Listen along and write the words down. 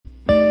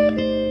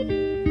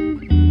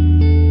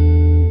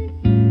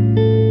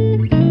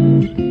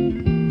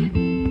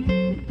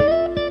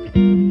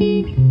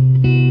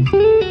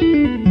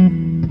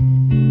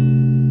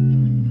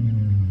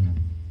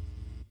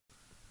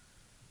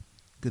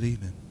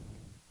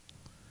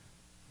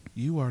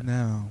You are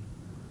now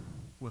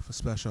with a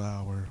special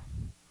hour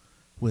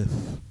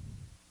with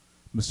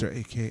Mr.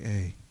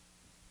 AKA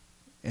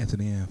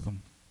Anthony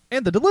Anthem,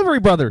 And the Delivery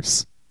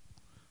Brothers.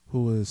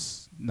 who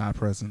is not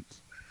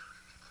present.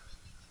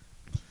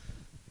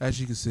 As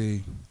you can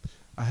see,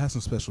 I have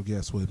some special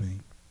guests with me.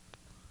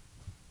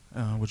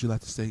 Would you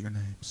like to state your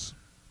names?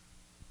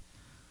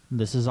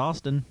 This is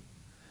Austin.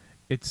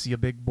 It's your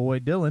big boy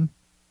Dylan.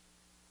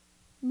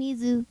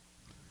 Mizu.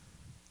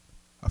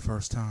 A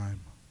first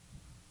time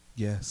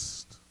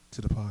guest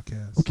to the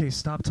podcast. Okay,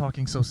 stop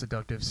talking so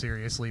seductive.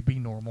 Seriously, be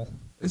normal.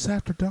 It's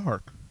after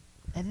dark.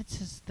 And it's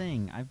his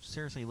thing. I've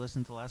seriously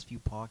listened to the last few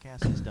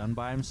podcasts he's done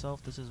by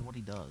himself. This is what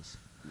he does.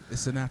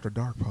 It's an after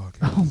dark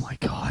podcast. Oh my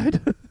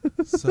god.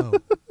 So,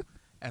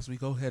 as we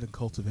go ahead and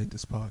cultivate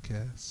this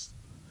podcast,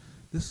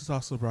 this is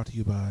also brought to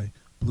you by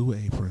Blue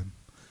Apron.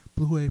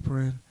 Blue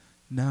Apron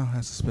now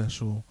has a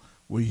special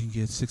where you can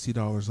get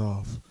 $60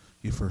 off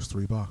your first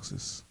 3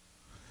 boxes.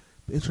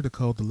 Enter the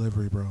code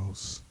Delivery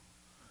Bros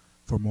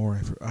for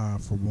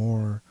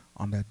more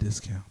on that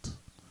discount.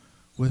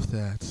 With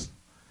that,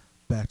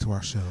 back to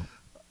our show.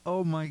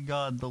 Oh my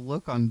god, the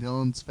look on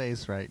Dylan's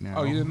face right now.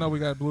 Oh, you didn't know we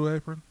got Blue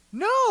Apron?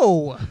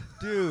 No!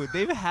 Dude,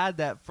 they've had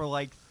that for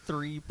like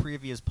 3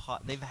 previous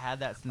They've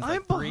had that since I'm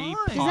like 3 behind.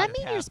 Does that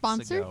mean you're podcasts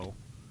sponsored? ago.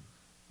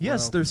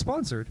 Yes, Well- they're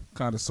sponsored.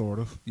 Kind of, sort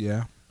of,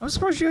 yeah. I'm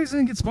surprised you guys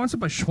didn't get sponsored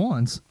by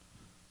Schwann's.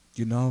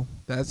 You know,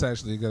 that's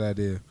actually a good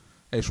idea.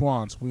 Hey,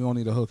 Schwann's, we don't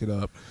need to hook it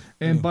up.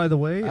 And by the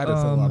way, I had to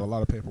fill out a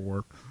lot of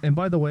paperwork.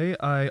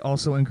 I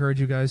also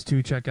encourage you guys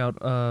to check out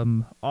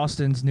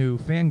Austin's new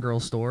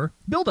fangirl store,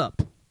 Build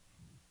Up.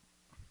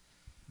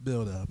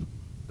 Build Up,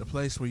 the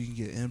place where you can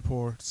get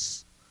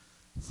imports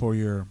for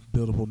your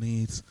buildable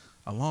needs,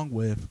 along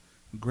with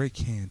great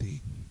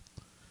candy,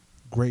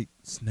 great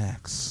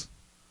snacks,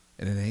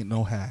 and it ain't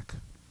no hack.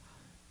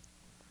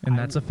 And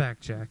that's a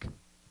fact check.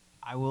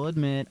 I will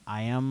admit,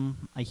 I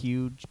am a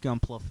huge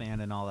Gunpla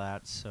fan and all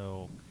that,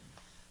 so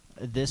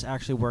this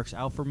actually works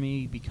out for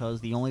me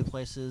because the only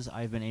places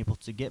I've been able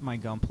to get my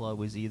Gunpla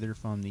was either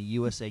from the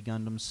USA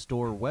Gundam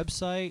store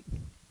website,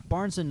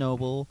 Barnes &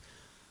 Noble,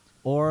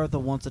 or the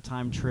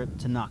once-a-time trip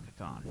to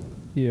Nakakon.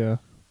 Yeah.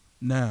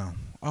 Now,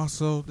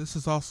 also, this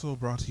is also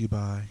brought to you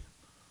by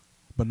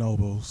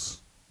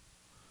Bonobos,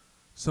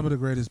 some of the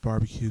greatest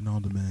barbecue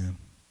known to man.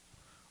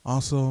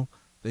 Also,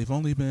 they've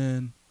only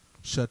been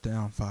shut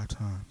down 5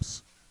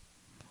 times.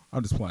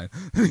 I'm just playing.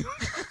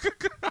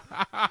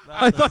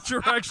 I thought you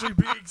were actually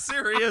being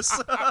serious.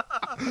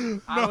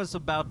 I was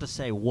about to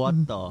say,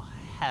 what the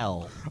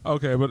hell?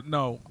 Okay, but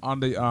no, on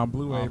the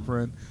Blue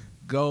Apron,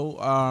 go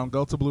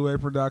to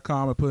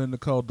blueapron.com and put in the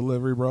code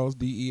Delivery Bros,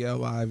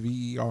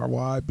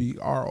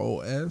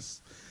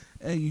 DELIVERYBROS,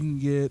 and you can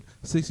get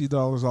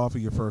 $60 off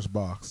of your first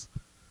box.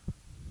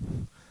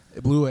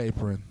 Blue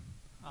Apron,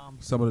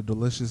 some of the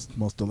delicious,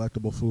 most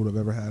delectable food I've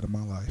ever had in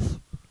my life.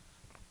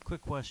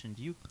 Quick question.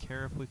 Do you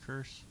care if we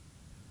curse?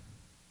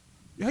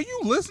 Have you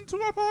listened to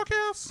my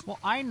podcast? Well,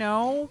 I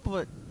know,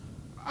 but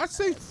I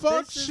say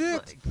fuck this is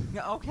shit.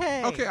 like-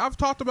 okay. Okay, I've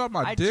talked about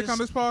my I dick on just-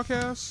 this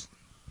podcast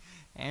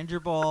And your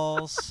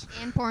balls.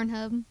 And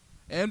Pornhub.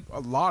 and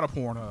a lot of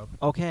Pornhub.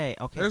 Okay.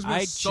 There's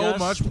been so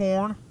much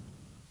porn.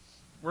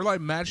 We're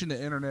like matching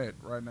the internet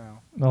right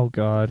now. Oh,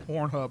 God.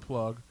 Pornhub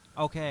plug.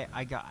 Okay,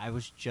 I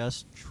was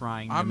just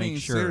trying to I mean,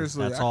 make sure.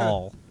 seriously, That's I could-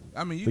 all.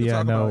 I mean, you But can yeah,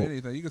 talk no. about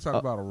anything. You can talk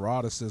about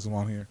eroticism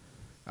on here.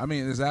 I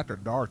mean, it's after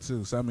dark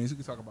too, so I mean, you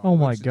can talk about. Oh,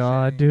 my whips and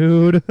God, chains.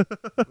 dude.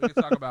 We can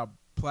talk about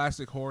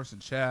plastic horse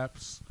and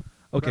chaps.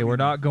 Okay, we're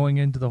not going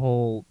into the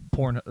whole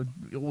porn.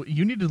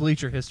 You need to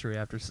delete your history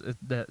after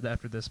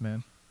after this,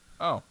 man.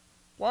 Oh,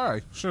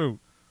 why? Shoot,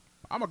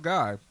 I'm a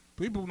guy.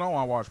 People know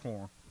I watch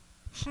porn.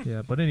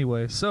 Yeah, but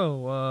anyway,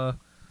 so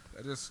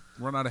I just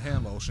run out of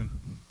hand lotion.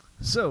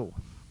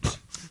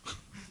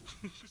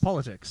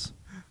 Politics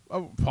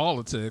Oh,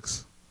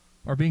 politics.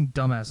 are being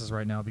dumbasses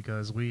right now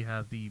because we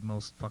have the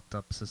most fucked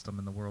up system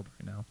in the world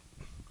right now.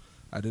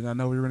 I did not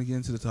know we were going to get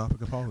into the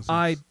topic of politics.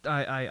 I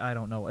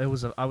don't know.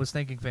 I was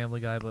thinking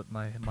Family Guy, but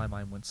my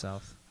mind went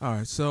south. All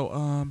right.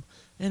 So,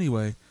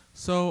 anyway,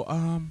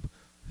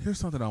 here's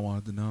something I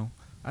wanted to know.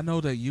 I know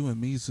that you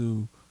and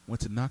Mizu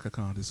went to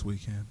Nakakon this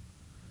weekend.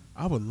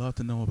 I would love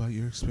to know about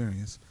your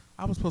experience.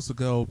 I was supposed to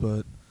go,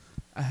 but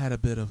I had a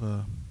bit of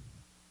a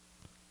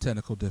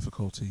technical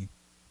difficulty.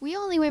 We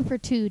only went for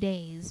 2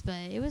 days,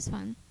 but it was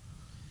fun.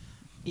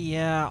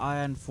 Yeah, I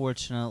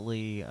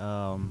unfortunately,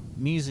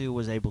 Mizu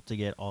was able to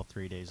get all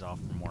 3 days off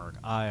from work.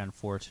 I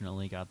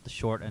unfortunately got the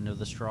short end of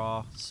the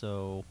straw,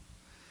 so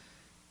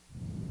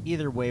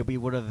either way, we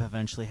would have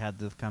eventually had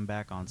to come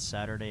back on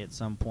Saturday at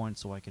some point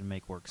so I could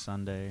make work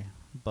Sunday.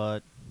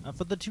 But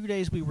for the 2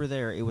 days we were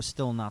there, it was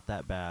still not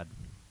that bad.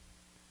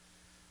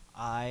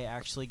 I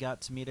actually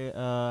got to meet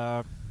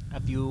a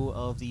few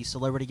of the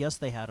celebrity guests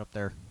they had up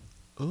there.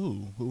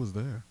 Ooh, who was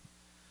there?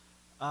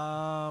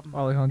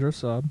 Alejandro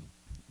Saab.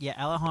 Yeah,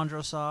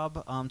 Alejandro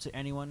Saab. To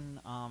anyone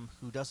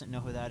who doesn't know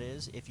who that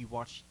is, if you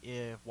watch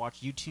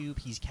YouTube,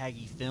 he's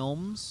Kagi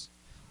Films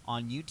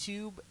on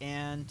YouTube,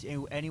 and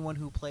anyone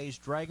who plays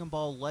Dragon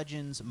Ball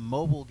Legends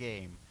mobile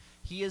game.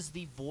 He is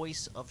the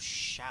voice of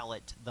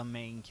Shallot, the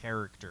main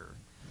character,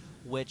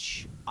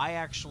 which I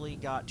actually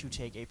got to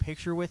take a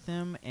picture with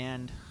him,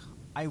 and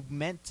I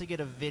meant to get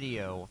a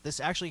video. This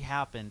actually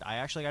happened. I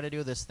actually got to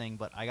do this thing,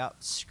 but I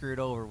got screwed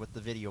over with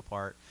the video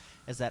part,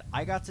 is that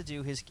I got to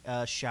do his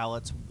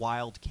Shallot's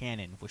Wild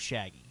Cannon with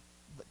Shaggy.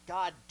 But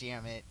God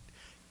damn it,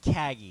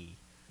 Caggy.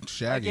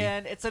 Shaggy.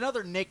 Again, it's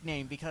another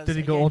nickname because Did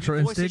he go again, Ultra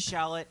he voices Instinct?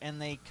 Shallot,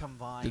 and they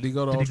combine. Did he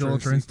go to Did he Ultra go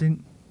Ultra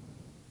Instinct?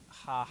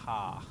 Ha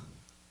ha.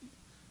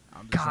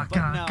 I'm just Ka saying.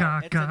 But no, ka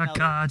it's ka another-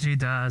 ka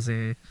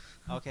jidaze.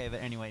 Okay,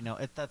 but anyway, no,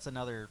 that's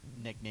another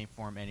nickname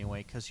for him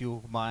anyway, because you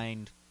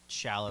combine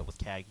Shallot with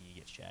Caggy, you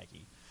get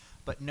Shaggy.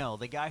 But no,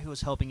 the guy who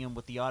was helping him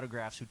with the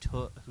autographs,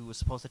 who was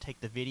supposed to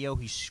take the video,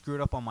 he screwed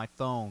up on my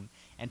phone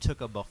and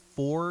took a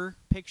before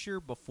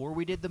picture before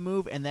we did the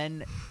move, and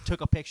then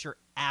took a picture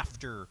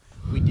after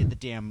we did the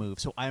damn move.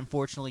 So I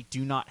unfortunately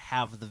do not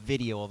have the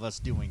video of us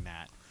doing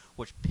that,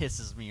 which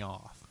pisses me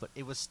off. But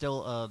it was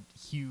still a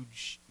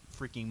huge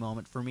freaking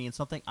moment for me, and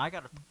something I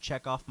got to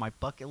check off my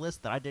bucket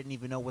list that I didn't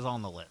even know was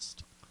on the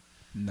list.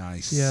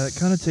 Nice. Yeah, it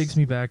kind of takes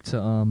me back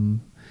to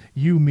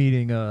you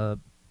meeting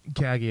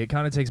Caggy. It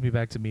kind of takes me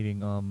back to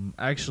meeting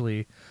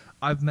actually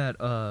I've met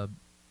I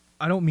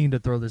don't mean to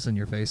throw this in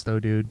your face though,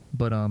 dude,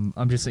 but I'm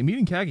just saying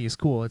meeting Caggy is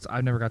cool.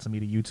 I've never got to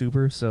meet a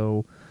YouTuber,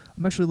 so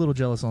I'm actually a little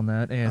jealous on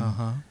that, and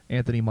Uh-huh.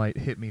 Anthony might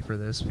hit me for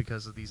this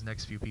because of these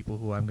next few people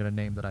who I'm going to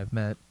name that I've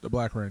met. The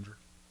Black Ranger.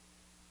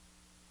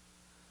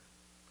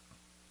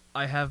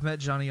 I have met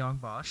Johnny Young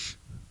Bosch.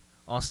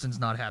 Austin's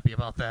not happy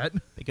about that.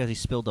 Because he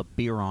spilled a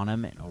beer on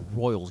him in a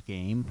Royals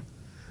game.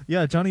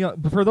 Yeah, Johnny Young.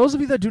 But for those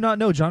of you that do not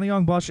know, Johnny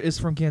Young Bosch is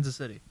from Kansas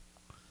City.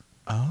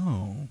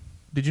 Oh,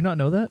 Did you not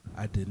know that?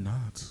 I did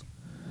not.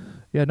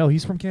 Yeah, no,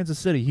 he's from Kansas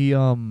City. He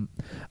I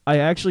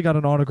actually got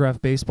an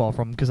autographed baseball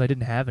from him because I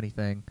didn't have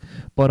anything.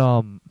 But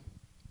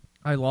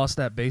I lost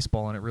that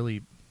baseball and it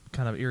really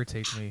kind of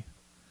irritates me.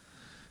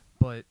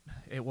 But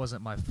it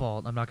wasn't my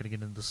fault. I'm not going to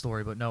get into the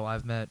story, but no,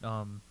 I've met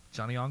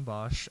Johnny Young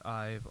Bosch.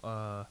 I've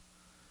Mhm.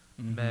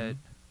 met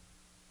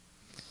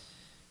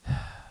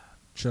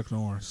Chuck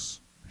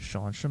Norris,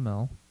 Sean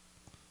Shamel.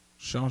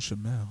 Sean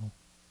Shamel.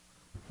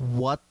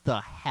 What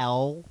the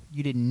hell?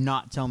 You did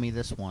not tell me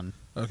this one.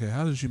 Okay,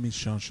 how did you meet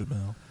Sean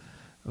Shamel?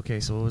 Okay,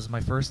 so it was my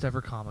first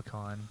ever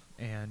Comic-Con,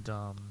 and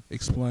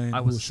Explain. I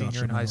who was a Sean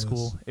senior in high Shamel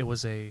school. is. It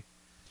was a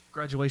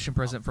graduation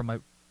present from my...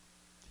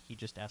 He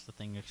just asked the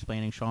thing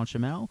explaining Sean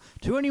Shamel.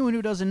 To anyone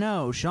who doesn't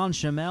know, Sean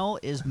Shamel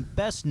is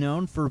best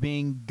known for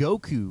being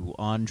Goku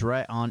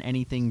on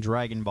anything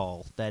Dragon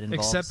Ball that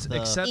involves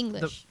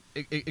English.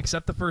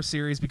 Except the first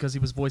series because he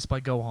was voiced by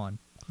Gohan,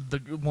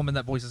 the woman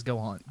that voices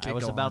Gohan. I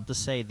was Gohan. about to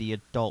say the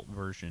adult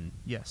version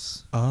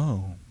Yes.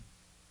 Oh,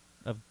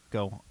 of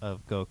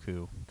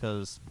Goku,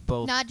 because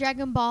both. Not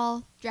Dragon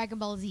Ball, Dragon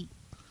Ball Z.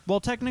 Well,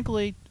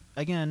 technically,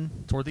 again,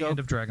 Toward the end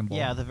of Dragon Ball.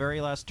 Yeah, the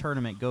very last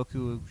tournament,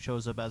 Goku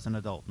shows up as an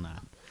adult in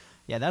that.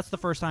 Yeah, that's the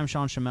first time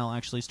Sean Shamel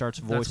actually starts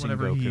That's voicing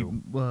whenever Goku.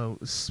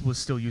 he was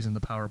still using the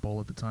Power Bowl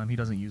at the time. He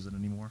doesn't use it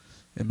anymore.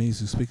 it means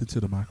you're speaking to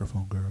the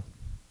microphone, girl.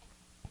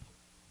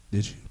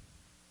 Did you?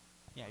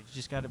 Yeah, you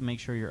just got to make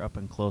sure you're up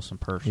and close and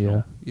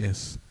personal.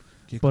 Yes.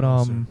 Get But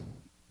closer.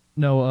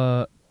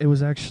 no, it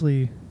was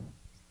actually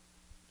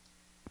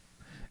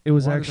Why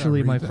did I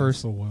my read that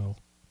first so well.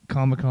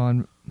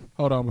 Comic-Con.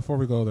 Hold on, before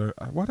we go there,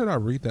 why did I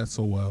read that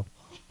so well?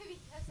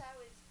 Because I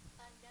was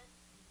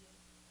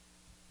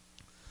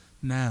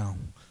Now,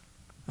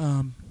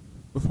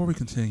 before we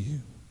continue,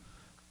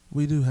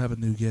 we do have a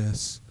new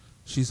guest.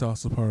 She's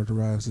also part of the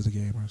Rise of the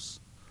Gamers.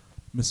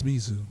 Miss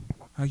Mizu,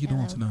 how you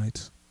doing Hello.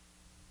 tonight?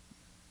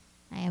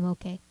 I am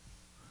okay.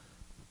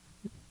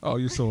 Oh,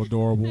 you're so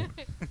adorable.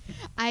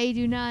 I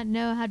do not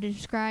know how to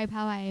describe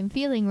how I am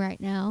feeling right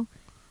now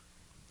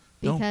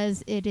Don't-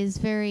 because it is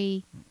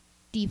very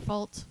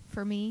default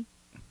for me.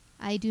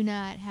 I do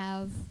not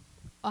have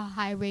a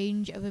high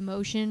range of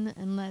emotion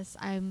unless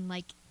I'm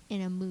like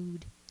in a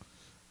mood.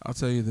 I'll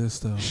tell you this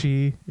though,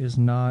 She is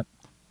not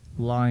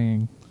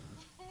lying.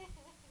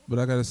 but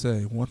I gotta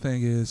say, one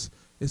thing is,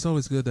 it's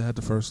always good to have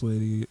the first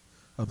lady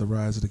of the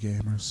Rise of the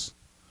Gamers.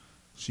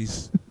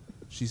 She's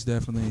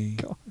definitely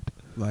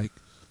like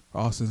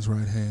Austin's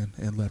right hand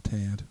and left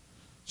hand.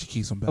 She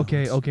keeps them balanced.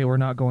 Okay, we're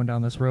not going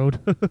down this road.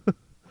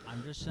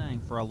 I'm just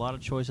saying, for a lot of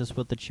choices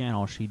with the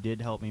channel, she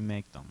did help me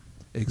make them.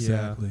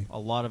 Exactly. A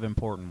lot of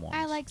important ones.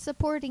 I like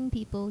supporting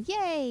people.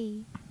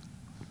 Yay!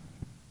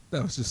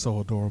 That was just so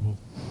adorable.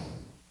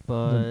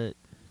 But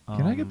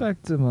Can I get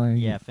back to my...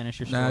 Yeah, finish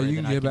your story. Now you then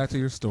can I get back to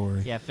your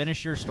story. Yeah,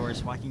 finish your story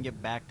so I can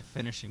get back to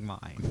finishing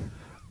mine.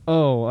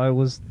 Oh, I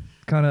was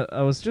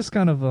just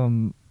kind of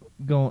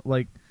going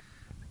like.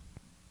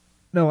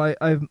 No,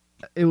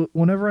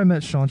 whenever I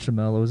met Sean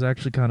Shamel, it was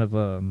actually kind of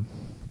an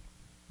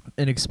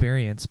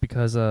experience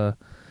because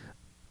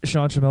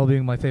Sean Shamel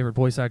being my favorite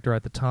voice actor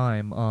at the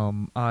time,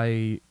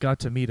 I got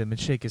to meet him and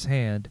shake his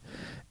hand,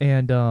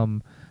 and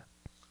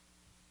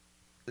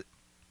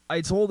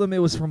I told him it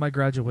was for my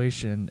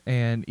graduation,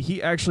 and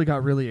he actually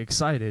got really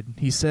excited.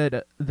 He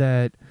said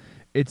that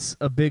it's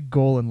a big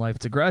goal in life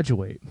to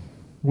graduate,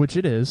 which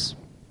it is.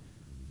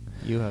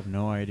 You have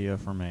no idea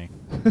for me.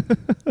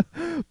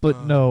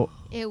 But no,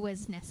 It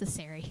was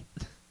necessary.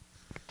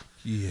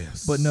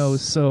 Yes. but no.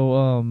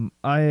 So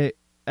I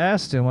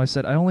asked him. I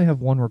said, I only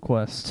have one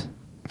request,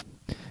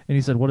 and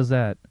he said, "What is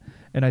that?"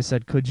 And I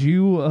said, "Could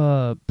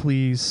you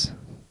please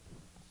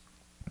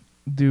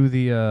do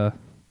the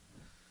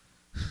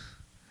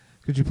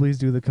could you please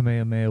do the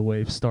Kamehameha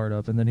wave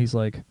startup?" And then he's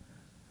like,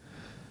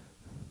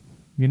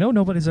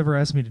 nobody's ever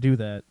asked me to do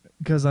that,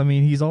 because I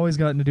mean, he's always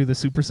gotten to do the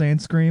Super Saiyan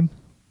scream.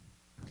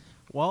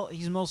 Well,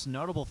 he's most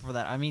notable for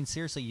that. I mean,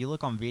 seriously, you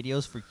look on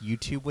videos for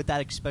YouTube with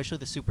that, especially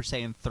the Super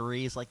Saiyan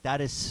 3, is like,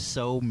 that is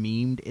so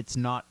memed, it's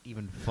not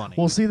even funny.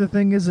 Well, see, the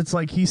thing is, it's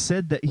like he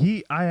said that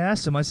I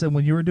asked him, I said,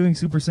 when you were doing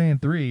Super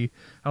Saiyan 3,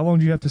 how long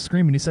do you have to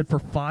scream? And he said for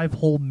 5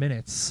 whole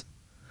minutes.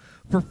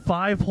 For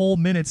 5 whole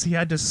minutes, he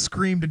had to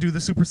scream to do the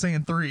Super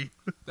Saiyan 3.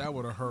 That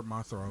would have hurt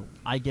my throat.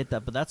 I get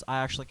that, but that's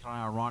actually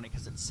kind of ironic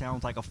because it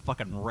sounds like a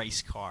fucking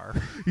race car.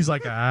 He's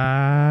like,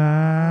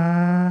 ah.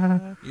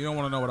 You don't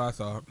want to know what I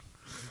thought.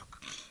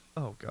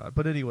 Oh, God.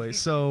 But anyway,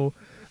 so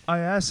I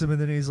asked him, and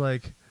then he's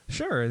like,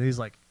 sure. And he's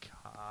like, Kame,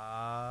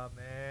 ah.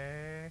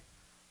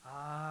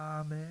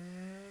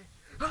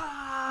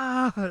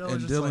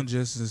 And Dylan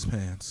jizzed his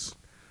pants.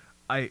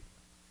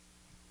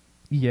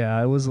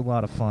 Yeah, it was a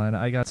lot of fun.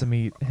 I got to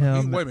meet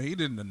him. Wait a minute, he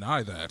didn't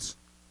deny that.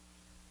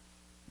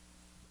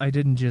 I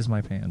didn't jizz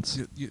my pants.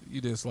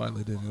 You did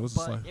slightly, didn't you? It was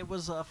But slight. it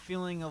was a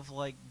feeling of,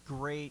 like,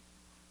 great...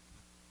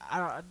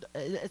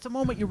 it's a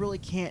moment you really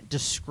can't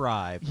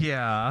describe.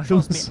 Yeah.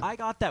 Trust me, I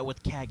got that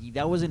with Kagi.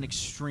 That was an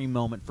extreme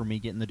moment for me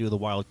getting to do the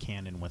wild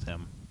cannon with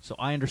him. So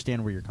I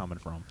understand where you're coming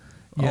from.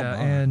 Yeah, Oh,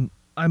 my. and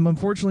I'm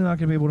unfortunately not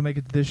going to be able to make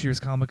it to this year's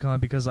Comic-Con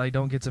because I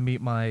don't get to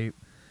meet my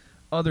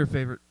other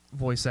favorite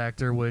voice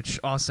actor, which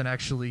Austin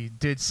actually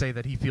did say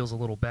that he feels a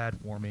little bad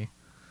for me.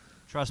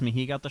 Trust me,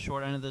 he got the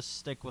short end of the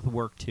stick with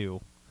work, too.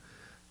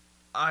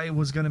 I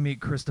was going to meet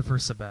Christopher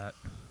Sabat,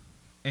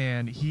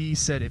 and he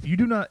said, if you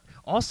do not...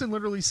 Austin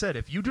literally said,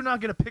 if you do not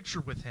get a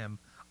picture with him,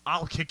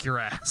 I'll kick your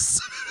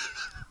ass.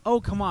 Oh,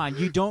 come on.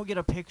 You don't get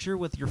a picture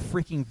with your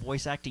freaking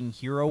voice acting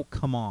hero?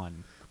 Come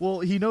on. Well,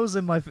 he knows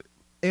in my...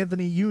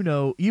 Anthony, you've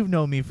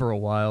known me for a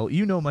while.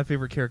 You know my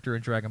favorite character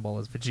in Dragon Ball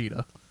is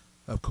Vegeta.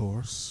 Of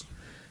course.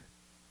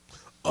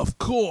 Of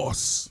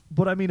course.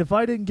 But I mean, if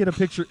I didn't get a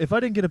picture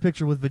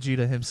with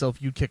Vegeta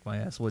himself, you'd kick my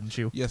ass, wouldn't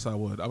you? Yes, I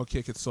would. I would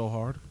kick it so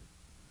hard.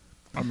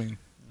 I mean,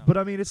 No. But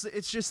I mean,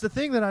 it's just the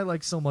thing that I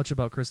like so much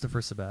about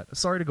Christopher Sabat.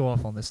 Sorry to go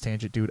off on this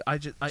tangent, dude.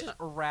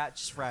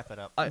 Just wrap it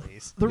up,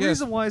 please. The Yes,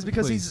 reason why is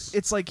because please.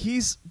 it's like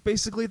he's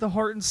basically the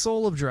heart and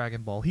soul of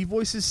Dragon Ball. He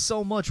voices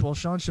so much, while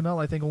Sean Shamel,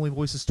 I think, only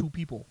voices 2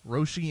 people,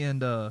 Roshi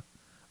and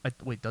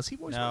wait, does he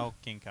voice? No,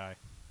 King Kai.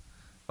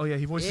 Oh yeah,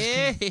 he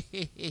voices.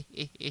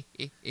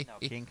 No,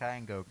 King Kai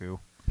and Goku.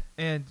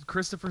 And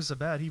Christopher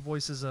Sabat, he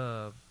voices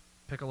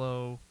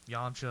Piccolo,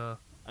 Yamcha.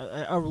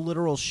 A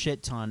literal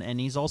shit ton, and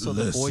he's also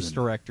the voice Listen.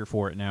 director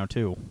for it now,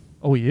 too.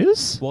 Oh, he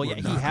is. Well, yeah,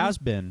 he Not has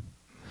been.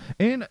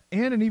 And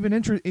an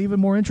even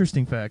more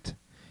interesting fact,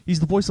 he's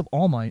the voice of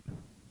All Might.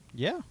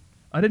 Yeah.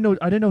 I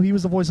didn't know he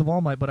was the voice of All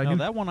Might, but I No, knew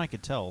that one I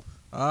could tell.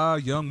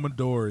 young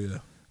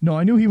Midoriya. No,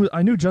 I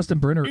knew Justin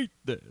Brenner. Eat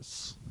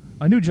this.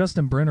 I knew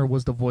Justin Brenner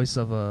was the voice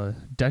of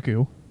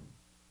Deku.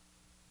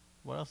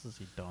 What else has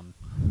he done?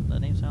 That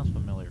name sounds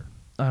familiar.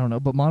 I don't know,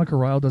 but Monica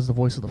Ryle does the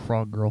voice of the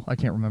Frog Girl. I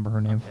can't remember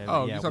her name. Okay,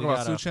 Oh, yeah, you talking we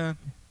about gotta- Suchan?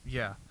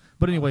 Yeah.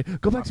 But anyway,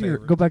 go back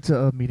My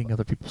to meeting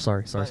other people.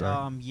 Sorry. There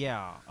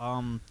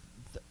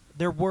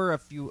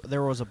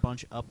was a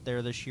bunch up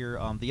there this year.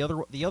 The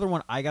other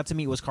one I got to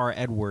meet was Kara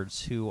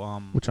Edwards, who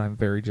Which I'm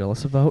very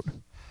jealous about.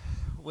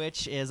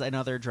 which is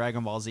another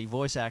Dragon Ball Z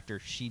voice actor.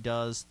 She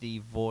does the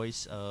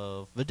voice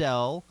of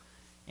Videl,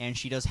 and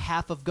she does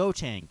half of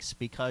Gotenks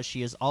because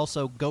she is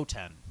also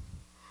Goten.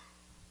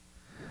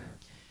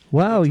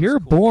 Wow, Which was you're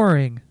cool.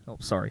 boring. Oh,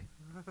 sorry.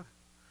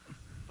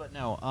 But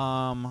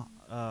no,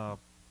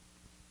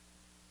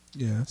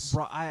 Yes.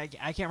 I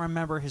can't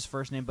remember his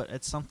first name, but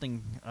it's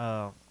something.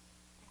 I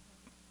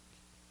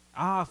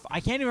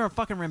can't even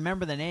fucking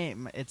remember the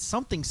name. It's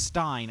something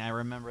Stein. I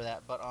remember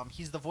that, but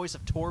he's the voice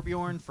of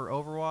Torbjorn for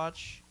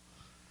Overwatch.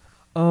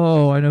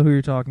 Oh, I know who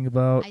you're talking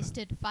about. I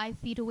stood 5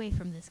 feet away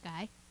from this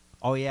guy.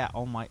 Oh yeah,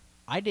 oh my!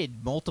 I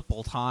did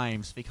multiple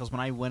times because when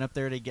I went up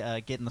there to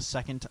get in the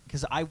second,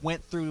 because I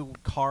went through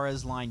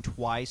Kara's line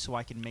twice, so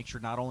I can make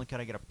sure not only could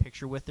I get a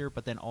picture with her,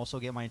 but then also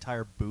get my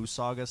entire Boo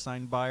Saga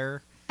signed by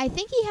her. I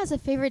think he has a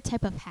favorite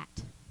type of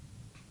hat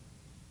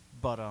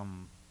But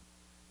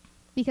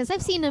because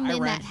I've seen him I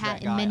in ran that into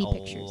hat in guy many a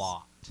pictures.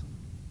 lot.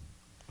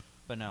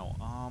 But no,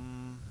 God,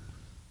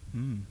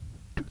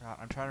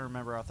 I'm trying to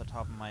remember off the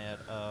top of my head.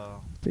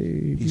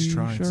 He's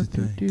trying to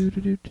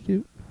think.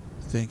 think.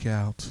 Think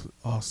out,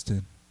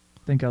 Austin.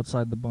 Think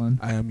outside the bun.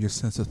 I am your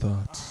sense of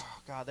thoughts.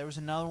 Oh, God, there was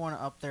another one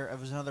up there. It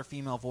was another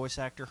female voice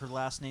actor. Her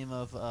last name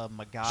of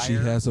Maguire. She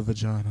has a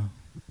vagina.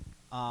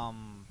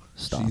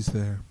 Stop. She's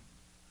there.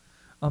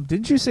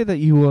 Didn't you say that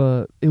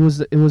you it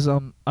was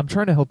I'm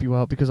trying to help you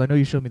out because I know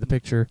you showed me the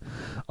picture.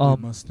 We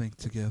must think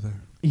together.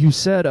 You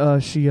said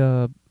she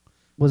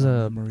was My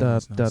a memory da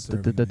is not da da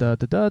serving da da me.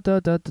 da da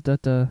da da da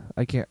da.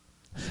 I can't.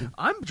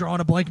 I'm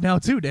drawing a blank now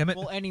too. Damn it.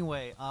 Well,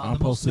 anyway, I'm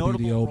the most supposed to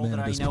be notable the old role man that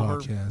of I this know her.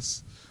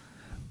 podcast.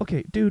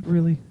 Okay, dude,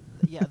 really?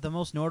 Yeah, the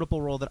most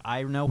notable role that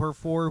I know her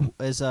for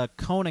is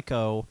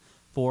Konako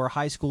for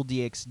High School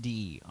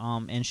DxD.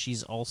 And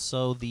she's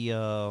also the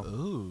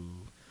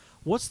Ooh.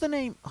 what's the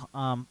name?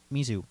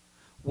 Mizu.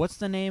 What's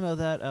the name of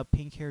that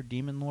pink-haired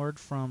demon lord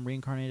from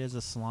Reincarnated as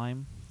a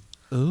Slime?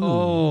 Ooh.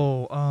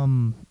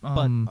 Oh,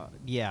 But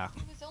yeah,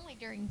 It was only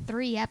during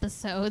 3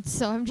 episodes,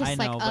 so I'm just I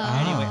like, know.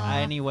 But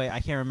anyway, I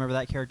can't remember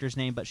that character's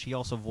name, but she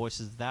also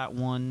voices that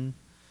one.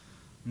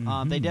 They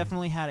Mhm.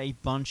 definitely had a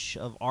bunch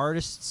of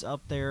artists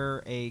up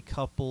there, a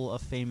couple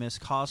of famous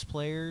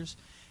cosplayers,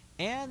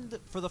 and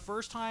for the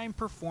first time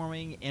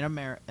performing in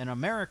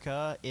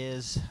America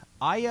is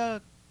Aya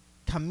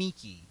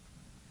Kamiki,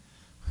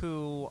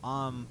 who,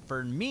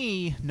 for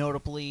me,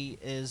 notably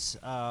is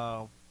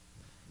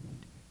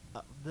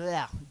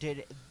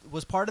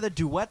was part of the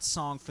duet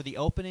song for the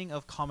opening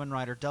of Kamen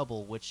Rider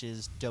Double, which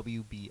is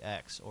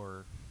WBX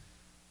or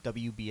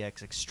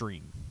WBX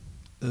Extreme.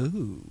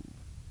 Ooh.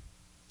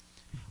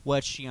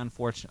 Which she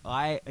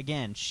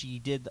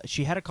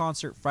she had a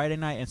concert Friday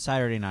night and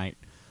Saturday night.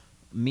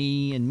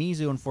 Me and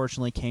Mizu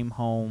unfortunately came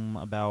home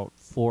about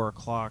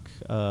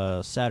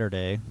 4:00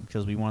 Saturday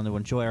because we wanted to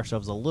enjoy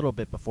ourselves a little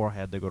bit before I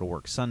had to go to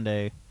work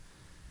Sunday.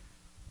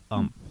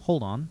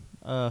 Hold on.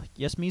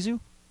 Yes, Mizu?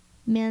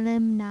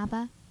 Milim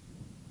Naba.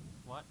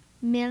 What?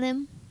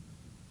 Milim.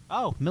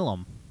 Oh,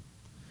 Milim.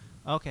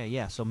 Okay,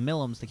 yeah. So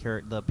Milim's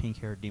the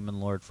pink-haired demon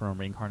lord from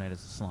Reincarnated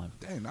as a Slime.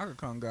 Dang,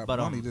 Nagakon got But,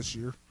 money this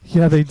year.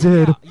 yeah, they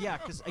did. Yeah,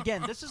 because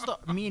again, this is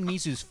me and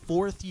Mizu's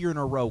 4th year in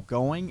a row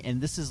going, and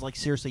this is like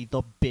seriously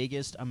the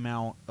biggest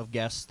amount of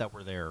guests that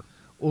were there.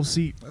 Well,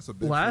 see, That's a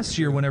big last first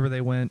year year. whenever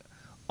they went,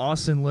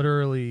 Austin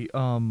literally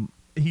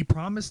he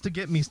promised to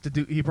get me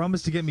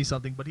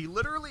something, but he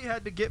literally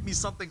had to get me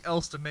something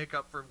else to make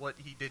up for what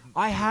he didn't.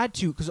 I do. had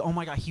to because oh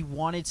my god, he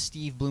wanted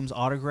Steve Bloom's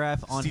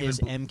autograph on Steven his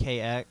Bloom.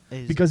 MKX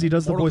Because he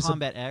does the Mortal voice of-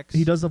 Kombat X.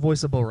 He does the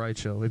voice of Bo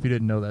Raicho. If you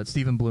didn't know that,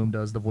 Stephen Bloom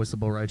does the voice of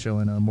Bo Raicho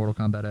in Mortal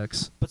Kombat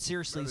X. But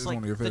seriously, That it's is like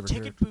one of your the favorite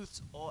ticket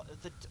characters.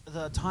 booths,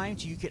 the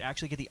times you could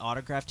actually get the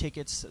autograph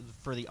tickets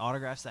for the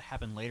autographs that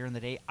happen later in the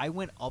day. I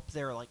went up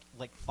there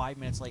like 5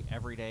 minutes late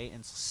every day,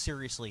 and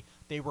seriously,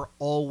 they were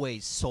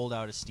always sold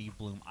out of Steve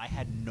Bloom. I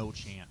had no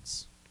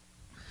chance.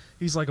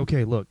 He's like,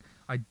 okay, look,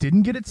 I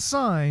didn't get it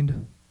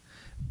signed,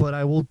 but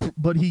I will.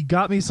 But he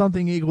got me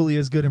something equally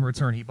as good in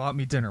return. He bought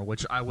me dinner,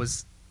 which I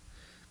was.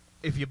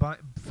 If you buy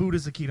food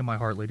is the key to my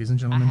heart, ladies and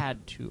I gentlemen.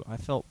 had to. I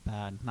felt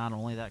bad. Not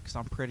only that, because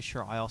I'm pretty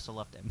sure I also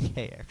left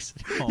MKX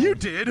at home. You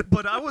did,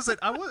 but I wasn't.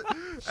 I was.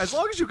 As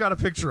long as you got a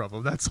picture of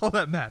him, that's all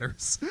that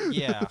matters.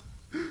 Yeah.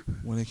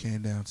 When it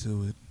came down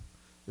to it,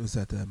 it was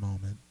at that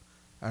moment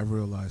I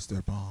realized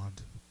their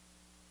bond.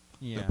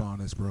 Yeah. Their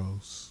bond as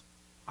bros.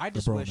 I The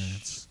just wish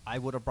bromance. I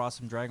would have brought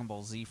some Dragon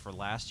Ball Z for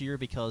last year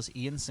because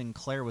Ian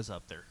Sinclair was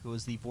up there, who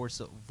was the voice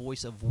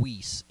of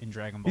Whis in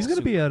Dragon Ball. He's gonna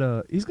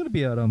Super.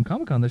 be at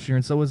Comic-Con this year,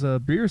 and so is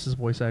Beerus'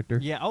 voice actor.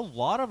 Yeah, a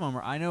lot of them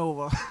are. I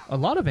know. A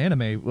lot of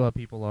anime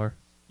people are.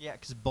 Yeah,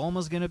 because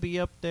Bulma's gonna be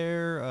up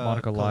there.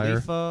 Monica Liar.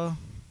 Khalifa,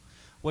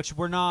 which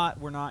we're not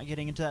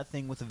getting into that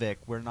thing with Vic.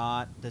 We're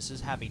not. This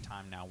is happy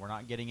time now. We're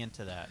not getting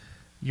into that.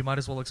 You might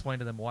as well explain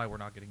to them why we're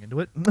not getting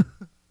into it.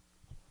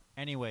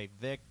 Anyway,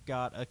 Vic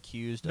got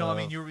accused. No, of,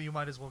 I mean you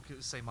might as well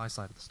say my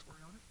side of the story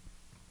on it.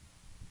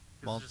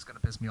 'Cause Well- it's just gonna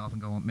piss me off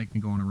and make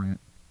me go on a rant.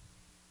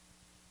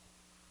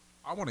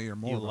 I want to hear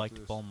more You about liked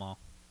this. Bulma.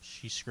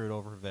 She screwed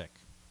over Vic.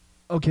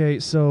 Okay,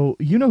 so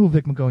you know who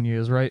Vic Migonia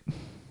is, right?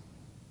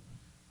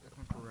 If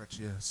I'm correct,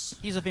 yes.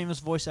 He's a famous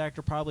voice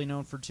actor, probably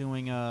known for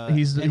doing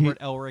He's the- Edward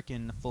Elric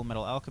in Full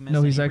Metal Alchemist. No,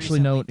 and he's he actually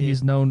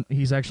recently known. did-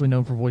 He's actually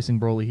known for voicing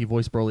Broly. He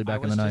voiced Broly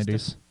back in the was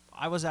just '90s.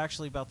 I was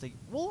actually about to.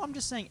 Well, I'm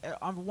just saying.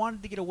 I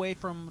wanted to get away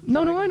from.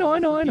 No, Dragon I Ball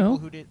know, for I know.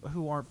 people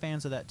who aren't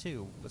fans of that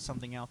too, but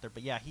something out there.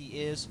 But yeah,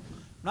 he is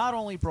not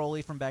only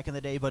Broly from back in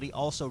the day, but he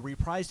also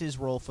reprised his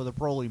role for the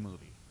Broly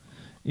movie.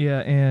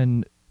 Yeah,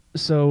 and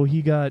so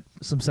he got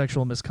some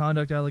sexual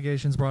misconduct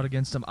allegations brought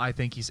against him. I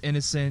think he's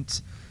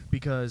innocent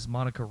because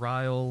Monica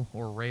Ryle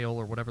or Rail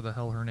or whatever the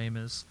hell her name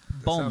is,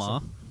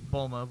 Bulma.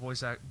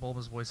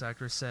 Bulma's voice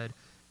actress said,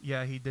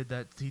 "Yeah, he did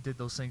that. He did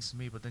those things to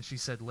me." But then she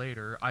said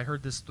later, I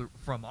heard this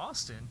from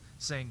Austin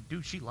saying,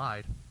 "Dude, she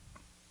lied."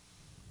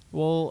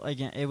 Well,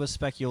 again, it was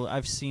speculative.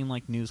 I've seen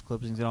like news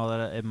clippings and all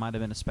that. It might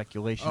have been a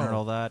speculation or Oh,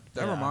 all that.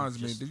 That Yeah, reminds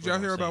me. just Did what y'all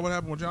I'm hear about saying. what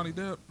happened with Johnny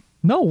Depp?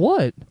 No,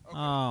 what?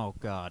 Oh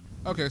God,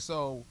 Okay,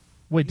 so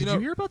Wait, You did know- you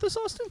hear about this,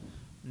 Austin?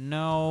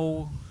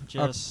 no.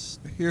 Just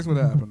here's what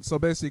happened. So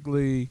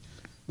basically,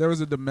 there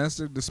was a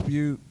domestic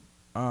dispute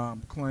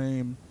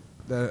claim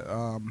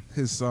that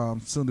his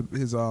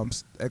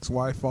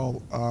ex-wife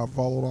followed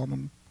on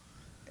him,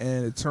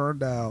 and it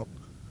turned out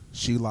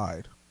she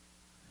lied.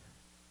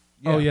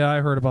 Oh yeah, I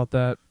heard about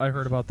that.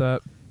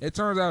 It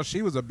turns out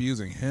she was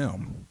abusing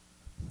him.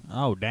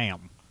 oh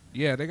damn.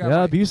 Yeah, they got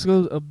Yeah,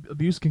 like-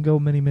 abuse can go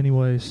many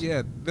ways.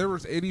 Yeah, there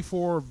was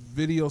 84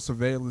 video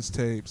surveillance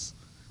tapes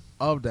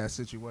of that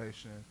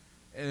situation,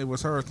 and it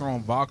was her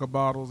throwing vodka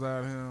bottles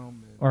at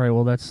him. And All right,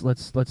 well let's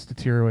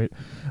deteriorate.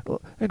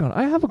 Hang on,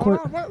 I have a Hold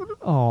question. on,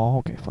 Oh,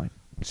 okay, fine.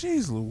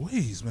 Jeez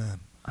Louise, man.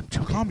 I'm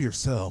joking. Calm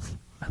yourself.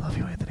 I love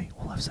you, Anthony.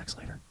 We'll have sex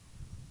later.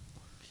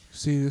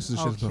 See, this is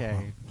shit.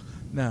 Okay.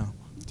 Now,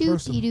 Doo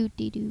first of- dee doo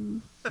dee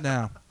doo.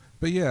 now,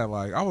 but yeah,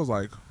 like I was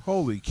like,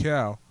 holy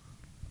cow,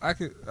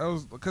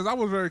 because I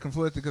was very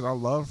conflicted because I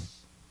love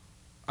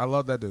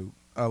that dude.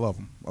 I love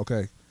him.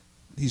 Okay,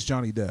 he's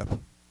Johnny Depp.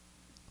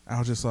 I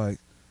was just like,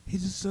 he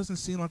just doesn't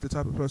seem like the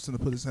type of person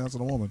to put his hands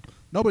on a woman.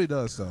 Nobody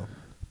does though.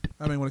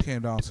 I mean, when it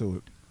came down to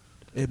it,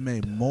 it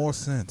made more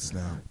sense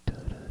now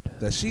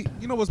that she.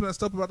 You know what's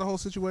messed up about the whole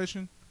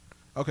situation?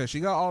 Okay, she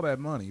got all that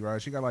money, right?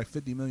 She got like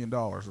 $50 million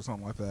or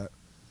something like that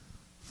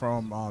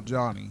from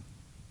Johnny,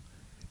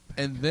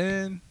 and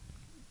then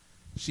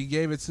she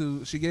gave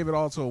it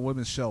all to a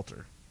women's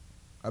shelter,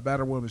 a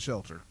battered women's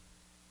shelter.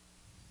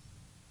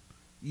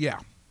 Yeah.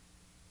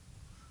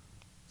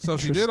 So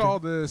she did Interesting. all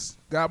this,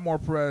 got more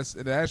press,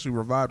 and it actually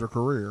revived her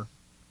career.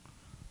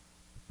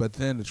 But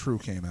then the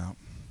truth came out.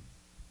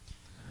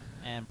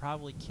 And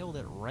probably killed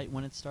it right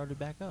when it started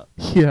back up.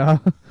 Yeah.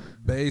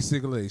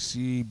 Basically,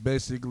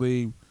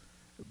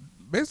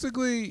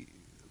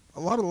 a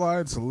lot of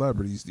lying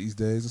celebrities these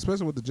days,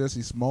 especially with the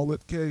Jussie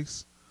Smollett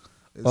case.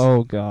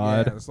 Oh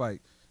God. Yeah, it's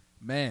like,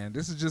 man,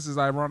 this is just as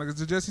ironic as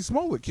the Jussie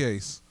Smollett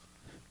case.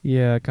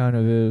 Yeah, it kind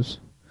of is.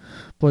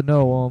 But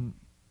no,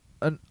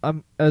 and I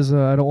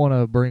don't want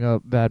to bring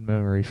up bad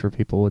memories for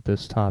people with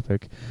this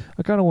topic.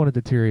 I kind of want to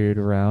deteriorate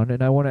around,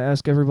 and I want to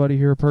ask everybody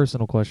here a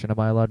personal question. Am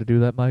I allowed to do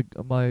that, my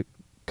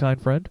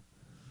kind friend?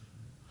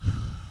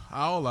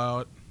 I'll allow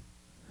it.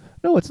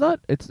 No, it's not.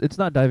 It's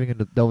not delving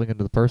into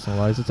the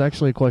personalized. It's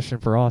actually a question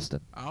for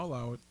Austin. I'll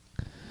allow it.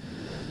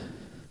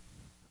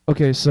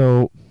 Okay,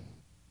 so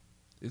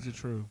Is it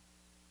true?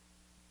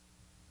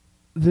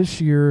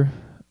 this year,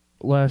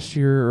 last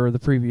year, or the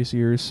previous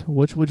years,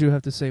 which would you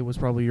have to say was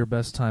probably your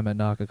best time at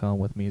NakaCon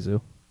with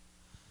Mizu?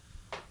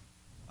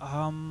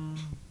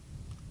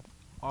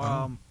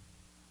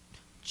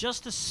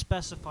 Just to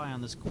specify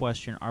on this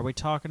question, are we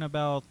talking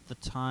about the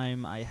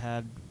time I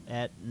had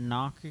at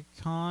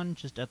NakaCon,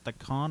 just at the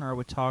con, or are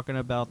we talking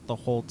about the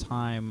whole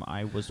time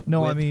I was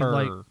No, with I mean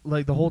her?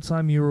 like the whole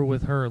time you were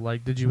with her.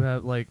 Like, did you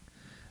have like,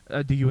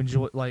 do you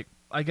enjoy like?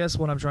 I guess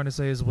what I'm trying to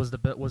say is, was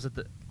it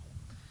the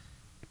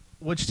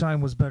which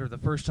time was better? The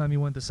first time you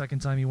went, the second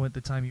time you went,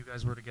 the time you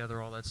guys were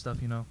together, all that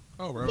stuff, you know?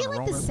 Oh, we're I feel having a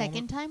like the romance second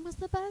moment? time was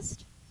the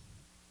best.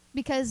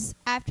 Because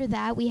after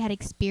that, we had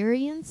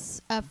experience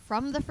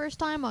from the first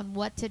time on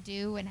what to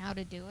do and how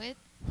to do it.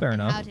 Fair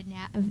and enough. how to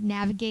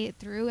navigate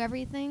through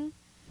everything.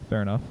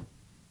 Fair enough.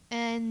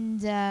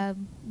 And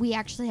we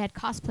actually had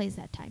cosplays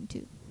that time,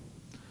 too.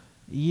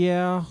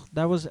 Yeah,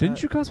 that was.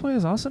 Didn't you cosplay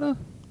as Asuna?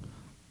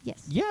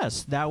 Yes.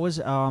 Yes, that was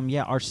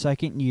our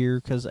second year.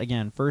 Because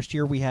again, first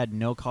year we had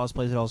no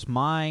cosplays at all.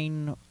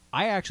 Mine,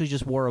 I actually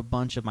just wore a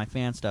bunch of my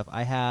fan stuff.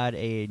 I had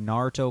a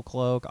Naruto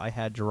cloak. I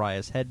had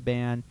Jiraiya's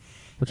headband.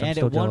 Which I'm And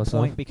still at one jealous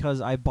point, of. because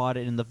I bought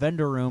it in the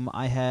vendor room,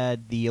 I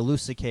had the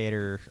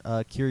Elucidator,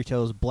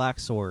 Kirito's black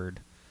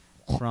sword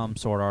from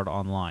Sword Art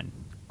Online.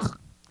 What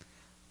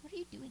are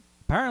you doing?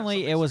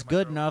 Apparently, it was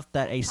good enough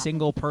that a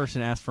single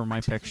person asked for my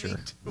picture.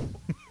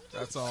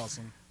 That's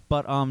awesome.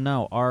 But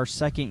no, our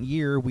second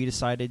year we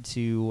decided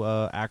to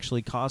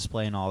actually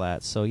cosplay and all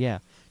that. So yeah,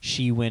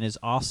 she went as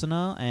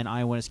Asuna and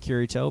I went as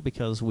Kirito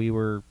because we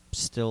were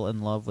still in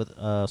love with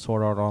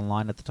Sword Art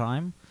Online at the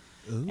time.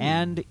 Ooh.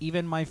 And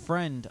even my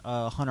friend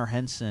Hunter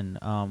Henson,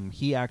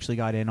 he actually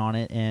got in on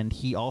it and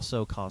he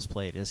also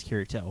cosplayed as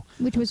Kirito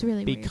Which was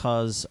really weird.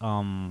 because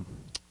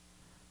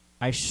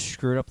I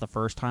screwed up the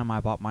first time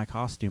I bought my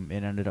costume.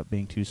 It ended up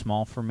being too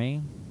small for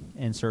me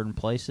in certain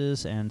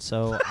places, and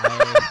so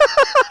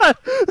I.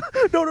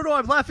 No,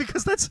 I'm laughing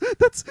because that's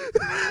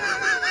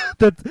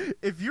that.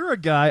 If you're a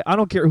guy, I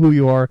don't care who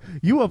you are,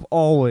 you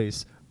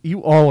always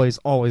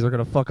are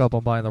gonna fuck up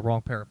on buying the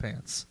wrong pair of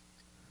pants.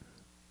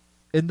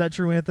 Isn't that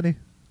true, Anthony?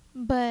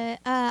 But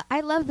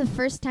I love the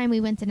first time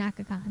we went to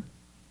NakaCon.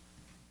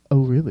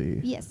 Oh,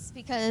 really? Yes,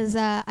 because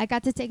I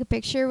got to take a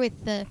picture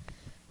with the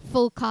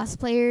full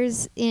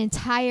cosplayers, an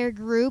entire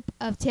group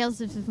of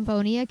Tales of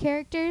Symphonia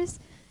characters.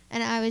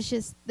 And I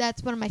was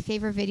that's one of my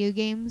favorite video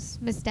games.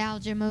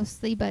 Nostalgia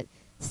mostly, but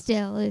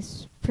still,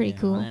 it's pretty Yeah,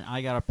 cool. And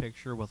I got a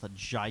picture with a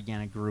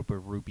gigantic group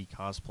of Ruby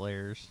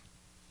cosplayers.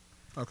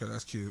 Okay,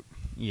 that's cute.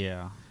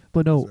 Yeah.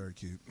 But That's no, very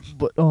cute.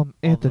 but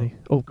Anthony.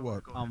 Oh,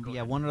 What?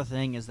 Yeah, one other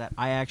thing is that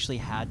I actually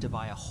had to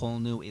buy a whole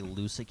new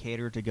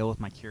Elucidator to go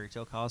with my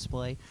Kirito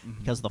cosplay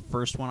because the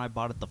first one I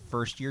bought it the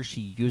first year,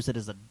 she used it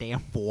as a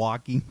damn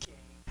walking cane,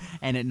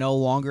 and it no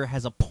longer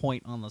has a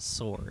point on the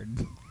sword.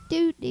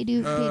 And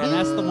And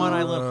that's the one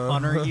I let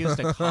Hunter use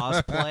to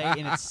cosplay,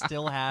 and it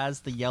still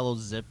has the yellow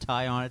zip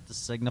tie on it to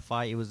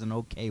signify it was an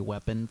okay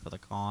weapon for the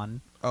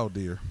con. Oh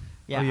dear.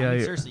 Yeah, Oh, I yeah, mean,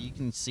 yeah. seriously, you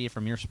can see it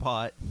from your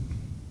spot.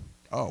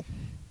 Oh.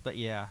 But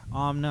yeah,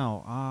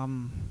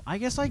 no, I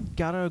guess I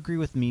gotta agree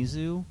with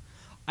Mizu.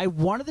 I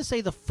wanted to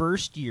say the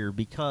first year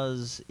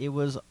because it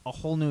was a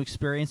whole new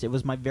experience. It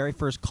was my very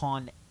first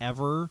con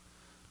ever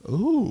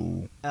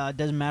Ooh. It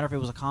doesn't matter if it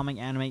was a comic,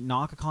 anime.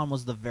 NakaCon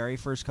was the very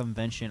first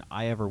convention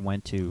I ever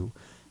went to,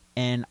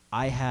 and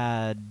I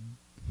had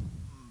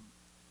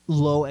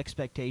low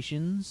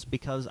expectations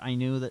because I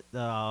knew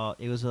that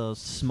it was a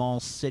small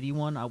city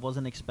one. I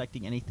wasn't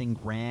expecting anything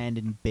grand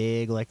and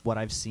big like what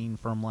I've seen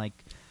from like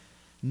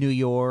New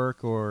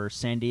York or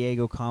San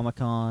Diego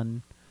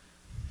Comic-Con.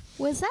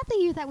 Was that the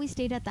year that we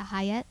stayed at the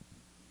Hyatt?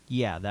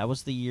 Yeah, that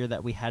was the year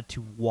that we had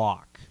to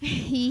walk.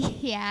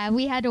 Yeah,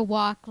 we had to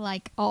walk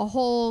like a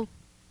whole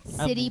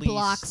city least-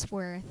 blocks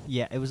worth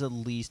Yeah, it was at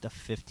least a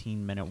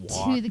 15-minute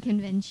walk. to the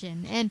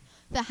convention. And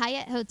the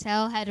Hyatt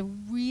Hotel had a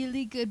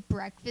really good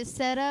breakfast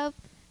setup,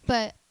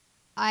 but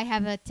I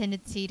have a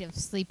tendency of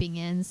sleeping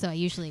in, so I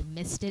usually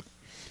missed it.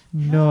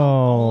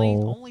 No.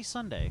 Only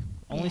Sunday.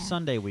 Only Yeah.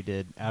 Sunday we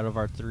did out of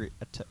our three.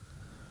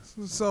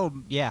 So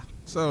Yeah,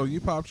 you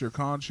popped your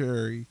con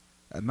cherry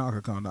at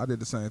NakaCon. I did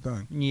the same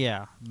thing.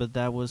 yeah, but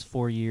that was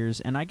 4 years,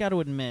 and I got to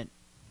admit,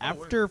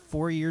 after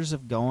 4 years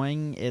of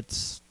going,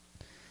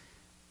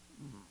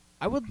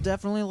 I would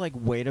definitely like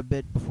wait a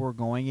bit before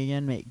going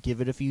again.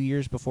 Give it a few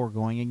years before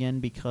going again,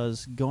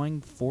 because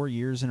going 4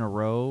 years in a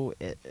row,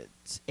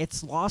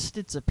 it's lost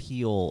its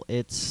appeal.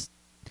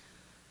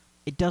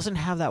 It doesn't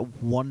have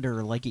that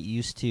wonder like it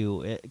used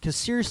to. Because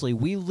seriously,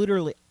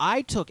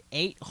 I took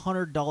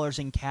 $800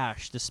 in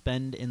cash to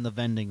spend in the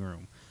vending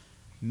room.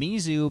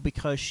 Mizu,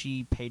 because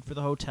she paid for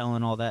the hotel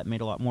and all that,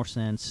 made a lot more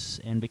sense,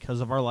 and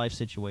because of our life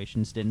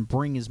situations, didn't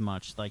bring as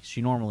much like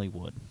she normally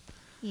would.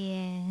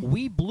 Yeah.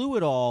 We blew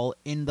it all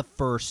in the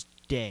first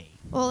day.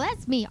 Well,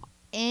 that's me.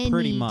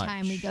 Pretty much.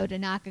 Anytime we go to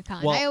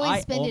NakaCon, Well, I always I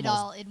spend it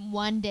almost- all in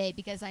one day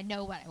because I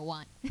know what I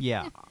want.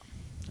 Yeah.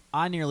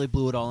 I nearly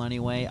blew it all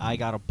anyway. I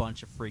got a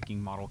bunch of freaking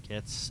model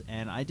kits,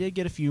 and I did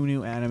get a few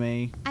new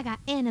anime, I got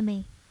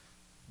anime.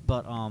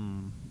 but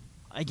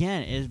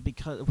again, it's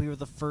because we were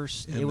the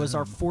first. Yeah, it was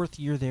our man. 4th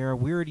year there.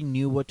 We already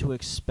knew what to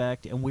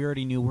expect, and we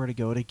already knew where to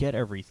go to get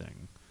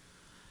everything.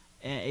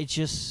 And it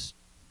just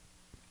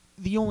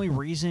the only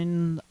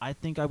reason I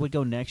think I would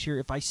go next year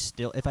if I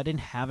didn't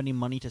have any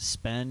money to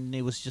spend,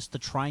 it was just to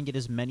try and get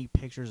as many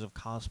pictures of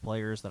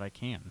cosplayers that I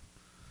can.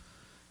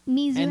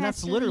 Mizu And has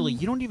that's literally,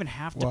 something- you don't even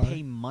have to Why?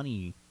 pay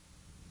money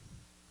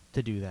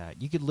to do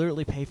that. You could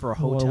literally pay for a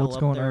Well, hotel what's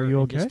up going- there are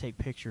you and just okay? take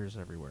pictures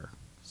everywhere.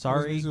 Does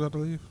Sorry. Mizu have to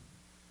leave?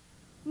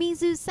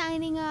 Mizu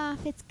signing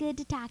off. It's good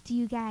to talk to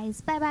you guys.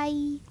 Bye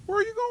bye. Where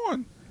are you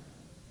going?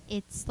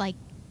 It's like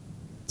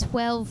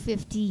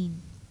 12:15.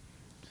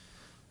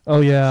 Oh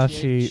yeah,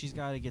 She's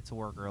got to get to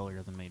work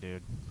earlier than me,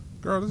 dude.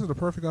 Girl, this is the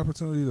perfect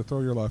opportunity to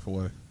throw your life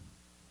away.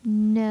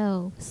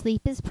 No,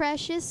 sleep is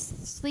precious.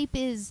 Sleep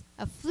is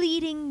a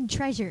fleeting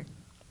treasure.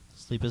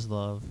 Sleep is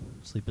love.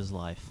 Sleep is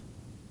life.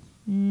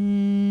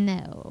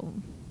 No.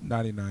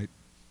 Nighty night.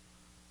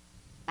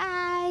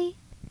 Bye.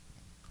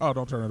 Oh,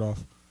 don't turn it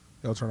off.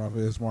 He'll turn off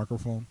his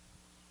microphone.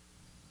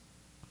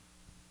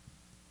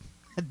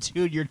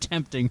 Dude, you're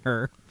tempting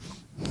her.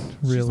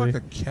 She's really. like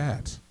a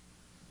cat.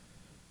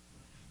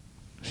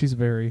 She's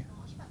very.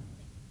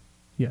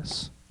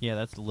 Yes. Yeah,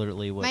 that's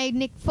literally what.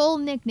 My full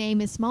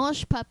nickname is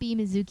Smallish Puppy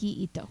Mizuki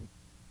Ito.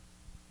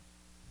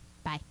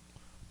 Bye.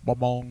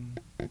 Bong.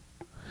 But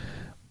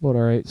all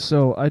right,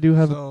 so I do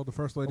have. So the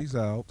first lady's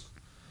out.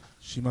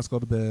 She must go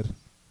to bed,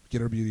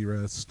 get her beauty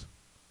rest.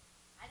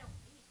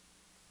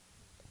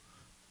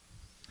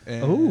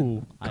 And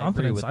Oh, I agree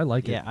confidence! with- I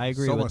like yeah, it. I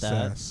agree so with much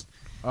that. sass.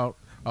 Oh,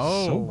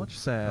 So much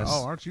sass.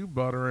 Oh, aren't you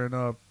buttering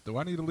up? Do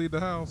I need to leave the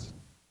house?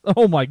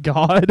 Oh my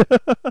god!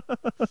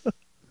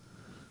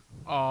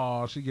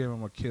 Oh, she gave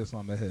him a kiss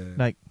on the head.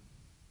 Like,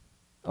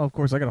 oh, of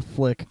course I got a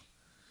flick.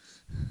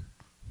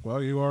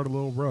 Well, you are the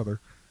little brother.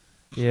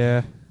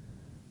 Yeah.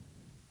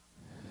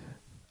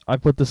 I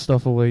put this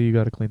stuff away. You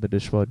got to clean the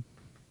dish, bud.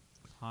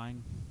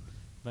 Fine.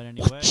 But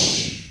anyway,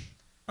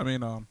 I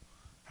mean,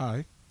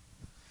 hi.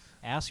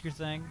 ask your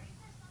thing.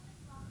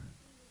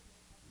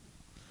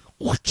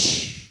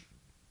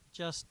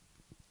 Just,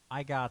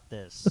 I got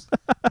this.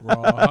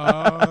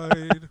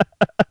 Ride.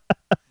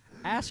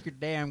 Ask your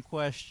damn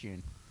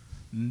question.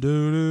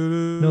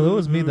 No, that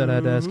was me that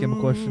had to ask him a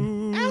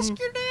question. Ask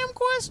your damn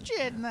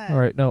question then. All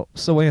right, no.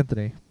 So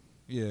Anthony,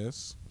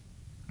 Yes.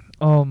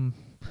 and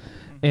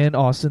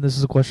Austin, this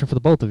is a question for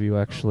the both of you,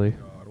 actually.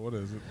 Oh, God, what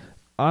is it?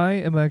 I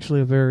am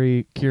actually a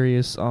very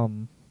curious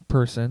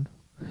person.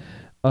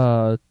 We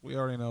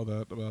already know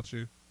that about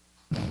you.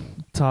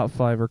 Top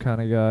 5er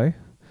kind of guy,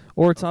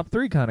 or top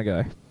 3 kind of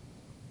guy.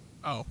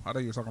 Oh, I thought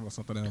you were talking about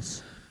something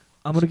else.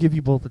 I'm gonna give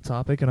you both the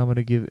topic, and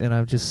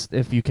I'm just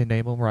if you can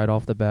name them right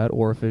off the bat,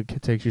 or if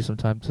it takes you some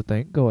time to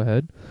think, go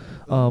ahead.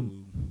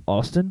 Ooh.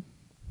 Austin,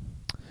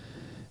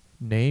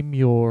 name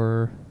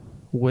your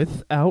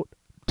without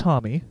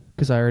Tommy,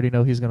 because I already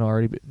know he's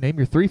gonna name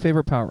your 3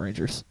 favorite Power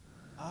Rangers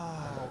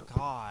Oh,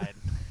 God.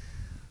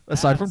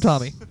 aside from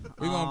Tommy.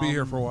 We're going to be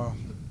here for a while.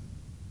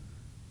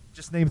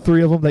 Just name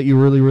 3 of them that you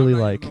really I'm not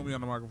like. going to be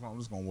on the microphone. I'm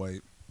just going to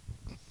wait.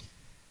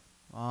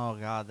 Oh,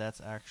 God, that's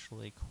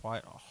actually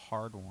quite a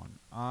hard one.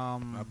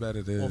 I bet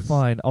it is. Well,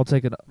 fine, I'll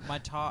take it. My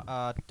top,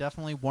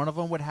 definitely one of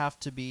them would have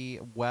to be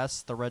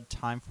Wes, the Red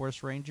Time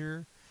Force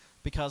Ranger,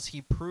 because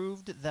he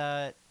proved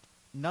that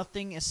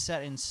nothing is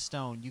set in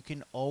stone. You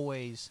can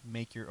always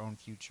make your own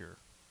future,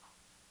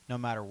 no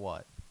matter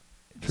what.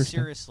 Interesting.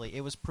 Seriously,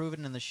 it was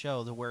proven in the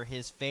show that where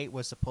his fate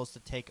was supposed to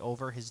take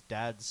over his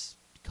dad's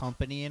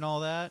company and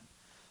all that,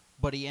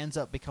 but he ends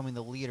up becoming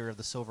the leader of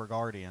the Silver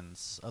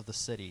Guardians of the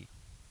city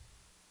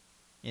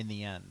in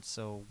the end.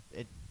 So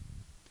it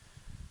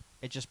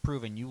just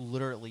proven you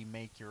literally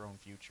make your own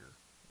future.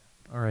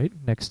 All right,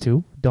 next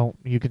two.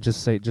 You can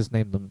just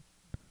name them.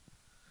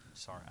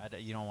 Sorry,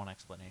 you don't want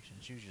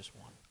explanations. You just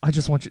want. I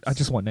just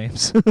want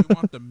names. We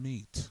want the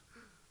meat,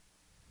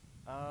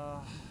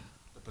 the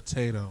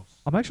potatoes,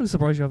 I'm actually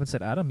surprised you haven't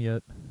said Adam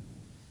yet.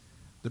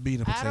 the meat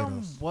and Adam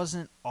potatoes.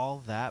 wasn't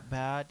all that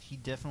bad. He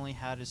definitely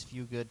had his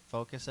few good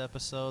focus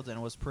episodes, and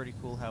it was pretty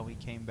cool how he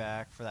came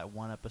back for that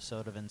one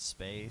episode of In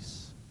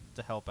Space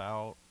to help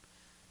out,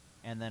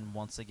 and then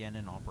once again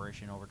in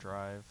Operation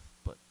Overdrive.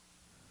 But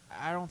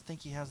I don't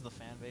think he has the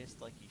fan base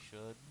like he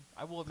should.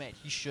 I will admit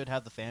he should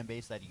have the fan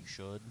base that he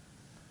should.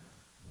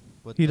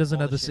 With He doesn't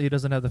all have the shit- he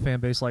doesn't have the fan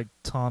base like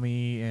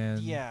Tommy and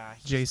Yeah,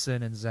 he's-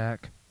 Jason and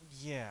Zach.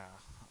 Yeah.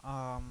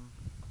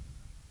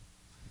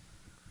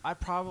 I'd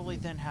probably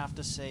then have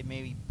to say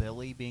maybe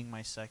Billy being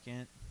my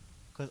second,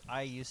 because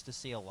I used to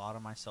see a lot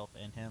of myself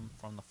in him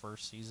from the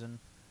first season.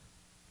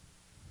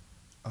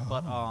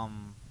 But Oh.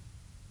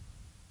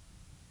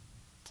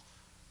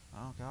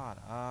 oh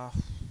god,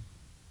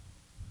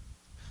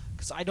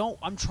 because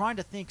I'm trying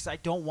to think, because I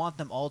don't want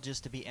them all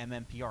just to be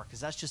MMPR, because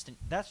that's just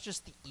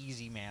the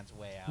easy man's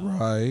way out.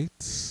 Right.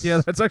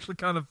 Yeah, that's actually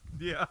kind of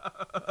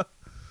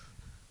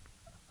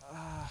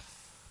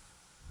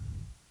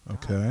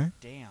Okay.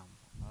 Damn.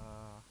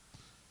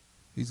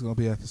 He's gonna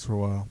be at this for a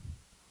while.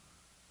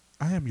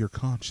 I am your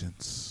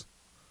conscience.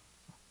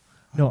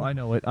 No, I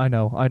know it. I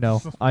know. I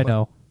know. I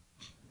know.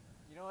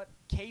 You know what?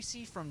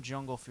 Casey from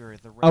Jungle Fury.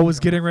 I was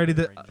regular getting ready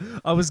Fury to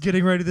Ranger. I was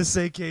getting ready to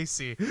say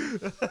Casey.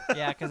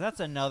 Yeah, because that's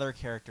another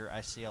character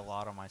I see a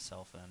lot of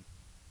myself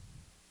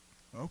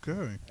in.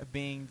 Okay.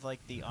 Being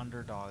like the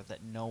underdog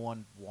that no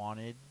one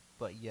wanted,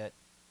 but yet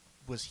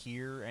was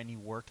here, and he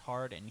worked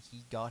hard, and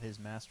he got his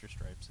master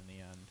stripes in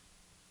the end.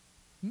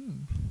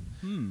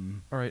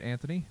 All right,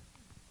 Anthony.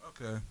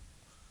 Okay.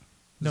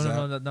 No,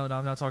 Zach- no.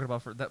 I'm not talking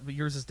about for that. But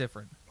yours is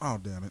different. Oh,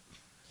 damn it.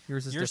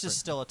 Yours is Yours different. is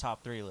still a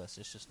top 3 list.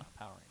 It's just not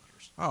Power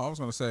Rangers. Oh, I was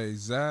gonna say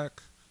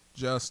Zach,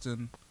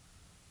 Justin,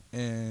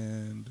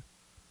 and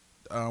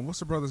what's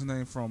the brother's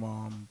name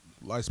from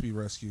Lightspeed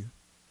Rescue?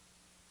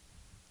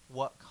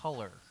 What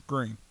color?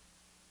 Green.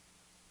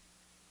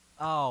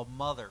 Oh,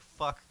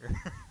 motherfucker.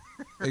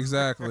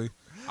 Exactly.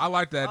 I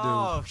like that dude.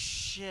 Oh,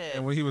 shit.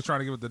 And when he was trying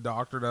to get with the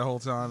doctor that whole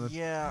time.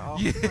 Yeah, oh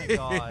my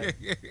god.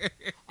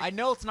 I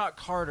know it's not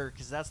Carter,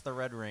 because that's the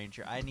Red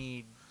Ranger.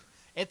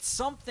 It's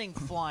something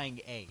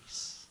Flying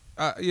Ace.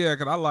 Yeah,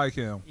 'cause I like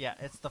him. Yeah,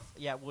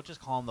 we'll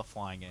just call him the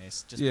Flying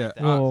Ace. Just Yeah, make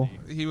that Well-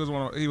 easy. he was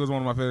one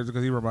of my favorites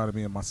because he reminded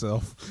me of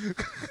myself.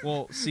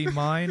 Well, see,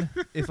 mine.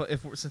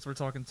 Since we're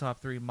talking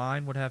top 3,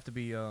 mine would have to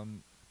be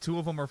 2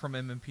 of them are from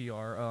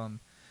MMPR.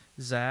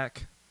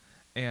 Zach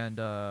and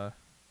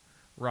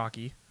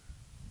Rocky.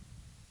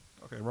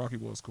 Okay, Rocky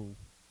was cool.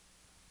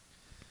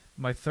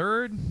 My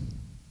third,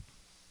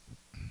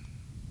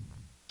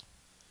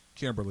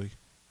 Kimberly.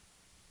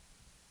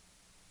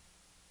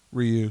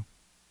 Ryu.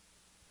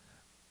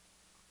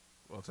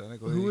 Well,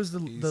 technically, who is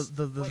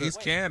the he's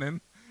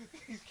canon.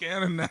 He's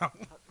canon now.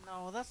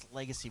 No, that's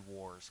Legacy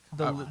Wars.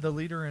 the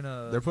leader in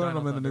They're putting Dino him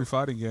in the Thunder. new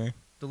fighting game.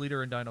 The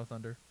leader in Dino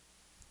Thunder.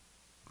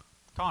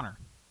 Connor.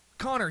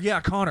 Connor.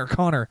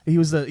 He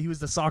was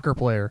the soccer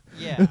player.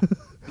 Yeah.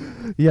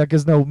 Yeah,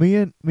 because no, me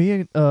and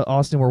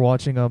Austin were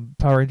watching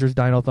Power Rangers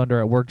Dino Thunder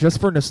at work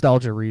just for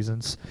nostalgia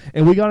reasons,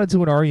 and we got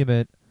into an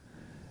argument.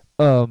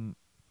 What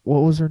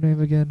was her name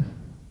again?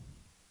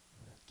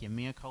 Give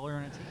me a color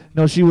and a team.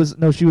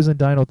 No, she was in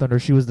Dino Thunder.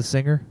 She was the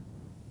singer,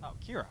 Oh,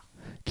 Kira.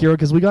 Kira.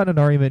 Because we got in an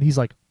argument. He's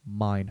like,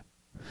 mine,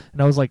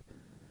 and I was like,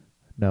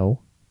 no,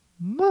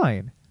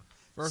 mine.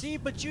 First- See,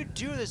 but you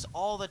do this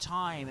all the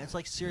time. It's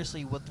like,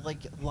 seriously, with like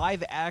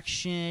live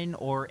action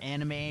or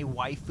anime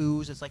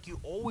waifus, it's like you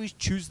always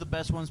choose the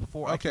best ones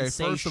before I Okay, can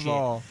say first shit. of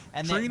all,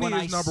 And then when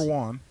Trini is I number s-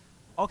 one.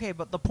 Okay,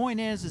 but the point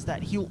is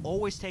that he'll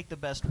always take the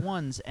best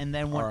ones, and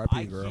then when R.I.P.,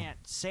 I girl. can't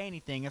say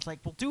anything, it's like,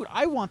 well, dude,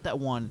 I want that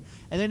one.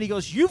 And then he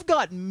goes, "You've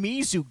got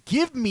Mizu,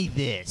 give me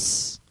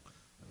this."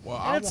 Well,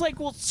 And it's like,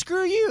 well,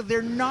 screw you,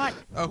 they're not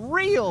Oh.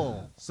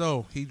 real.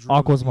 so he drew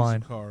Aqua's the music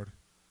mine. card.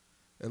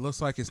 It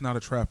looks like it's not a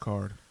trap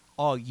card.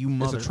 Oh, you It's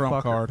motherfucker. a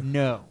trump card.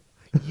 No.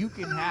 You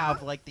can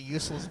have, like, the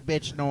useless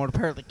bitch no one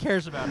apparently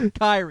cares about.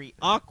 Kyrie,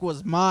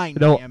 Aqua's mine,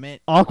 No. damn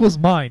it. Aqua's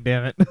mine,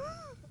 damn it.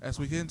 As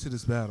we get into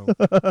this battle,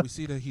 we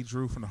see that he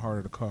drew from the heart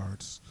of the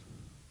cards.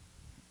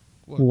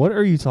 What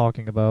are you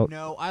talking about?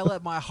 No, I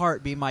let my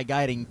heart be my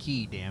guiding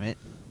key, damn it.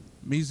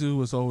 Mizu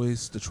was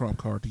always the trump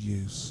card to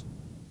use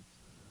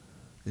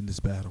in this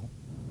battle.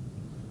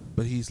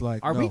 But he's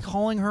like, Are no, we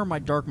calling her my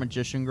dark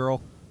magician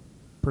girl?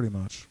 pretty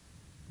much.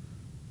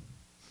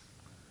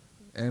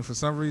 And for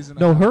some reason,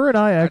 No, her and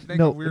I think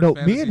no a weird no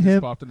fantasy me and just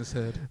him popped in his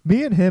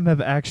head.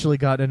 have actually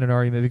gotten in an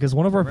argument because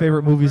one of our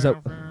favorite movies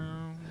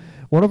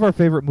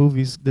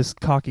this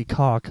cocky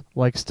cock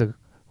likes to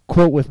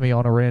quote with me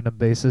on a random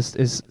basis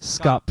is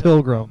Scott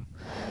Pilgrim.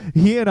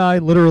 He and I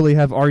literally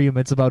have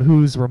arguments about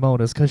who's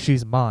Ramona's because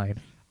she's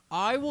mine.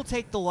 I will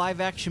take the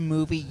live-action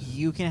movie.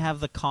 You can have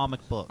the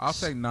comic books. I'll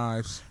take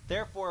Knives.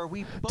 Therefore,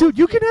 we both Dude,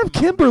 you get can have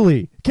Ramona.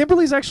 Kimberly.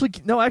 Kimberly's actually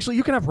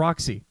you can have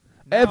Roxy.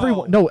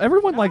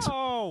 Everyone likes.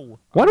 No.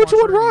 Why don't you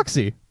want Trini.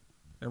 Roxy?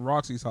 And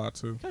Roxy's hot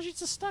too. Because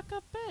she's a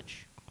stuck-up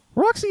bitch.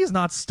 Roxy is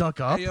not stuck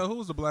up. Hey, yo, who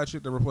was the black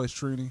chick that replaced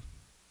Trini?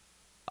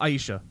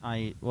 Aisha.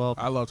 I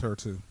I loved her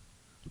too.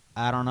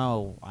 don't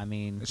know. I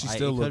mean, And she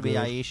still it could looked be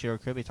good. Aisha or it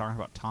could be talking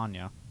about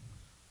Tanya.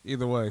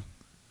 Either way,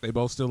 they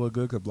both still look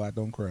good because black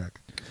don't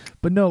crack.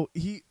 But no,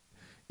 you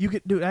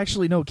could dude.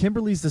 Actually, no.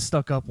 Kimberly's the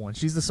stuck up one.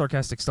 She's the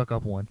sarcastic stuck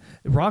up one.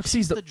 Roxy's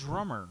She's the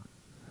drummer.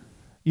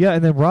 yeah,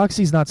 and then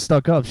Roxy's not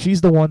stuck up.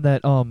 She's the one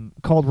that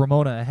called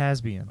Ramona a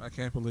has-been. I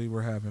can't believe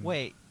we're having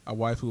Wait, a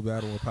waifu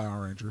battle with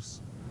Power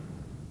Rangers.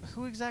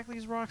 who exactly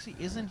is Roxy?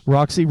 Isn't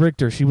Roxy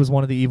Richter. She was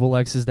one of the evil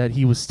exes that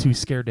he was too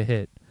scared to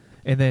hit,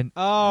 and then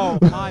Oh,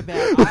 my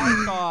bad.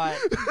 I thought.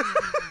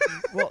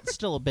 Well,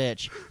 still a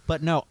bitch,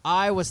 but no.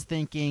 I was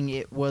thinking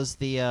it was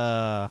the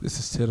This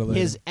is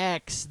titillating. his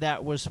ex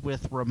that was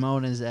with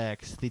Ramona's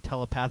ex, the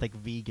telepathic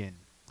vegan.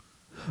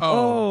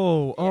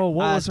 what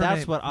was her that's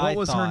name? what I What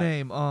was her thought.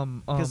 name?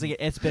 Because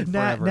it's been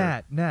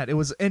forever. Nat. It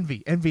was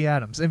Envy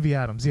Adams.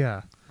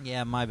 Yeah.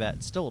 Yeah, my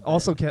bad. Still a bitch.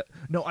 Also,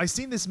 no, I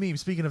seen this meme.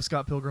 Speaking of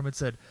Scott Pilgrim, it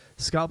said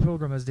Scott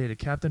Pilgrim has dated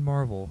Captain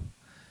Marvel,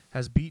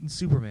 has beaten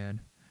Superman,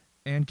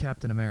 and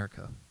Captain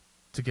America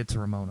to get to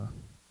Ramona.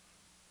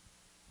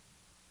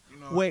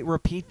 Wait,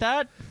 repeat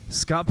that?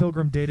 Scott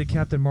Pilgrim dated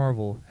Captain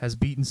Marvel, has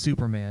beaten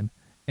Superman,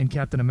 and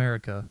Captain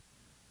America.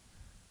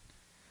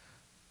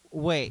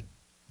 Wait,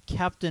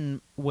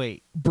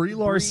 Wait. Brie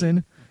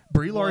Larson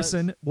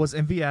was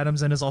Envy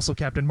Adams and is also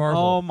Captain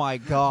Marvel. Oh my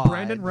god.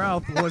 Brandon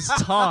Routh was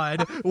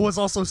Todd, was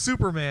also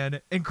Superman,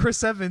 and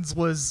Chris Evans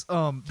was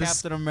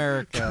Captain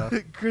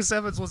America. Chris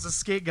Evans was the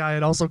skate guy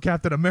and also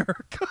Captain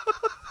America.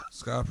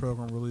 Scott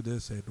Pilgrim really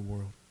did save the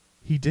world.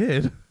 He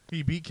did.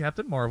 He beat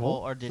Captain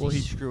Marvel. Well, or did he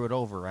screw it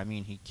over? I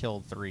mean, he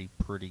killed 3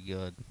 pretty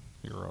good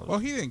heroes. Well,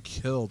 he didn't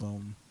kill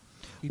them.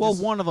 He Well,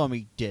 just- one of them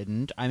he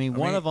didn't. I mean,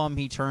 one of them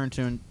he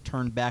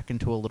turned back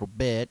into a little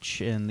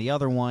bitch, and the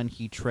other one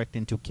he tricked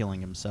into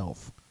killing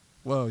himself.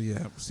 Well,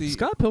 yeah. See,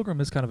 Scott Pilgrim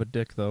is kind of a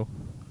dick, though.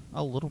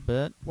 A little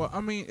bit. well,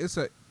 I mean, it's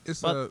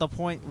But a. the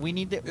point we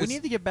need to it's-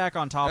 get back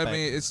on topic. I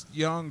mean, it's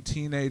young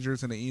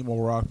teenagers in an emo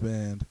rock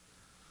band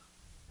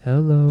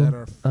Hello that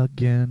are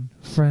again,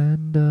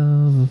 friend of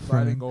a friend.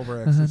 fighting over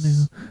I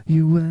exes. knew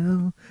you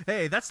well.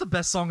 Hey, that's the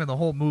best song in the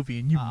whole movie,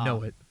 and you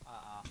know it.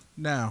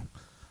 Now,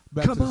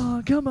 back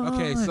to Come on.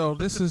 Okay, so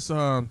this is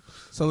so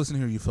listen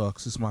here, you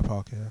fucks. This is my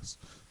podcast.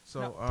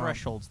 So No,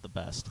 Threshold's the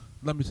best.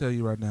 let me tell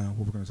you right now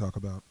what we're going to talk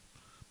about,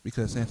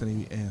 because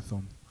Anthony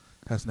Anthem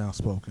has now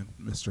spoken,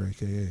 Mr.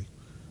 AKA.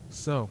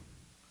 So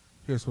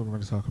here's what we're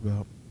going to talk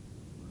about.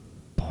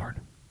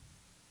 Porn.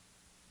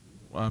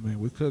 I mean,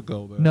 we could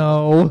go there.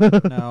 No.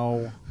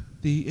 No,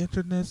 The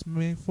internet's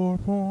made for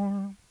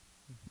porn.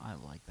 I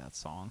like that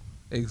song.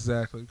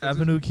 Exactly. 'Cause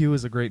Avenue Q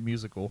is a great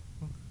musical.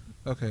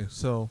 okay,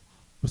 so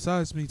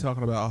besides me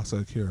talking about Asa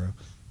Akira,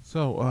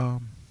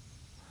 so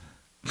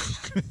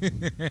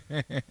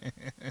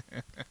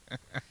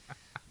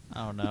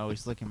Oh no,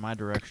 he's looking my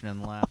direction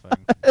and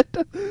laughing.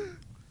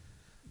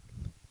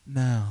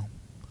 now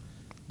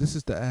this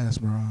is the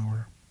Asthma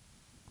Hour.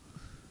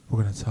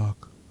 We're gonna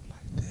talk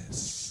like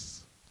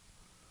this.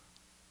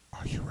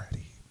 Are you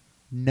ready?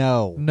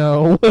 No.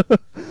 No.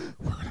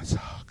 We're gonna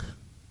talk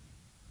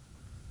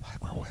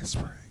like we're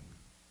whispering.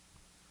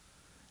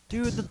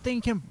 Dude, the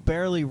thing can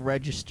barely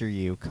register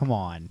you. Come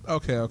on.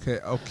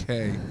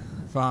 Okay.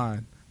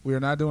 Fine. We are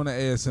not doing the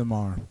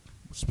ASMR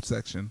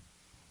section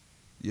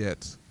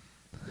yet.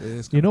 It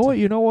is You know gonna what?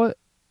 You know what?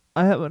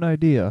 I have an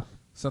idea.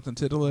 Something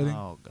titillating.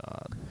 Oh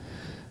god.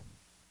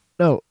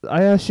 No,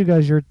 I asked you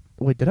guys your.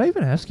 Wait, did I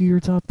even ask you your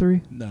top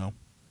 3? No.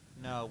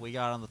 No, we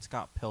got on the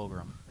Scott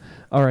Pilgrim.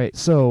 All right,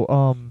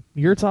 so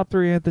your top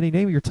 3, Anthony.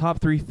 Name your top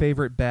 3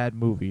 favorite bad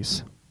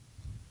movies.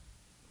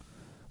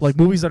 Like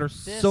movies that are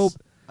This so.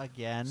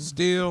 again.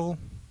 Still,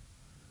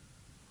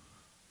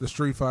 the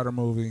Street Fighter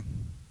movie,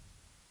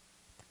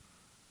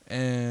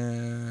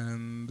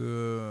 and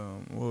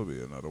what would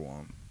be another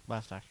one?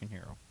 Last Action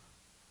Hero.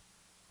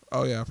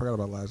 Oh yeah, I forgot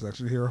about Last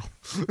Action Hero.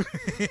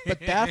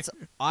 But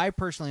I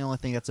personally only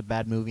think that's a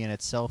bad movie in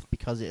itself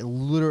because it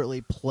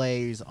literally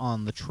plays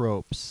on the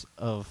tropes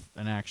of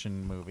an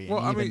action movie Well,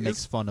 and I even mean,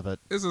 makes fun of it.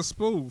 It's a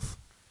spoof.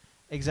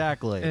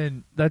 Exactly.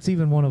 And that's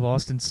even one of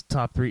Austin's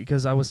top 3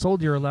 because I was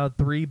told you're allowed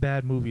 3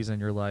 bad movies in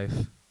your life.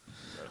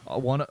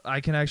 One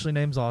I can actually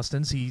name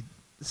Austin's. He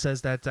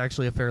says that's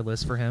actually a fair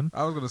list for him.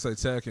 I was gonna say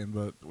Tekken,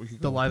 but we could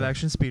go The with live that.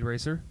 action Speed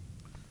Racer.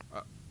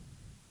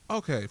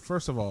 Okay,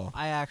 first of all,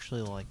 I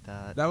actually like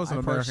that. that was an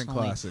I American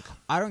personally- classic.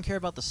 I don't care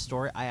about the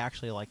story. I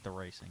actually like the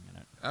racing in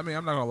it. I mean,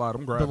 I'm not gonna lie,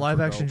 them The graphics live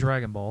were action dope.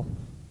 Dragon Ball.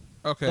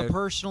 Okay. But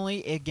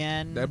personally,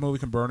 again, That movie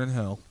can burn in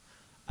hell.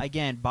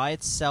 by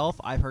itself,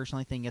 I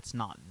personally think it's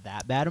not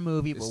that bad a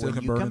movie. It But still when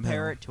can you burn in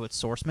compare hell. it to its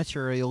source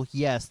material,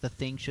 yes, the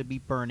thing should be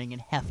burning in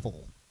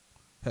hell.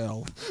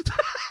 Hell.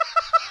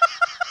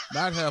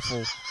 Not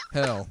Heffel.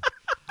 Hell.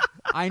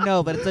 I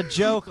know, but it's a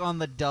joke on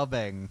the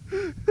dubbing.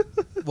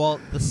 Well,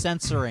 the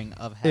censoring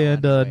of hell.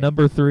 And anyway.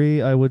 number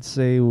 3, I would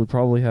say, would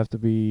probably have to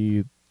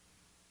be.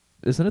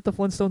 Isn't it the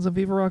Flintstones and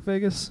Viva Rock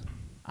Vegas?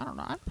 I don't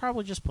know. I'd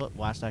probably just put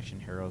Last Action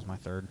Hero as my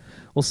third.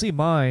 Well, see,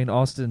 mine,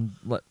 Austin.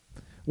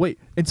 Wait,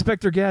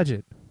 Inspector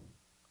Gadget.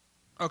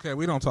 Okay,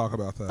 we don't talk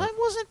about that. That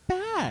wasn't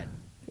bad.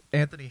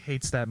 Anthony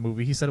hates that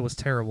movie. He said it was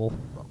terrible.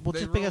 Well,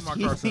 They just ruined because my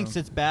he cartoon. thinks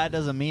it's bad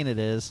doesn't mean it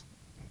is.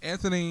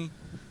 Anthony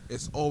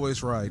is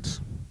always right.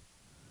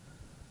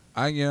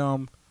 I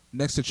am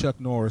next to Chuck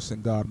Norris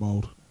in God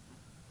mode.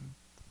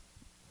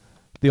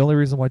 The only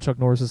reason why Chuck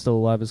Norris is still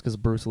alive is because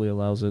Bruce Lee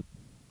allows it.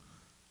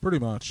 Pretty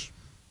much.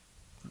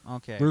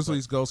 Okay. Bruce but-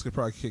 Lee's ghost could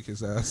probably kick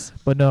his ass.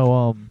 But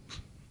no,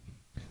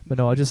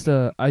 I just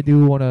I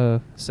do want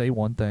to say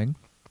one thing.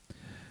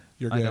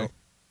 You're I gay. know.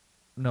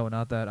 No,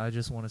 not that. I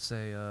just want to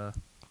say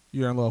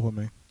You're in love with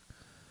me.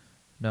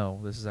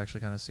 no, this is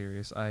actually kind of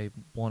serious. I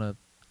want to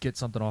get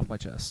something off my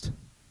chest.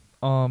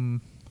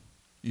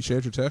 You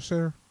shared your test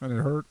there and it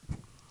hurt?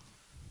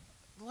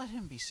 Let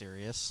him be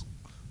serious.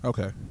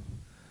 Okay.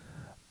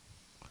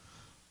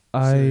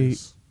 I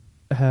Serious.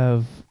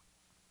 have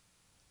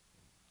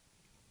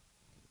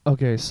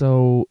Okay,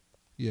 so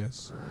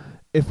Yes.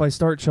 if I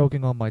start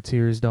choking on my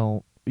tears,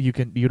 you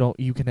can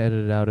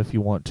edit it out if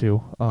you want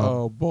to.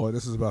 Oh boy,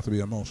 this is about to be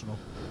emotional.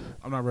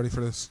 I'm not ready for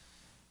this.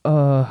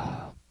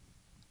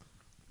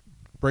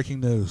 Breaking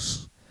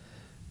news.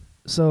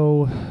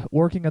 So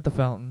working at the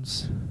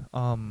fountains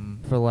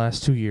for the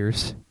last 2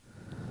 years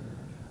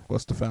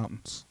What's the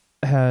fountains?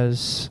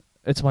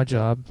 it's my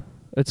job.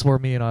 It's where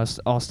me and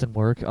Austin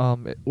work.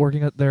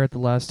 Working there at the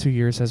last 2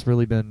 years has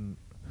really been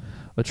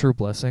a true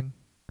blessing.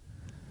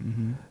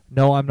 Mm-hmm.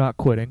 No, I'm not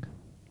quitting.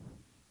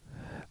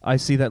 I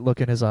see that look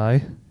in his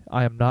eye.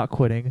 I am not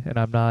quitting, and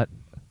I'm not.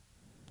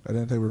 I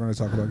didn't think we were going to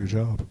talk about your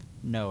job.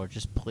 No,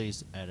 just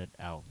please edit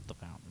out the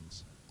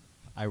fountains.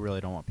 I really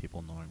don't want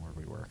people knowing where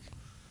we work.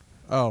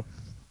 Oh,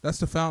 that's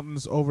the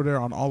fountains over there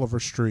on Oliver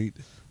Street,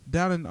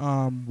 down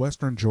in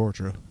western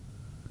Georgia.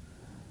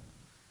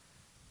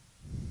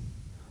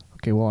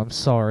 Okay, well, I'm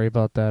sorry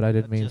about that. I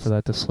didn't mean for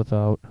that to slip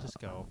out. Just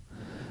go.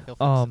 He'll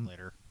fix Um, it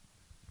later.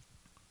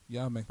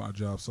 Yeah, I'll make my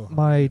job so hard.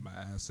 My- My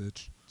ass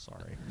itch.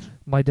 Sorry.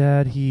 My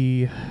dad,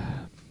 he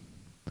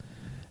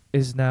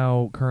is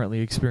now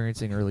currently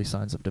experiencing early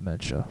signs of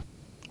dementia.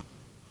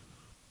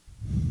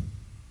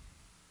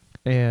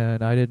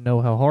 And I didn't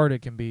know how hard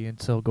it can be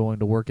until going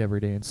to work every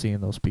day and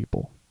seeing those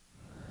people.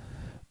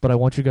 But I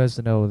want you guys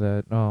to know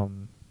that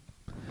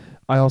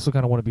I also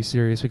kind of want to be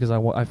serious because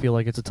I feel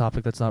like it's a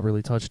topic that's not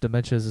really touched.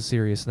 Dementia is a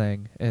serious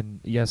thing, and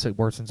yes, it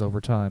worsens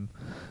over time,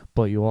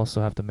 but you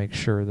also have to make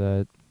sure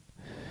that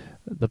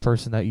the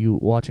person that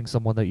watching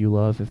someone that you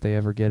love, if they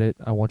ever get it,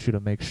 I want you to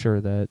make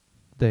sure that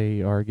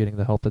they are getting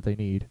the help that they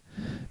need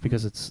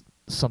because it's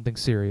something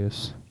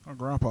serious. My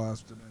grandpa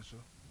has dementia.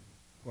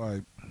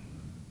 Like,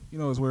 you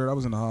know, it's weird. I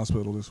was in the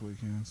hospital this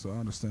weekend, so I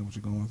understand what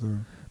you're going through.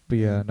 But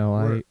yeah, no,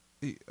 We're-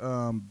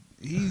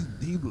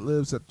 he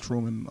lives at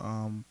Truman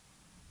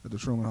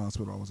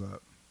Hospital I was at.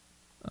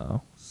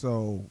 Oh.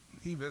 So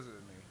he visited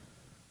me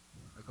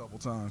a couple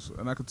times,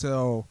 and I could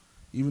tell,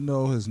 even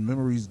though his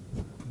memory's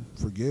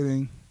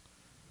forgetting,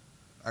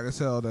 I could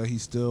tell that he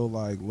still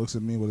like looks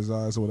at me with his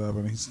eyes or whatever,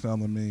 and he's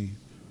telling me,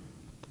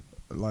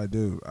 like,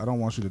 dude, I don't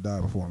want you to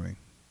die before me.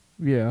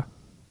 Yeah.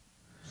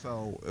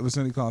 So if it's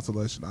any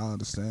consolation, I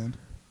understand.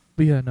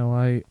 But yeah, no,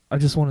 I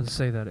just wanted to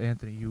say that,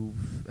 Anthony,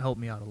 you've helped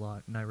me out a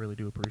lot, and I really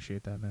do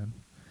appreciate that, man.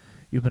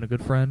 You've been a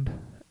good friend,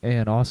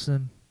 and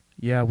Austin,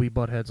 yeah, we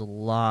butt heads a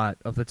lot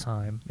of the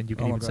time, and you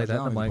can Oh my even say gosh, that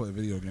y'all in the don't mic. even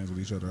play video games with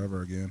each other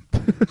ever again.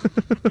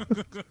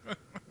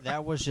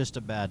 That was just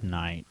a bad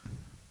night.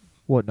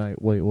 What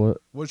night? Wait, what?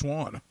 Which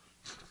one?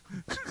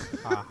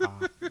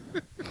 Haha.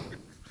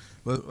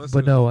 Let's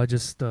But do- no, I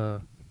just,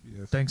 Yes.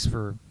 thanks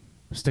for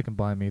sticking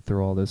by me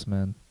through all this,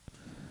 man.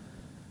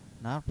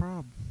 Not a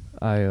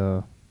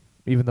problem.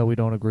 Even though we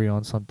don't agree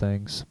on some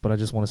things, but I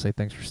just want to say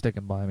thanks for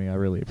sticking by me. I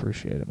really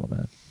appreciate it, my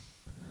man.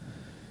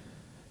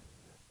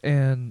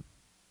 And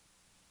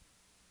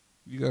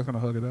You guys gonna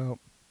hug it out?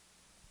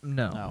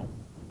 no, No.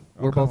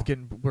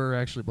 we're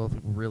actually both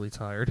really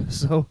tired,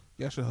 so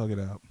Yeah, I should hug it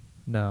out.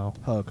 no.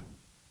 Hug.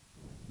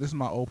 This is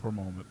my Oprah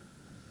moment.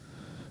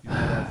 You know,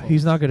 white folks.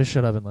 He's not going to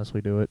shut up unless we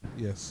do it.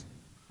 Yes.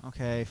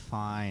 Okay,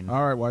 fine.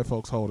 All right, white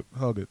folks, hold it.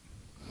 Hug it.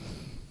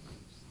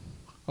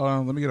 Hold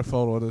on, let me get a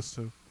photo of this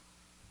too.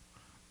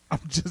 I'm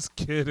just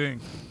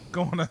kidding.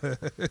 Go on ahead.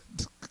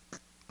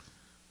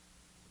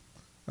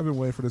 I've been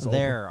waiting for this.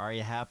 There, are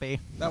you happy?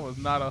 Oprah. That was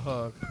not a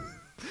hug.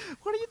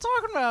 What are you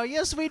talking about?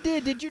 Yes, we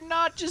did. Did you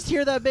not just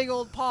hear that big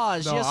old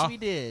pause? No, Yes, we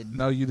did.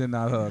 No, you did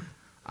not hug.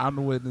 I'm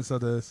the witness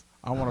of this.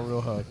 I want a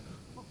real hug.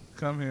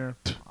 Come here.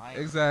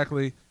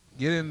 Exactly.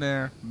 Get in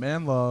there.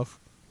 Man love.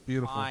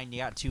 Beautiful. Fine, you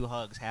got 2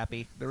 hugs.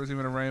 Happy. There was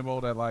even a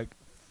rainbow that like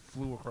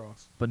flew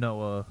across. But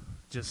no,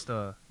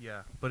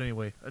 yeah. But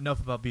anyway, enough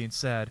about being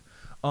sad.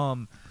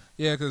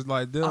 Yeah, because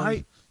like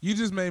Dylan, you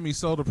just made me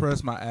so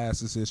depressed. My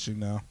ass is itching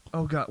now.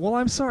 Oh God. Well,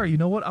 I'm sorry. You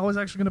know what? I was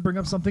actually going to bring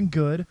up something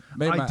good.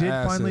 Made my I did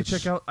ass finally itch.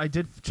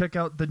 check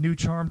out the new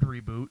Charmed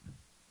reboot.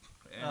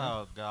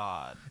 Oh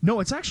God. No,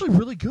 it's actually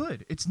really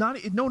good. It's not.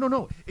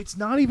 No. It's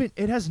not even.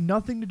 It has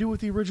nothing to do with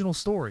the original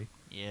story.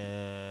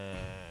 Yay.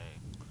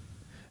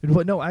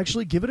 But no,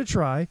 actually, give it a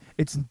try.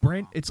 It's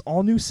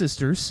all new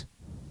sisters.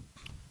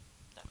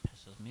 That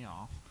pisses me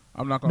off.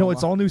 I'm not gonna. No, lie.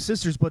 it's all new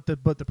sisters, but the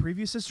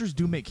previous sisters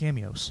do make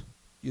cameos.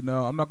 You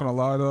know, I'm not gonna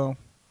lie though.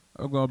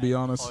 I'm gonna be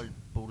honest. All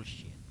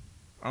bullshit.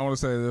 I want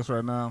to say this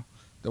right now.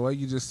 The way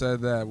you just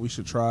said that we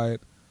should try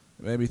it,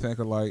 made me think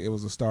of like it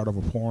was the start of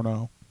a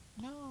porno.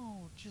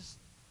 No, just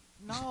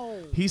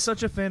no. He's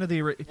such a fan of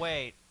the.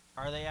 Wait,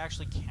 are they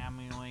actually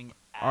cameoing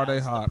as Are they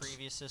hot? the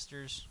previous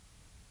sisters?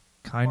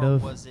 Kind or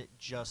of. was it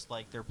just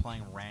like they're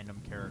playing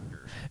random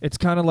characters? It's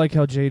kind of like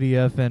how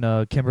JDF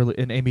and Kimberly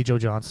and Amy Jo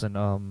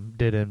Johnson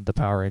did in the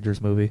Power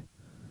Rangers movie.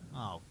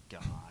 Oh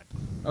God.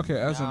 Okay,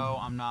 as No,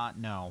 I'm not.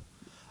 No,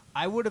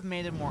 I would have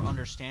made it more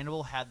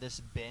understandable had this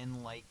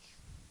been like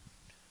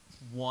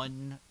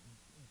one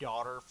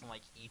daughter from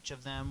like each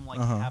of them, like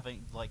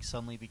having like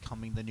suddenly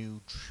becoming the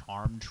new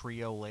charm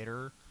trio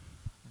later.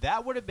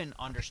 That would have been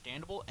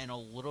understandable and a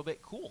little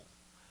bit cool,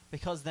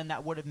 because then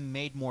that would have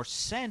made more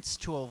sense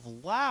to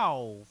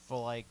allow for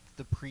like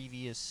the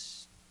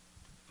previous.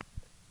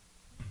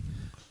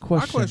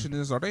 my question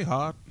is, are they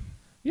hot?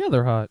 Yeah,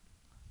 they're hot.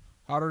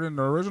 Hotter than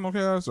the original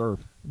cast, or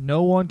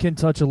No one can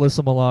touch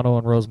Alyssa Milano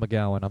and Rose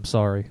McGowan. I'm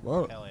sorry.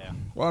 well? Hell yeah.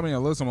 Well, I mean,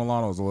 Alyssa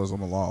Milano is Alyssa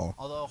Milano.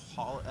 Although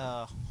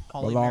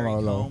Holly Mary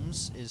Milano.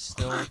 Combs is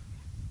still,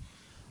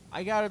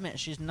 I gotta admit,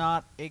 she's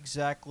not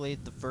exactly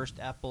the first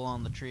apple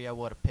on the tree I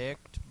would have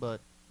picked, but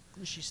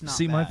she's not.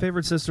 See, my bad.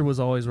 favorite sister was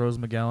always Rose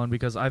McGowan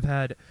because I've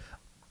had.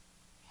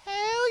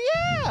 Hell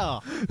yeah!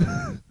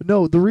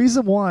 No, the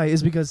reason why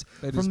is because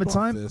They from just the bumped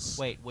time. this.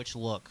 Wait, which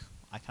look?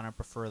 I kind of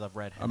prefer the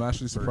redhead. I'm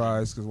actually version.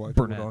 surprised because white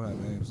people Brunette. don't have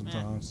names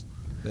sometimes.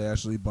 They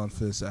actually bunt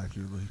fists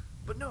accurately.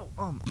 But no,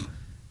 the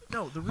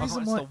Oh,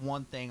 reason it's why. the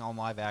one thing on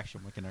live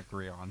action we can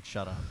agree on.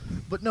 Shut up.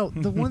 But no,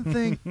 the one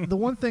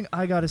thing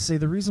I gotta say,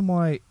 the reason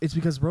why it's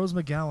because Rose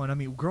McGowan. I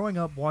mean, growing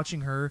up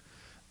watching her,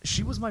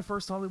 she was my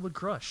first Hollywood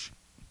crush.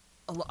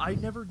 I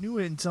never knew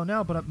it until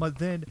now, but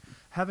then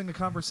having a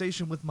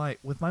conversation with my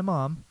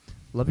mom,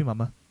 love you,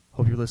 mama.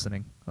 Hope you're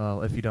listening.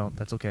 If you don't,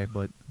 that's okay.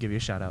 But give you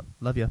a shout out.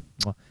 Love you.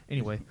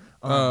 Anyway,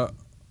 Oh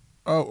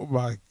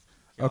my.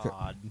 Okay.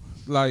 God.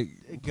 Like,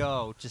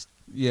 Go. Just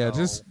yeah,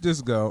 go.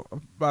 just go.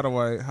 By the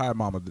way, hi,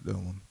 Mama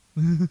Dylan.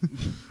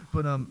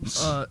 but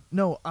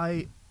no,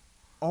 I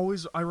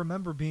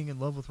remember being in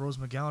love with Rose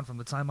McGowan from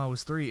the time I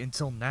was 3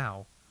 until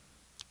now.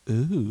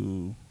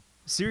 Ooh.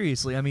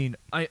 Seriously, I mean,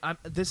 I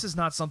this is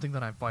not something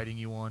that I'm fighting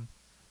you on.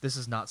 This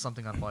is not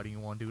something I'm fighting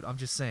you on, dude. I'm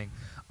just saying.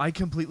 I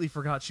completely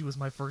forgot she was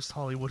my first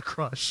Hollywood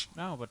crush.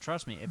 No, but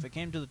trust me, if it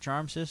came to the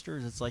Charm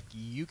Sisters, it's like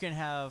you can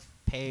have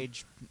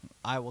Paige.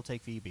 I will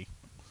take Phoebe.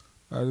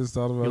 I just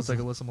thought about You'll take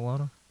Alyssa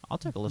Milano? I'll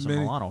take Alyssa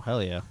Many- Milano.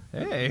 Hell yeah.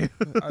 Hey.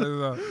 I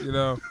just, you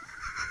know,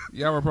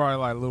 y'all were probably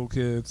like little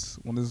kids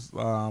when this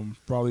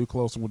probably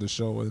closer when the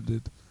show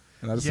ended.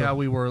 And I just Yeah,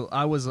 we were.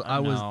 I was.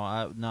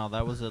 No,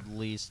 that was at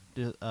least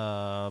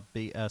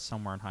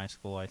somewhere in high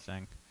school, I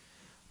think.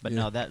 But Yeah.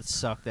 no, that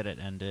sucked that it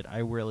ended. I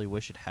really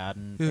wish it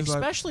hadn't, It was like-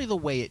 especially the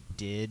way it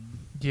did.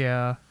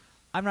 Yeah.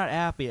 I'm not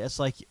happy. It's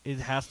like it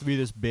has to be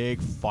this big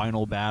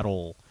final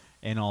battle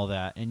and all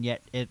that, and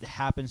yet it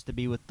happens to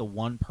be with the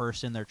one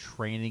person they're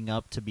training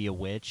up to be a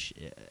witch.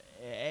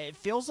 It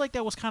feels like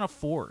that was kind of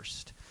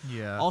forced.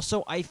 Yeah.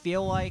 Also, I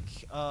feel like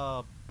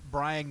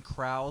Brian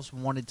Krause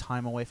wanted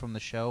time away from the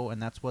show, and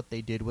that's what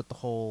they did with the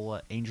whole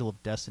Angel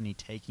of Destiny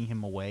taking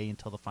him away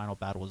until the final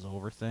battle was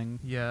over thing.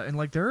 Yeah, and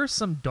like there are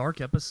some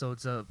dark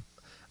episodes of,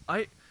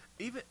 I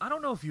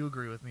don't know if you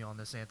agree with me on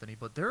this, Anthony,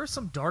 but there are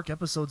some dark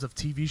episodes of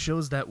TV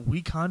shows that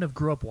we kind of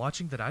grew up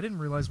watching that I didn't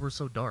realize were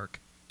so dark.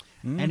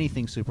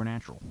 Anything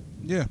supernatural.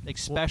 Yeah.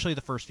 Especially the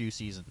first few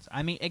seasons.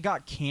 I mean, it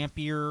got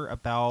campier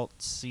about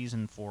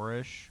season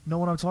 4-ish. No,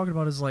 what I'm talking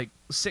about is like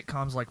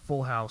sitcoms like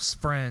Full House,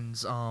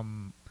 Friends,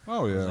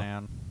 Oh yeah.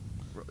 Roseanne.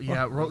 yeah,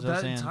 that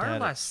Roseanne entire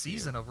had last it cute.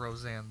 season of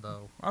Roseanne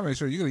though. I mean,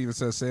 sure you could even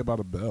say about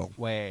a bell.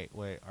 Wait.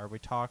 Are we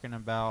talking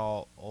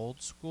about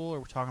old school, or are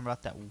we talking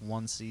about that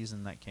one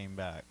season that came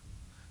back?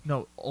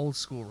 No, old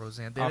school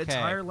Roseanne. The Okay.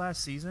 entire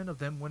last season of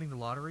them winning the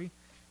lottery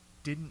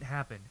didn't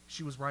happen.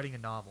 She was writing a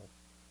novel.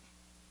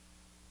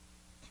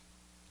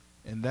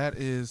 And that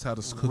is how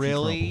the cookie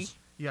Really? crumbles.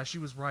 Yeah, she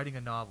was writing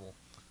a novel.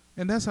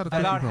 And that's how the cookie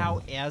About how,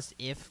 crumbles. as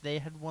if they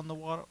had won the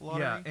lottery?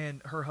 Yeah,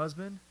 and her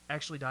husband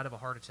actually died of a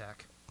heart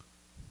attack.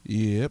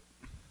 Yep.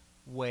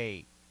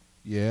 Wait.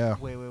 Yeah.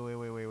 Wait.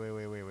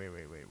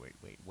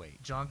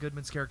 John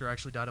Goodman's character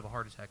actually died of a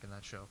heart attack in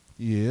that show.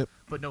 Yep.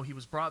 But no, he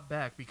was brought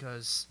back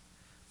because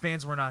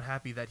fans were not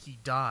happy that he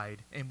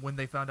died. And when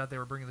they found out they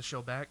were bringing the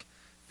show back,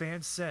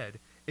 fans said,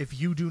 if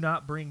you do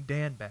not bring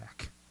Dan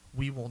back,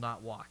 we will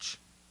not watch.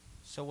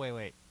 So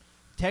wait.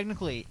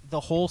 Technically, the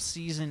whole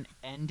season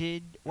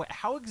ended.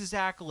 How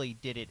exactly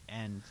did it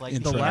end? Like, In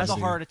she had the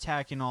tragedy. heart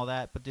attack and all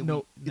that, but did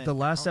No, we, the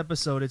last how-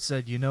 episode it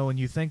said, and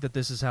you think that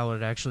this is how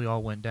it actually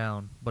all went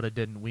down, but it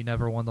didn't. We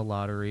never won the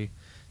lottery.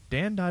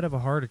 Dan died of a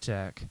heart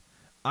attack.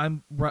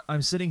 I'm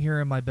sitting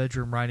here in my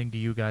bedroom writing to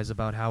you guys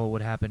about how it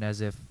would happen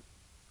as if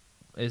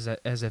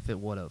it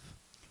would have.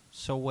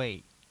 So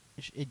wait,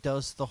 it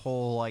does the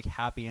whole like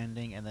happy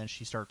ending, and then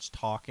she starts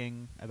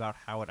talking about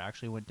how it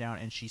actually went down,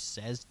 and she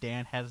says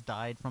Dan has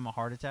died from a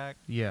heart attack.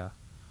 Yeah.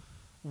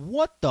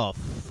 What the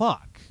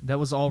fuck? That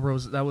was all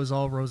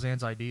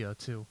Roseanne's idea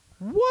too.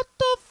 What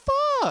the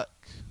fuck?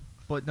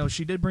 But no,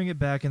 she did bring it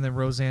back, and then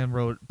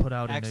Roseanne put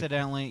out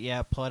Accidentally,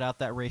 put out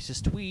that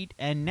racist tweet,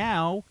 and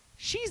now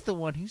she's the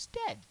one who's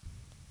dead.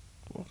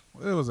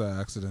 It was an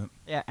accident.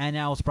 Yeah, and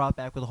now it's brought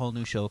back with a whole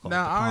new show called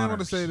Now, The I want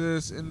to Connors. say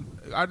this, and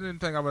I didn't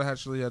think I would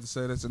actually have to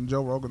say this, and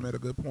Joe Rogan made a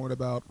good point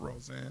about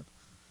Roseanne.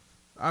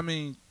 I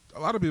mean, a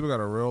lot of people got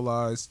to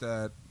realize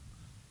that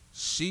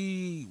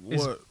she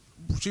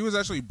was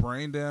actually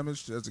brain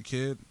damaged as a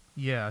kid,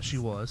 Yeah, she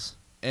was.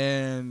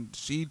 and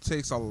she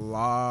takes a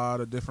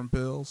lot of different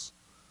pills.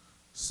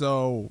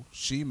 So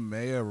she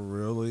may have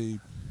really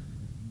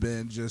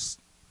been just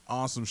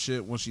on some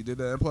shit when she did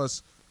that. And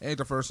plus, it ain't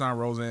the first time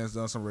Roseanne's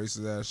done some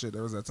racist ass shit.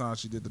 There was that time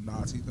she did the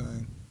Nazi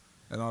thing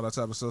and all that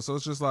type of stuff. So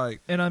it's just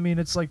like, And I mean,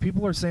 it's like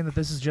people are saying that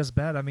this is just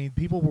bad. I mean,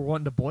 people were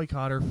wanting to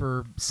boycott her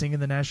for singing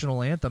the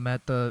national anthem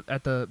at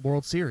the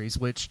World Series,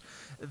 which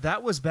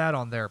that was bad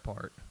on their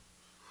part.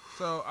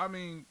 so I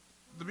mean,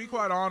 to be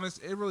quite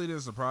honest, it really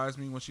didn't surprise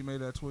me when she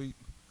made that tweet.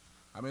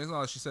 I mean, it's not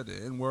like she said the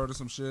N word or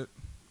some shit.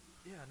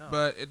 Yeah, no.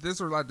 But if this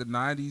were like the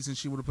 90s and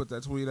she would have put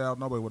that tweet out,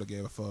 nobody would have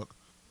gave a fuck.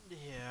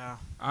 Yeah.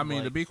 I mean,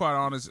 to Like- be quite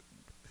honest,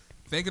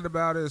 thinking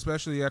about it,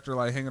 especially after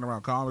like hanging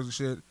around comics and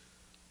shit,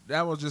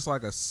 that was just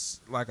like a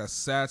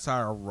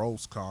satire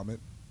roast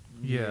comment.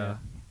 Yeah.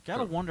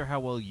 Gotta wonder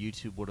how well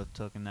YouTube would have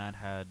taken that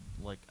had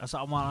like. So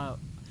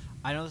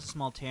I know this is a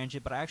small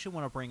tangent, but I actually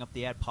want to bring up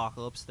the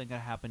Adpocalypse thing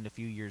that happened a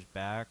few years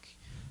back.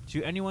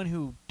 To anyone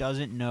who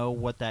doesn't know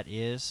what that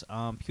is,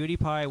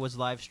 PewDiePie was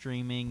live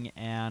streaming,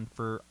 and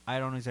I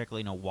don't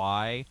exactly know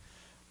why,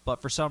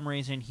 but for some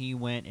reason he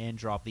went and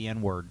dropped the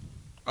N-word.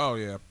 Oh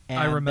yeah, And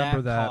I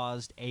remember that.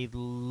 caused a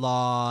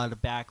lot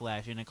of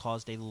backlash, and it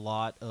caused a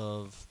lot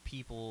of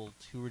people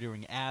who were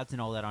doing ads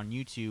and all that on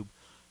YouTube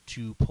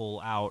to pull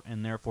out,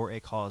 and therefore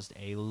it caused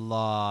a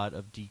lot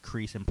of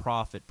decrease in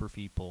profit for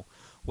people,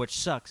 which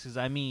sucks. Because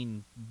I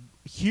mean,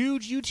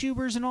 huge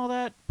YouTubers and all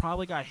that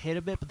probably got hit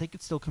a bit, but they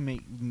could still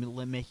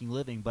making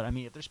living. But I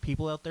mean, if there's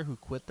people out there who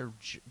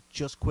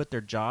just quit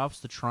their jobs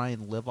to try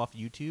and live off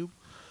YouTube,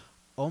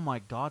 oh my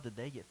God, did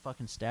they get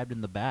fucking stabbed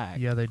in the back?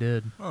 Yeah, they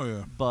did. oh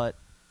yeah. But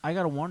I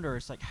gotta wonder,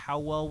 it's like, how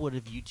well would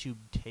have YouTube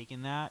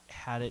taken that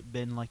had it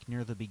been like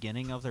near the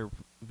beginning of it,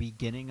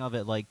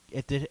 like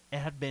it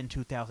had been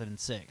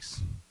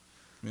 2006.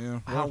 Yeah.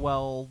 How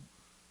well?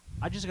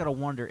 I just gotta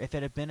wonder if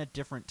it had been a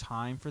different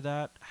time for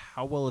that.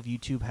 How well if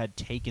YouTube had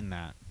taken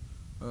that?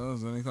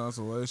 As any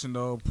consolation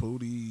though,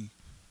 Pootie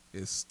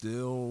is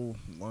still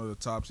one of the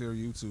top tier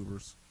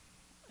YouTubers.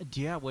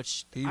 Yeah,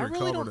 which He I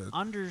really recovered don't it.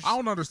 understand. I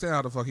don't understand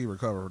how the fuck he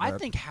recovered I that.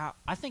 think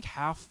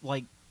half,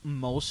 like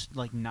most,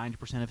 like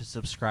 90% of his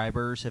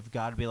subscribers have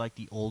got to be like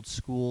the old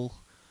school.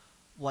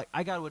 Like,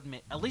 I got to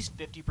admit, at least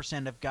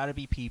 50% have got to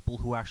be people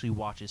who actually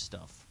watch his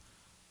stuff.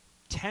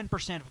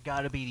 10% have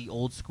got to be the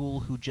old school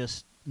who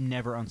just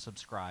never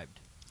unsubscribed.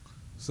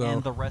 so.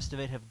 And the rest of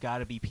it have got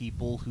to be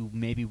people who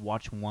maybe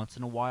watch once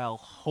in a while,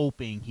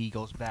 hoping he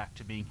goes back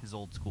to being his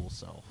old school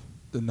self.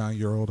 The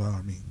 9-year-old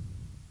army.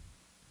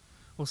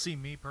 Well, see,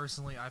 me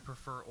personally, I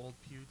prefer old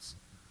Pewds.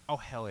 Oh,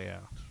 hell yeah.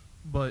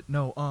 But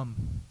no, I'm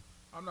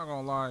not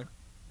gonna lie.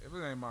 If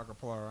it ain't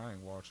Markiplier, I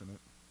ain't watching it.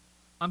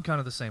 I'm kind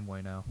of the same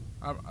way now.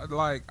 I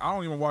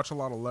don't even watch a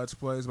lot of Let's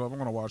Plays, but if I'm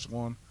gonna watch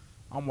one,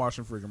 I'm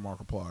watching freaking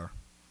Markiplier.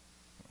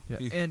 Yeah,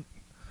 He-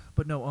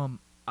 but no,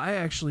 I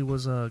actually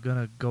was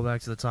gonna go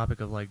back to the topic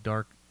of like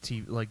dark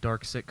TV, like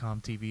dark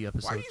sitcom TV Why are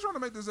episodes. you trying to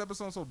make this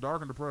episode so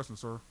dark and depressing,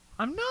 sir?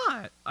 I'm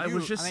not. I You-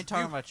 was just. I mean,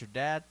 talking about your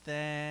dad thing.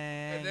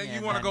 And then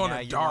you wanna go in a now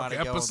you dark wanna go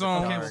into episode?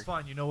 okay, dark. well,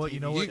 fine. You know what? You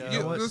know TV what? show. You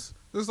know what?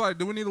 This like,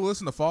 do we need to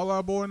listen to Fall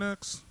Out Boy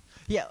next?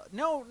 Yeah,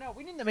 no,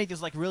 we need to make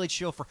this like really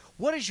chill. For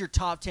what is your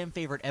top 10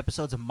 favorite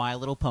episodes of My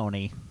Little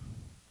Pony?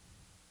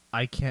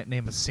 I can't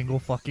name a single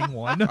fucking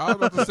one. I was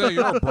about to say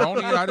you're a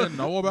brony. I didn't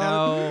know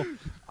about it. No,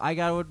 I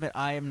gotta admit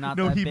I am not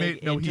No, that he big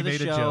made- no, into he the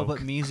made a show, joke. but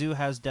Mizu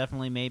has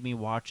definitely made me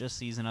watch a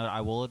season of it. I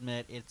will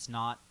admit it's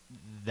not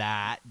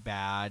that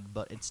bad,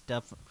 but it's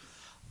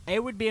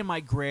it would be in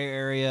my gray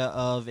area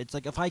of it's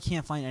like if I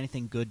can't find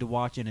anything good to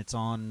watch and it's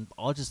on,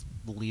 I'll just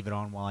leave it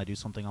on while I do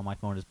something on my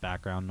phone as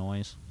background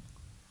noise.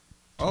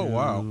 Oh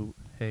wow, Two-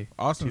 Hey,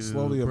 Austin two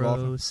slowly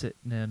evolving. bros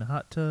sitting in a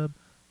hot tub.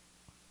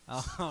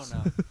 Oh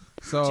no.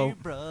 So Two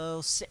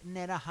bros sitting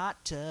in a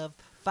hot tub,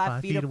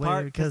 5 feet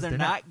apart because they're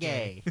not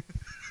gay.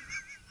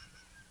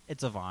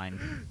 It's a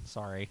Vine.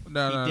 Sorry.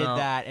 No, he no, did no.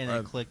 that and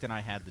it clicked and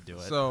I had to do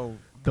it. so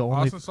The only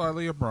Austin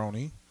slightly a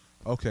brony.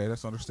 Okay,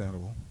 that's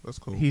understandable. That's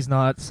cool. He's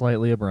not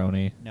slightly a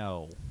brony.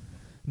 No.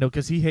 No,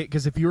 because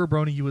if you were a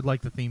brony, you would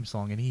like the theme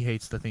song, and he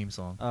hates the theme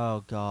song.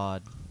 Oh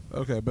God.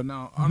 Okay, but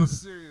now on a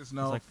serious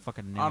note, It's like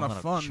fucking on nails a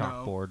on fun a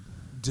note, chalkboard.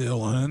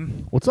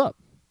 Dylan. What's up?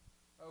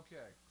 Okay.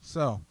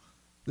 So,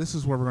 this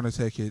is where we're going to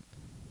take it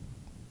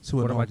to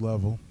What an am old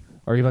level.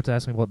 Are you about to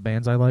ask me what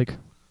bands I like?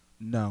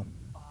 No,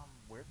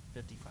 We're at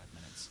 55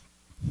 minutes.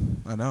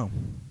 I know.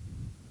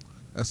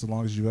 That's as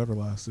long as you ever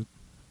lasted.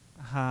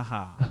 Ha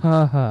ha.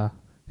 Haha.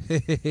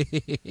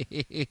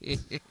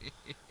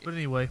 But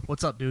anyway,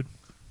 what's up, dude?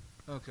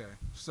 Okay,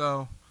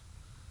 so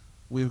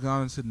we've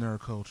gone into nerd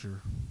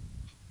culture.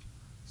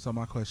 So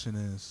my question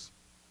is,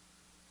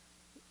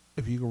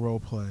 if you could role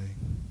play,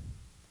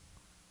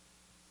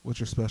 what's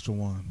your special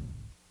one?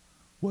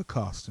 What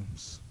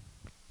costumes?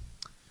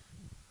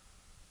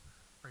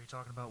 Are you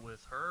talking about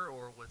with her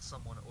or with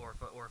someone, or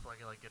if I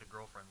can like get a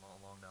girlfriend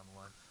along down the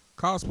line?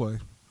 Cosplay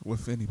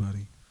with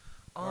anybody.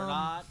 We're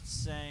not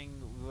saying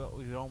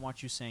we don't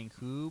want you saying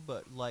who,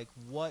 but like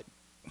what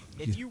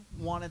if Yeah. you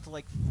wanted to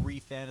like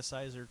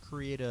re-fantasize or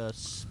create a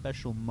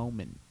special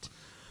moment?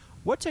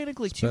 What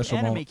technically Special two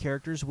anime moment.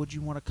 characters would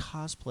you want to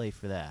cosplay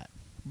for that?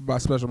 By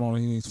special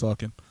moment, he needs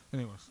fucking.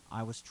 Anyways.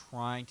 I was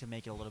trying to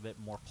make it a little bit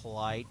more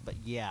polite, but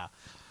yeah.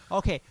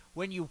 Okay,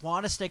 when you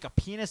want to stick a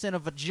penis in a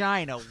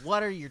vagina,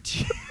 what are your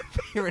two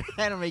favorite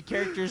anime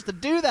characters to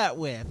do that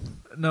with?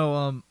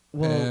 No,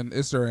 well, And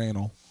it's their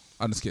anal.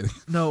 I'm just kidding.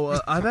 no,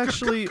 I've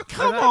actually,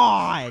 Come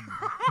on!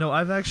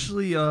 I've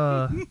actually,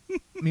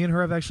 me and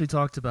her have actually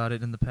talked about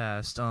it in the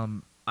past. I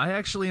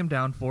actually am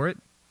down for it.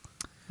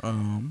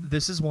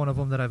 This is one of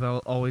them that I've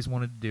always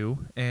wanted to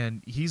do,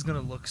 and he's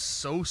gonna look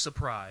so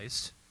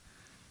surprised.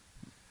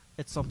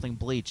 It's something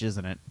Bleach,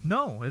 isn't it?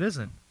 No, it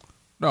isn't.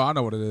 No, I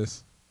know what it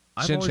is.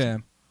 I've Shin always-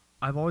 Chan.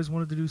 I've always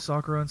wanted to do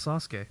Sakura and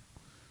Sasuke.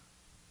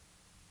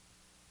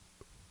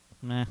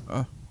 Meh.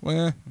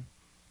 Well,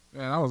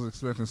 man, I was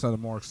expecting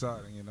something more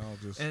exciting,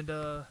 just. And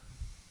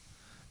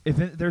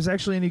there's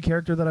actually any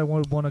character that I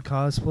want to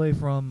cosplay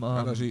from,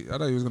 I thought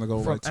he was gonna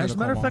go from, like. as a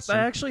matter of fact, Tentacle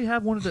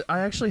I Monster.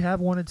 actually have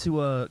wanted to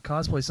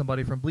cosplay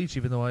somebody from Bleach,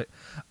 even though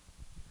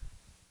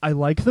I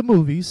like the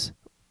movies,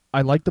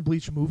 I like the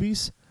Bleach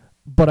movies,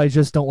 but I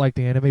just don't like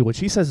the anime, which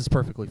he says is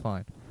perfectly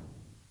fine.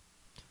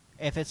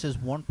 If it's his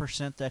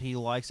 1% that he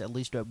likes, at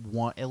least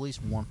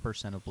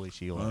 1% of Bleach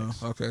he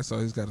likes. Okay, so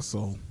he's got a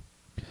soul.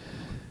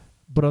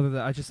 But other than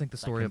that, I just think the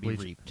That story can of be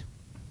Bleach. reaped.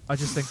 I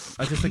just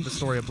think the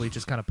story of Bleach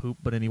is kind of poop.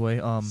 But anyway,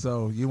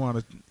 So you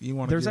want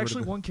to? there's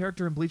actually one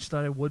character in Bleach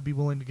that I would be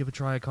willing to give a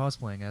try at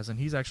cosplaying as, and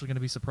he's actually going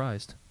to be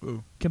surprised.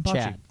 Ooh. Kenpachi.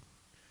 Chad.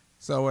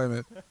 So wait a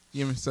minute.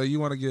 So you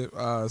want to give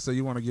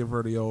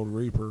her the old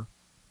Reaper,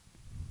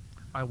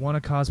 I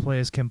want to cosplay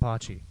as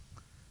Kenpachi.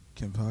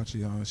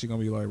 Kenpachi. Is she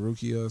gonna be like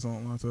Rukia or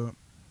something like that?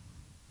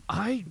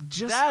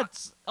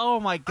 That's oh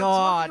my I'm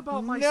god! talking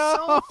about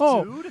myself,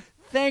 no, dude.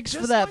 thanks for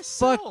Just that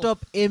myself. fucked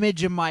up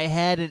image in my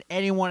head and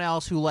anyone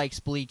else who likes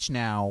Bleach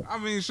now. I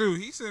mean, shoot,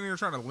 he's sitting here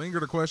trying to linger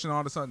the question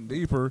on to something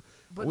deeper.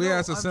 But We no,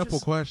 asked a I'm simple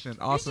just- question.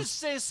 Awesome. He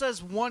just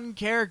says one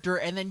character,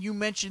 and then you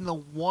mention the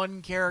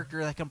one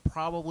character that can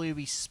probably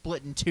be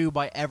split in two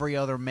by every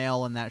other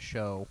male in that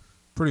show.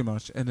 Pretty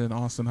much. And then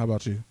Austin, how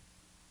about you?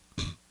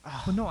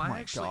 But no, Oh I my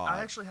actually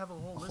God. have a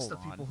whole list Hold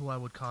of people on. who I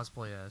would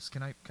cosplay as.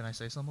 Can I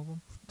say some of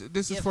them?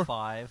 This is Give for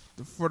 5.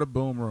 the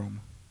boom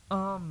room.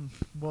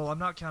 Well, I'm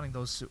not counting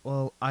those.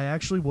 Well, I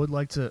actually would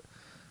like to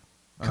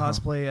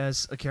cosplay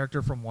as a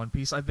character from One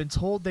Piece. I've been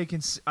told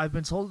I've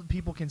been told that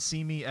people can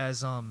see me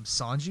as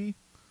Sanji.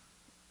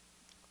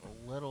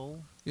 A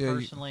little. Yeah,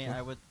 Personally, yeah.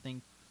 I would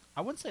think.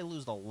 I wouldn't say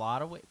lose a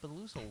lot of weight, but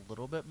lose a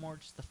little bit more,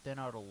 just to thin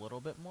out a little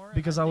bit more.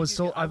 Because I think was you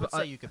told- could- I would I-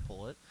 say you could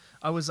pull it.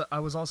 I was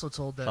also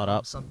told that Shut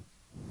up. some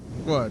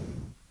What?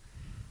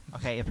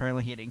 Okay,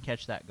 apparently he didn't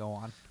catch that. Go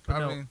on. But I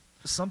no, mean,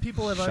 some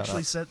people have Shut actually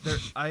up. said there.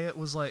 I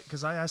was like,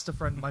 because I asked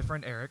my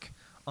friend Eric.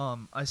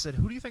 I said,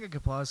 who do you think I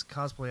could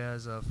cosplay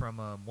as from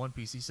One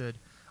Piece? He said,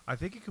 I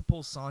think you could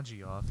pull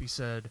Sanji off. He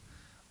said,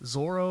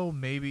 Zoro,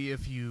 maybe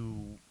if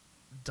you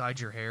dyed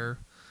your hair,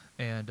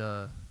 and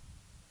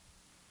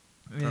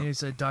he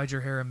said dyed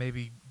your hair and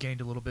maybe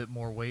gained a little bit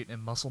more weight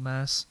and muscle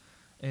mass.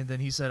 And then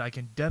he said, I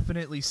can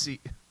definitely see.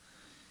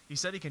 He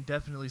said he can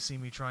definitely see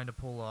me trying to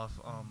pull off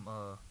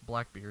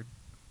Blackbeard.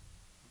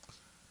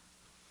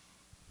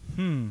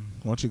 why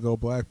don't you go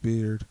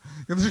Blackbeard?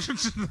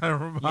 Never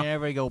mind. You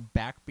never go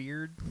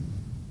backbeard.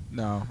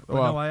 No. But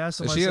Well, no, I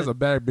asked him. if I she has said- a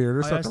bad beard.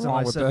 There's I asked something him. wrong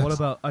I with said,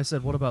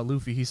 that. what about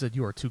Luffy? He said,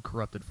 you are too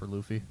corrupted for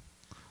Luffy.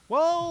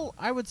 Well,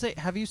 I would say,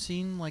 have you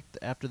seen like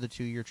after the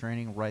 2-year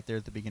training, right there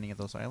at the beginning of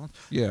those islands?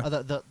 Yeah.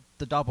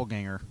 The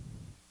doppelganger.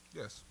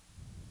 Yes.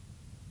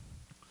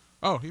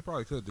 Oh, he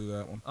probably could do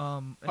that one.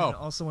 And Oh.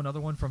 also another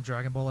one from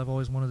Dragon Ball I've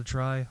always wanted to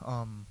try.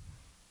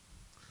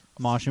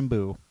 Majin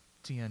Buu.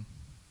 Tien.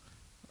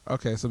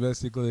 Okay, so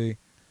basically,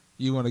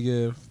 you want to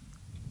give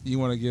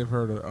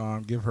her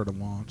the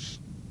launch.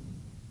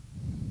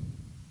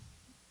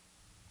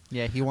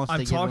 Yeah, he wants I'm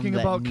to give him talking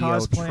that about Neo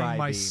cosplaying tri-beam.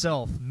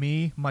 myself.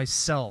 Me,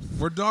 myself.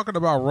 We're talking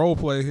about role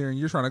play here, and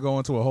you're trying to go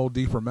into a whole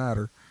deeper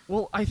matter.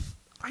 Well,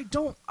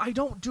 I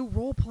don't do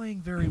role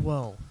playing very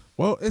well.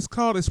 Well, it's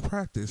called it's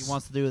practice. He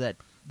wants to do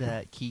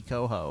that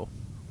Kikoho.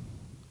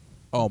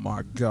 Oh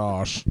my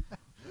gosh.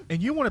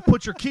 And you want to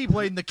put your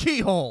keyblade in the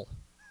keyhole.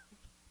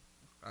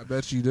 I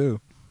bet you do.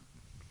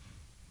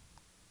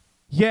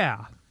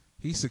 Yeah.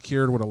 He's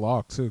secured with a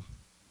lock too.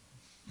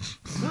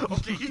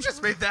 Okay, you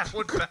just made that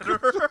one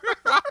better.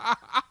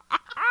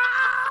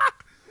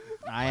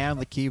 I am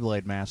the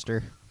Keyblade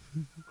Master.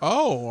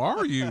 Oh,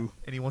 are you?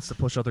 And he wants to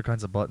push other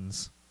kinds of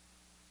buttons.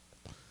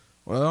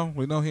 Well,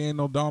 we know he ain't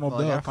no Donald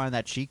Well, I gotta Duck. find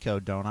that cheat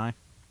code, don't I?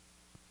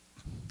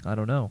 I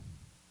don't know.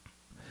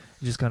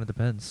 It just kind of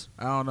depends.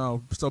 I don't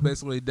know. So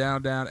basically,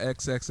 down, down,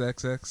 X, X,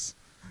 X, X.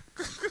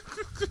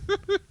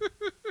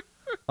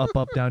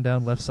 Up, down,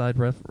 down, left side,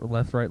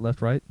 left, right,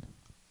 left, right.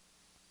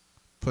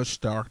 Push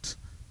start.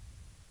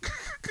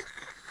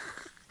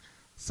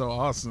 So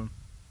awesome.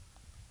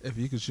 If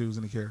you could choose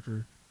any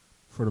character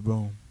for the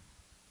boom,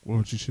 what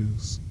would you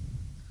choose?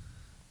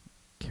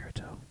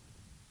 Kirito.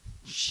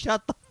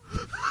 Shut the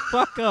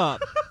fuck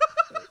up.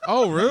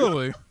 Oh,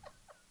 really?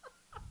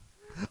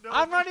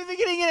 I'm not even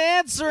getting an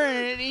answer,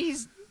 and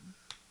he's...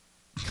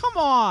 Come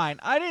on.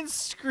 I didn't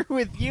screw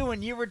with you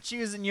when you were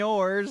choosing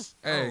yours.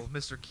 Hey, Oh,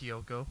 Mr.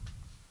 Kyoko.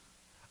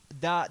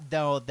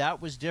 That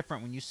was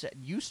different when you said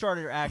you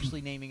started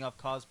actually naming off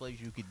cosplays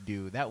you could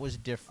do. That was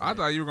different. I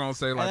thought you were gonna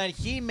say and like. then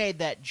he made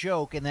that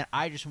joke, and then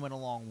I just went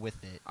along with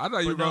it. I thought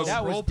you were But no, gonna.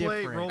 that was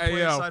roleplay different. Hey,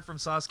 yo. aside from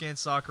Sasuke and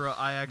Sakura,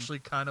 I actually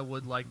kind of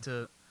would like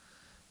to.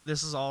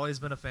 This has always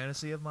been a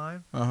fantasy of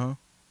mine. Uh huh.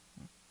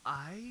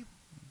 I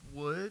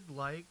would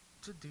like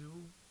to do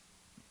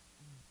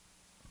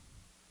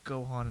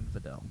Gohan and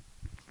Videl.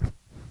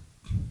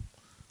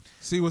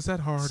 See, was that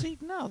hard? See,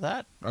 no,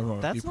 that's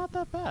You- not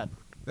that bad.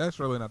 That's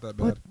really not that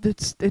bad. But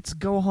it's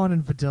Gohan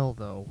and Videl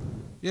though.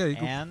 Yeah,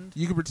 And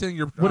you can pretend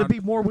you're. Would it be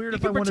more weird you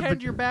if I can wanted pretend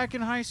Vid- you're back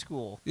in high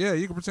school. Yeah,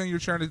 you can pretend you're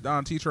trying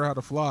to teach her how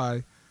to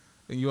fly,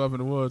 and you up in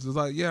the woods. It's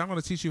like, yeah, I'm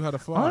gonna teach you how to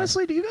fly.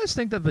 Honestly, do you guys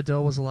think that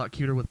Videl was a lot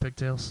cuter with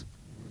pigtails?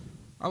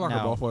 I like her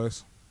No. both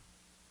ways.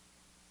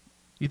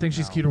 You think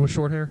she's No. cuter with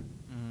short hair?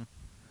 Mhm.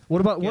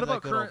 What about Give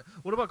that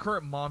good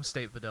current mom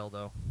state Videl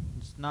though?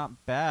 It's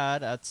not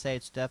bad. I'd say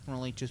it's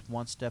definitely just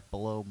one step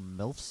below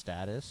MILF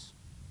status.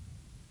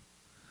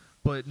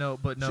 But no.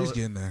 She's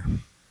getting there.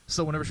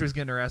 So whenever she was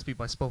getting her ass beat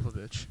by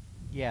Spopovich.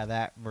 Yeah,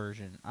 that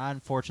version.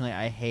 Unfortunately,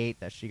 I hate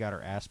that she got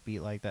her ass beat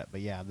like that.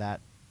 But yeah,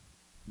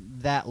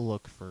 that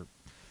look for...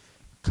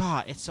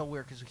 God, it's so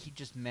weird because he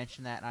just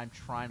mentioned that, and I'm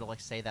trying to like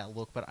say that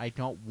look, but I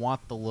don't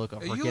want the look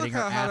of Hey, her you getting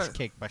look her how ass that-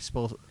 kicked by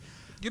Spo.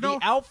 You know,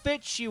 the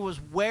outfit she was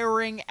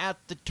wearing at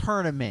the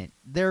tournament.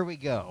 There we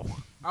go.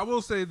 I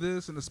will say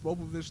this in the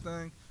Spopovich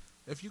thing.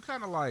 If you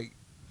kind of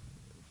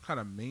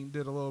memed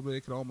it a little bit,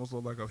 it could almost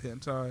look like a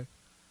hentai.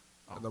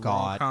 The wrong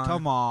God, kind.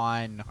 come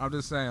on. I'm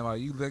just saying,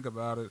 like, you think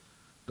about it,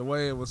 the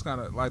way it was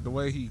kind of like the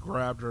way he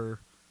grabbed her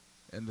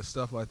and the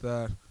stuff like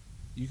that.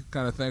 You can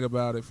kind of think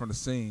about it from the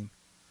scene.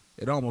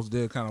 It almost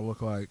did kind of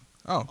look like,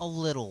 oh, A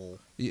little.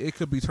 it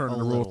could be turned A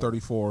into Rule little.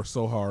 34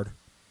 so hard.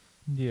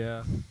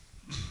 Yeah.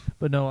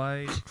 But no,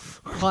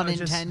 Pun I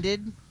just-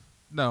 intended.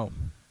 No.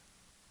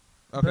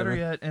 Okay, better man.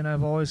 yet, and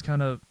I've always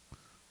kind of,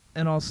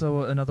 and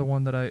also another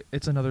one that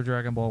it's another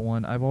Dragon Ball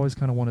one. I've always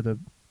kind of wanted to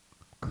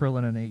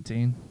Krillin in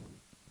 18.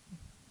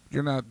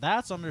 You're not.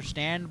 That's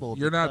understandable.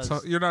 You're not.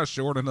 because You're not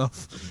short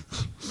enough.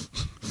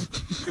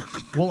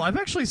 Well, I've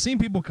actually seen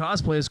people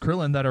cosplay as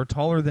Krillin that are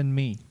taller than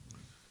me.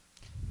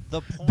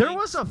 the point, There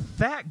was a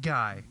fat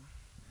guy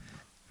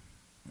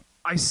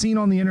I seen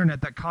on the internet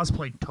that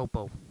cosplayed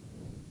Topo.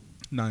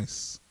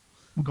 Nice.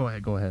 Go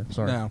ahead.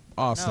 Sorry. Now,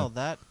 awesome. No,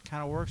 that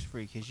kind of works for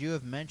you because you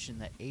have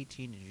mentioned that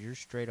 18 is your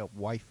straight up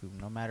waifu.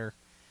 No matter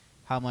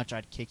how much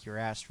I'd kick your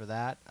ass for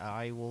that,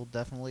 I will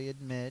definitely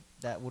admit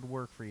that would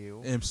work for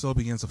you. And so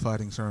begins a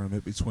fighting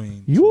tournament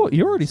between You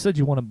already said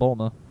you wanted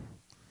Bulma.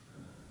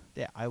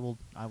 Yeah, I will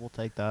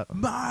take that.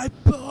 my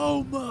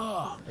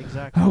Bulma.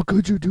 Exactly. How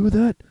could you do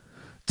that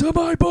to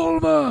my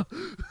Bulma?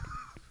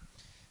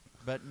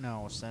 But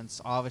no, since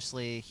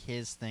obviously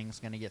his thing's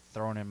going to get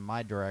thrown in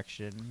my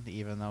direction,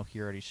 even though he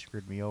already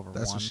screwed me over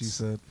That's once. what she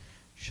said.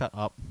 Shut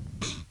up.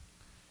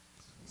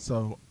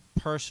 So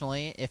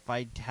Personally, if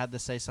I had to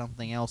say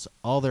something else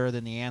other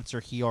than the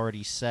answer he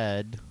already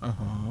said,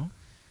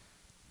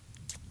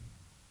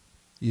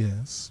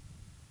 yes.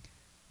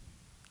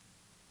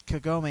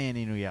 Kagome and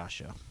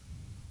Inuyasha.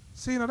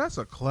 See, now that's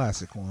a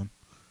classic one.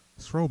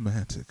 It's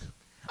romantic.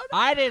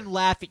 I didn't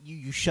laugh at you.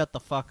 You shut the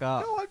fuck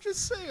up. No, I'm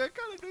just saying. I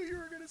kind of knew you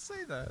were going to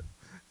say that.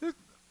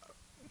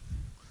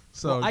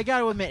 So, Well, I got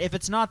to admit, if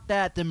it's not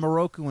that, then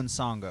Moroku and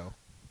Sango.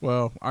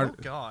 Oh,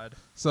 God.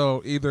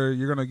 so either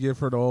you're gonna give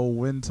her the old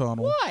wind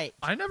tunnel. What?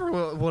 I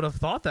never would have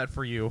thought that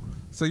for you.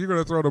 So you're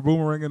gonna throw the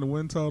boomerang in the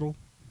wind tunnel.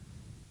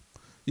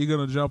 You're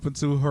gonna jump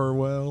into her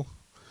well.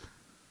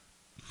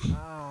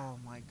 Oh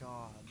my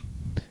god.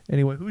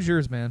 Anyway, who's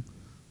yours, man?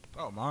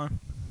 Oh, mine.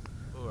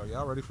 Ooh, are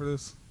y'all ready for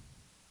this?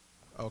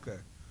 Okay.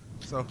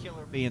 So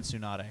Killer Bee and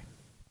Tsunade.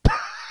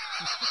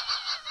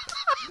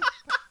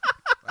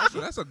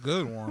 actually, that's a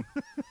good one.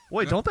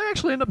 Wait, don't they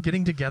actually end up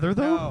getting together,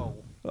 though? No.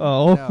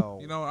 Oh. No.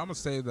 You know, I'm gonna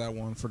save that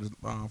one for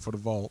the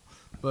vault.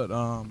 But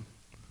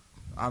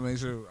I mean,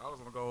 shoot, I was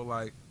gonna go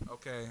like,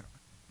 okay,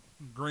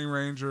 Green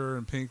Ranger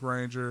and Pink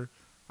Ranger.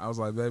 I was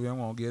like, baby, I'm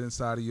gonna get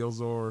inside of your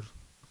Zord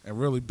and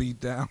really beat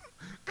down.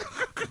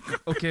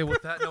 Okay,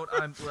 with that note,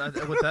 I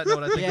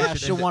think Yeah, we should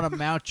she'll end it. want to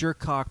mount your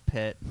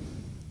cockpit.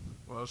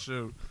 Well,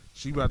 shoot,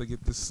 she about to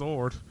get this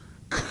sword.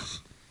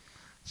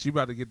 She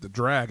about to get the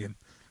dragon.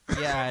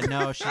 Yeah, I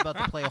know. She's about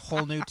to play a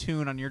whole new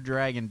tune on your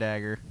dragon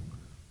dagger.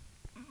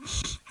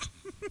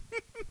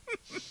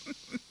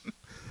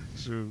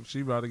 Shoot,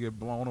 she about to get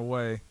blown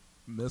away,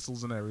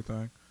 missiles and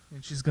everything.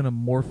 And she's gonna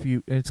morph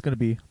you. It's gonna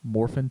be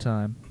morphin'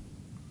 time.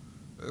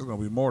 It's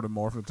gonna be more than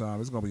morphin' time.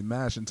 It's gonna be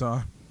mashing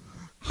time.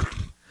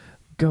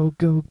 Go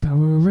go Power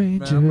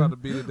Ranger. Man, I'm about to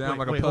beat it down Wait,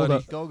 like wait, a hold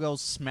putty. up. Go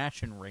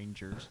smashing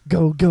Rangers.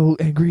 Go go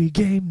Angry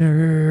Game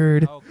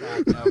Nerd. Oh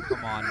God, no!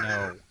 Come on,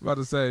 no. About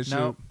to say, shoot,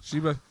 Nope.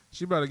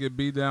 she about to get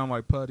beat down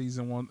like putties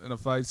in a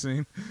fight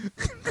scene.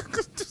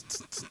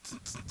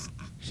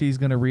 She's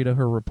gonna Rita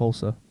her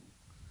Repulsa.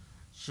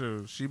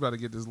 Shoot, she about to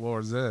get this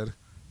Lord Zed.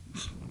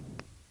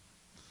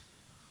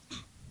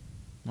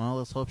 Well,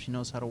 let's hope she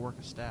knows how to work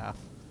a staff.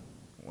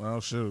 Well,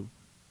 shoot,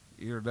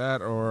 either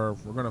that or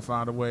we're gonna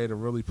find a way to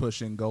really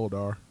push in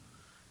Goldar.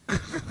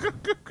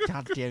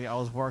 God damn it! I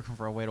was working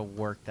for a way to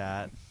work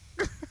that.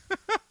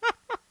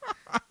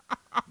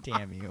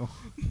 Damn you!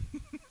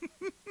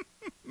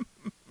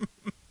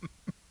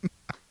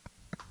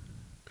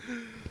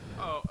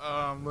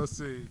 Oh, let's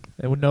see.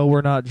 And no,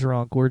 we're not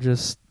drunk.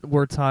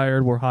 We're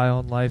tired. We're high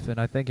on life, and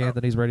I think Oh.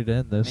 Anthony's ready to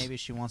end this. Maybe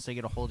she wants to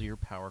get a hold of your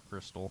power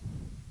crystal.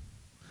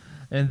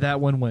 And that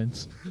one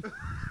wins.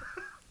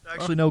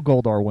 Actually, no,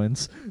 Goldar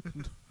wins.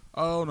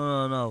 Oh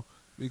no,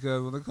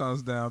 because when it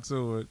comes down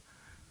to it,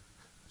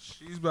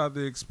 she's about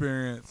to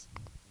experience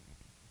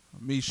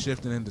me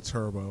shifting into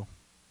turbo.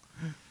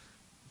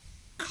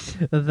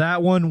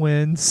 That one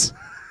wins.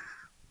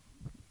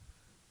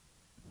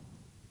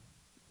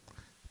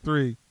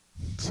 3,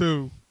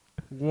 2,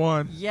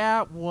 1.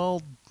 Yeah,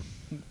 well,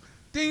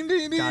 Ding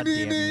ding ding God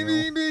ding damn ding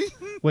you. ding ding.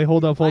 Wait,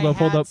 hold up. I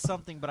had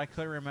something, but I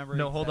couldn't remember.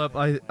 No, hold up.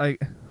 exactly.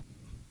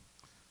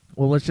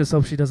 Well, let's just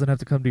hope she doesn't have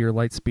to come to your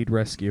Lightspeed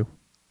rescue.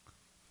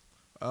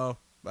 Oh,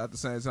 but at the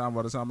same time,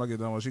 by the time I get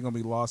done with, she's gonna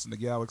be lost in the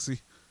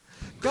galaxy.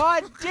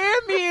 God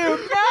damn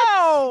you!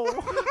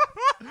 No,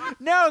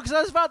 no, because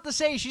I was about to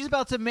say she's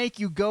about to make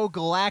you go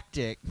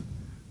galactic.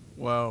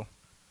 Well,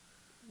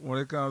 when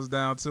it comes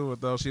down to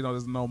it, though, she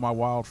doesn't know my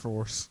wild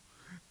force.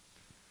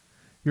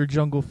 Your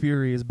Jungle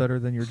Fury is better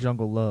than your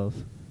Jungle Love.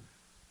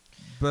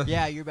 But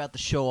Yeah, you're about to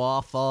show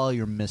off all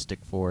your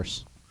mystic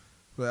force.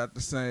 but at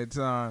the same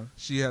time,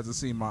 she hasn't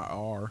seen my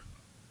R.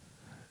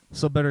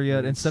 So better yet,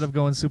 Oops. instead of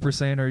going Super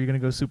Saiyan, are you going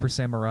to go Super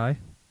Samurai?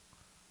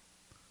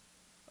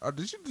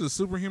 Did you do the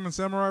Superhuman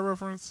Samurai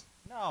reference?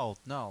 No,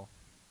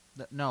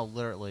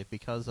 literally,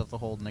 because of the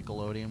whole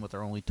Nickelodeon with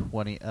their only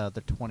 20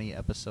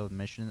 episode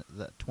mission,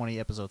 the 20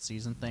 episode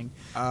season thing.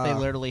 They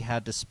literally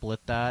had to split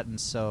that, and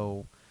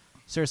so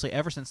seriously,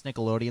 ever since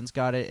Nickelodeon's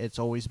got it, it's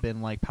always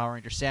been like Power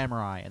Ranger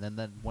Samurai, and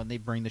then when they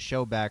bring the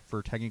show back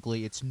for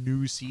technically its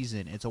new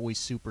season, it's always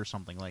Super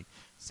something like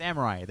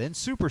Samurai, then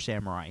Super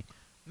Samurai,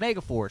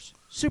 Mega Force,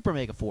 Super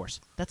Mega Force.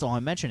 That's all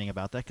I'm mentioning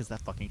about that because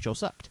that fucking show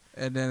sucked.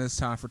 And then it's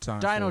time for Time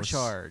Dino Force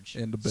Charge,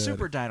 in the bed.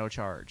 Super Dino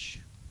Charge,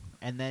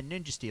 and then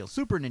Ninja Steel,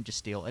 Super Ninja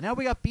Steel, and now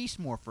we got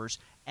Beast Morphers,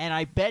 and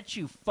I bet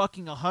you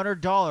fucking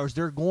 $100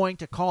 they're going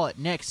to call it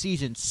next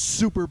season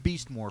Super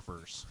Beast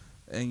Morphers.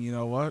 And you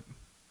know what?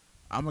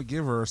 I'm gonna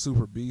give her a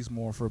Super Beast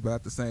Morpher, but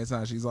at the same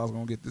time, she's also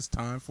gonna get this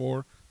Time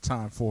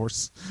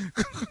Force.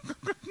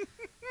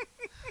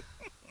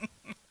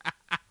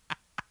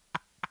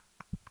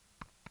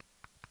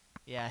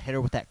 Yeah, hit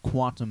her with that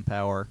quantum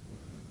power.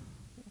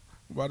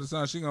 By the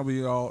time she's gonna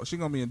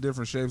be in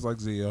different shapes like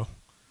Zeo.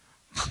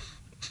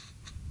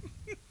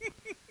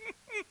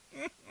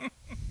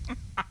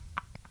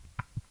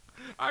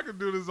 I could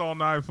do this all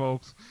night,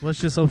 folks. Let's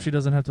just hope she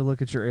doesn't have to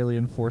look at your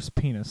Alien Force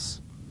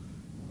penis.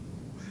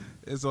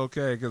 It's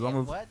okay because I'm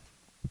a. what?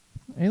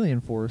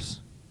 Alien Force.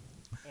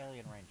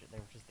 Alien Ranger. They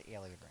were just the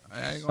Alien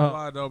Ranger. I ain't gonna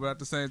lie though, but at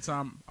the same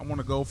time, I want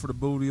to go for the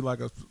booty like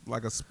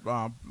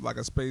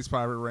a space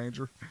pirate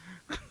ranger.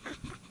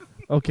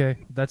 Okay,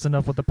 that's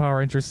enough with the Power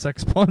Rangers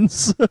sex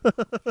puns.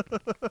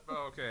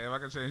 Okay, if I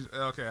can change.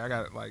 Okay, I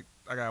got it.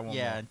 I got one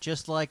Yeah, more.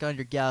 just like on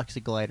your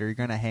Galaxy Glider, you're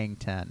gonna hang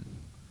 10.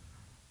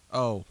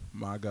 Oh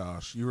my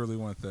gosh, you really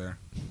went there.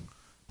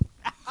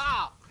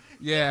 Ow!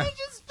 Yeah,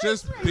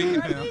 just beat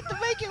him. to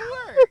make it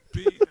work.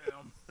 Beat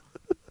him.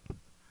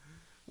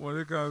 When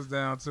it comes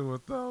down to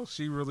it, though,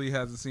 she really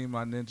hasn't seen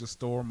my Ninja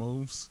Store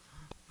moves.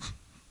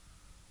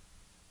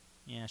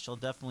 Yeah, she'll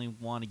definitely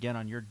want to get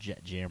on your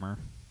Jet Jammer.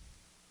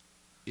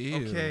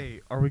 Ew.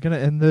 Okay, are we going to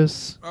end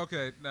this?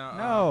 Okay, now.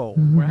 No,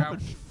 we're having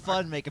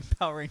fun making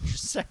Power Ranger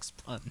sex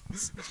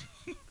puns.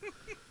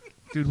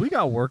 Dude, we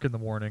got work in the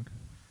morning.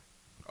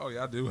 Oh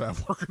yeah, I do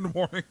have work in the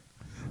morning.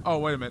 Oh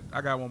wait a minute,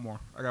 I got one more.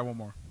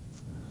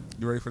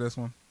 You ready for this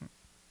one?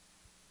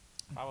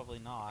 Probably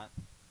not.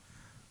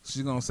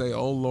 She's gonna say,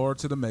 "Oh Lord"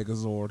 to the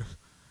Megazord.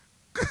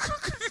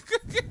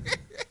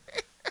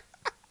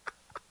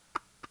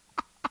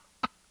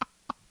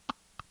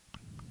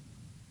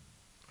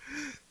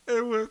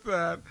 with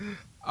that,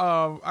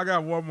 I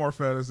got one more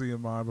fantasy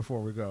in mind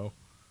before we go,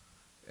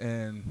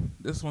 and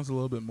this one's a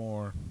little bit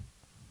more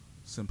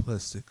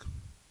simplistic.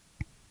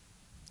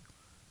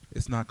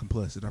 It's not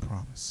complicit, I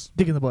promise.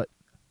 Dick in the butt.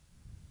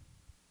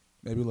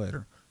 Maybe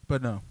later,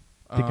 but no.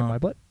 Dick in my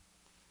butt.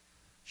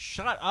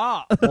 Shut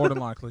up. More than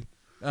likely.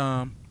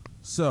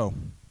 So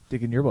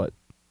Dick in your butt.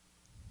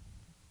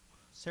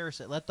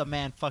 Seriously, let the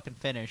man fucking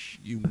finish.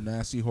 you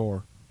nasty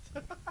whore.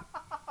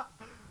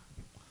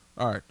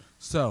 All right,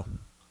 so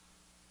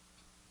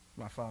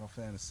my Final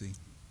Fantasy.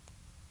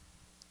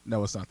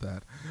 No, it's not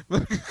that.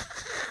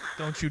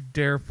 Don't you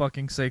dare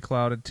fucking say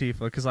Cloud and Tifa,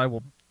 because I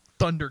will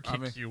thunder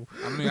kick you.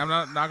 I mean, I'm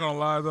not gonna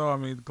lie though. I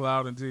mean,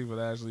 Cloud and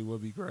Tifa actually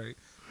would be great,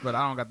 but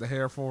I don't got the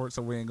hair for it,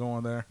 so we ain't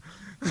going there.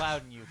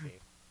 Cloud and Yuffie.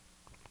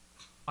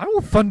 I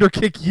will thunder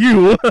kick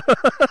you.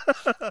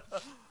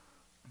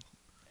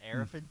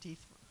 Aerith and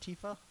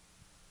Tifa?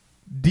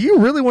 Do you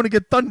really want to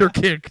get thunder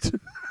kicked?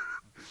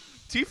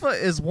 Tifa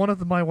is one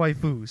of my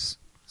waifus.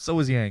 So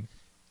is Yang.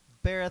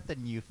 Barrett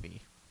and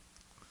Yuffie.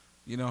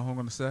 You know what I'm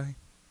gonna say?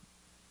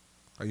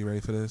 Are you ready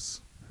for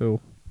this? Who?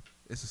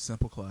 It's a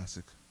simple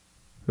classic.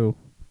 Who?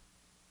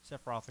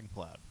 Sephiroth and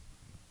Cloud.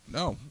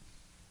 No,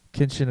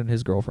 Kenshin and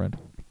his girlfriend.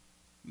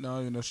 no,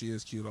 you know she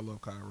is cute. I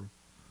love Kaoru.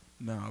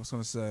 No, I was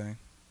gonna say,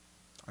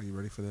 are you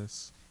ready for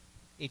this?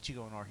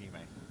 Ichigo and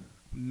Orihime.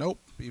 Nope.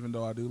 Even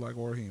though I do like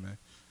Orihime.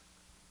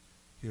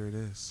 Here it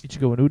is.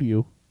 Ichigo and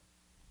Uryu.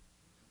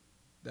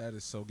 That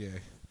is so gay.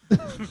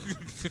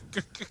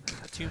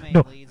 Two main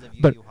No, leads of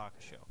Yu but- Yu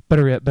Hakusho.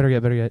 Better yet.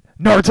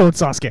 Naruto and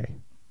Sasuke.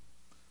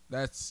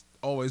 That's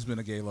always been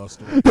a gay love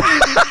story.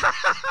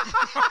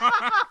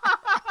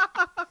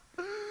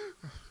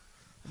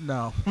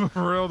 No,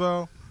 for real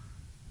though.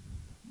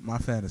 My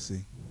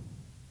fantasy.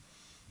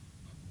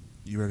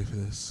 You ready for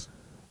this?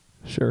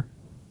 Sure.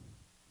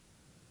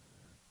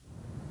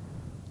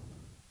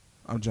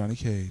 I'm Johnny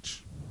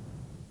Cage.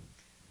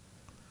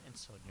 And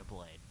Sonya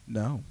Blade.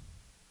 No.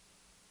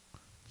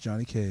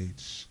 Johnny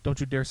Cage. Don't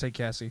you dare say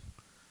Cassie.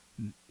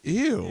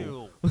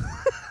 Ew.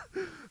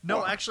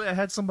 No, actually, I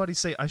had somebody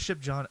say I ship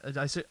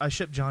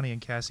Johnny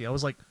and Cassie. I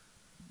was like,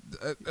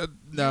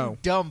 No. You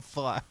dumb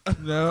fuck.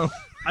 No.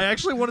 I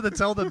actually wanted to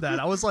tell them that.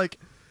 I was like,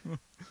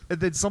 and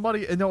then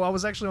somebody. No, I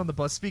was actually on the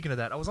bus. Speaking of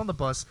that, I was on the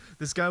bus.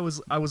 I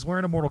was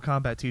wearing a Mortal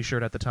Kombat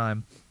T-shirt at the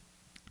time,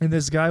 and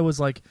this guy was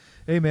like,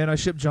 "Hey man, I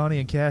ship Johnny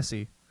and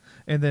Cassie,"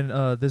 and then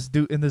this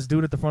dude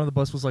at the front of the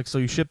bus was like, "So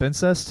you ship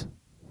incest?"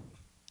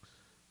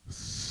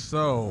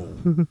 So,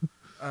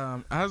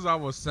 as I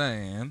was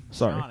saying,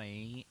 Sorry.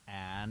 Johnny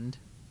and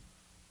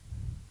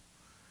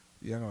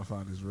yeah, I'm gonna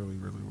find this really,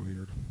 really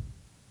weird.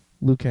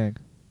 Liu Kang.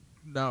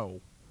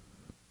 No.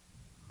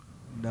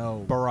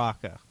 No.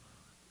 Baraka.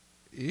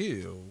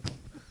 Ew.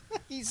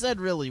 He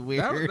said really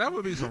weird. That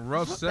would be some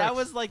rough sex. That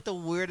was like the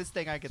weirdest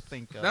thing I could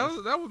think of.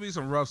 That would be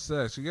some rough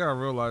sex. You gotta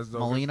realize though.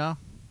 Melina.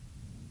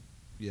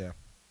 Yeah.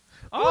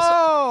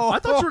 I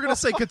thought you were gonna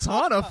say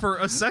Katana for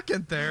a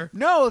second there.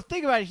 No,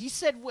 think about it. He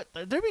said what?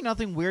 There'd be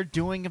nothing weird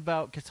doing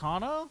about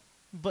Katana,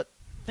 but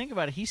think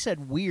about it. He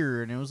said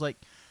weird, and it was like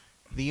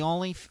the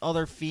only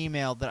other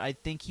female that I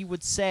think he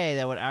would say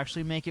that would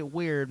actually make it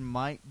weird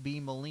might be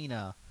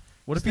Melina.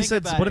 What if Just he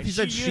think said? about What it. if he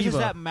said she uses Shiva?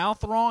 that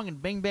mouth wrong,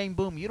 and bing bang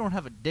boom, you don't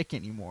have a dick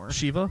anymore.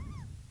 Shiva.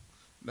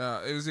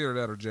 Nah, it was either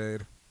that or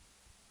Jade.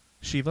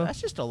 Shiva. That's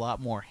just a lot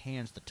more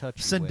hands to touch.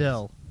 you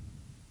Sindel.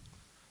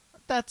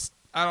 with. That's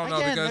I don't know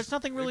Again, because there's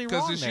nothing really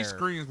because wrong if she there.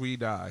 screams, we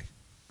die.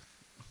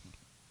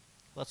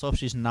 Let's hope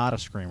she's not a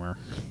screamer.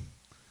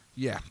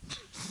 Yeah.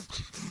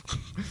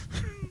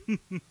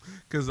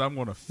 Because I'm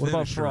gonna finish What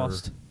about her.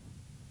 Frost?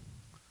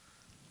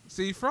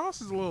 See,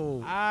 Frost is a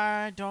little.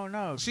 I don't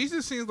know. She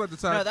just seems like the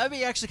No, type. that'd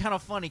be actually kind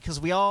of funny because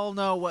we all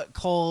know what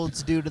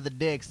colds do to the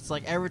dicks. It's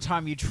like every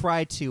time you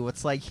try to,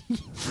 it's like,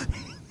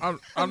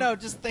 no,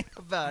 just think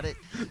about it.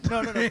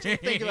 No,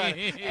 just think about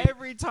it.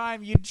 Every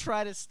time you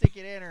try to stick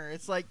it in her,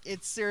 it's like,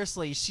 it's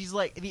seriously, she's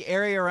like, the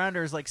area around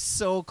her is like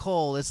so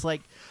cold. It's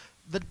like,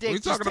 the dick We're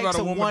just talking takes about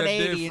a a woman that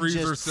 180 did and freeze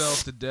just,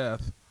 herself to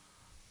death.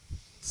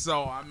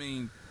 So I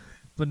mean,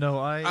 But no,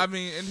 and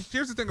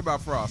here's the thing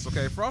about Frost.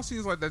 Okay, Frost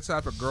seems like that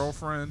type of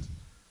girlfriend,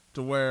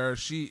 to where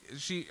she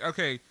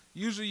okay.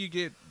 Usually you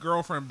get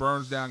girlfriend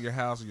burns down your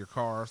house or your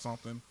car or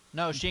something.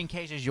 No, she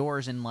encases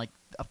yours in like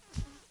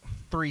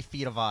 3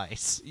 feet of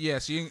ice. Yeah,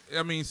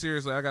 I mean,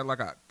 seriously, I got like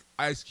a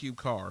ice cube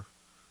car.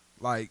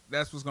 Like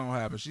that's what's gonna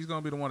happen. She's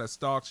gonna be the one that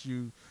stalks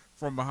you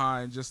from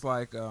behind, just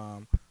like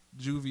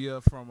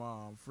Juvia from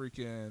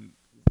freaking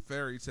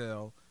Fairy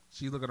Tale.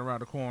 She looking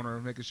around the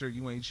corner, making sure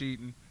you ain't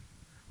cheating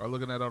or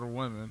looking at other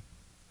women.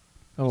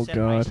 oh You said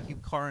god. Ice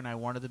Cube car, and I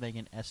wanted to make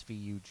an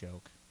SVU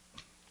joke.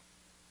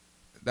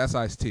 That's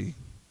Ice-T.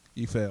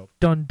 You failed.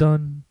 Dun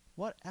dun.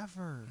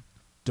 Whatever.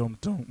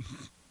 Don't.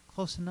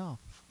 Close enough.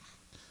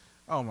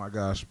 Oh my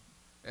gosh.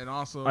 And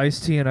also,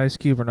 Ice-T and Ice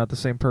Cube are not the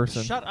same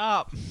person. Shut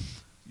up.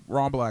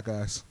 wrong black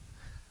guys.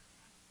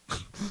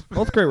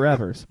 Both great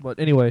rappers. But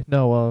anyway,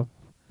 no.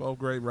 Both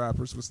great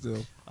rappers, but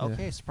still.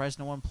 Okay, surprised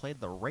no one played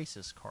the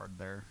racist card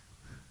there.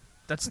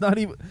 That's not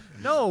even.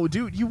 No,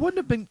 dude, you wouldn't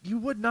have been. You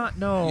would not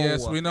know.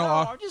 Yes, we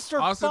know. No, just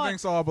for Austin fun.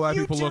 thinks all black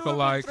You people two look have been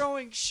alike.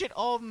 throwing shit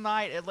all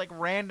night at like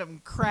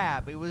random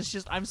crap. It was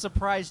just I'm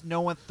surprised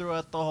no one threw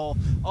out the whole.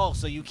 Oh,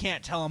 so you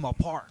can't tell them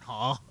apart,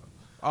 huh?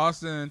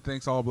 Austin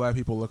thinks all black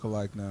people look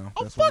alike now.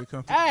 Oh, That's what we fuck.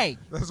 come to. Hey,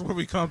 That's what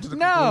we come to the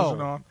No.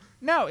 conclusion on.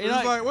 no,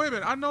 It's like, wait a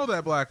minute, I know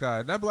that black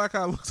guy. That black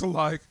guy looks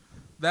alike.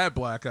 That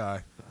black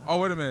guy. Oh,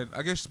 wait a minute.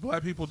 I guess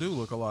black people do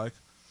look alike.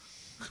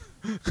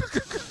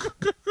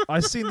 I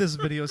seen this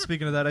video.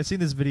 Speaking of that, I seen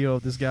this video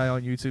of this guy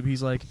on YouTube.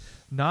 He's like,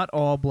 not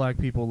all black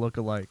people look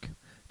alike.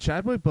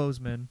 Chadwick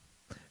Boseman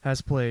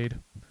has played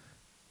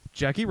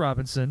Jackie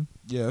Robinson,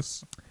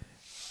 Yes.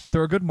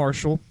 Thurgood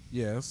Marshall,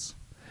 Yes.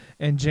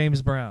 and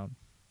James Brown,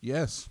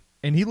 Yes.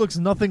 and he looks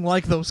nothing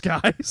like those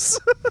guys.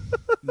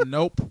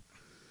 Nope.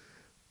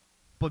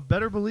 But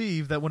better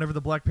believe that whenever the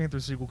Black Panther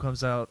sequel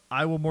comes out,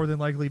 I will more than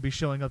likely be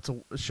showing up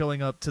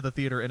to the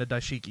theater in a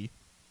dashiki.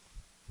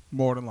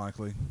 More than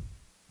likely.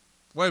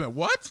 Wait a minute,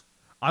 what?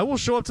 I will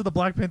show up to the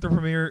Black Panther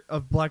premiere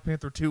of Black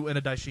Panther 2 in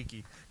a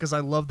dashiki because I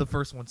love the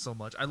first one so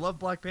much. I love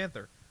Black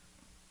Panther.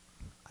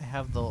 I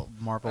have the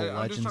Marvel Hey,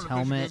 I'm just Legends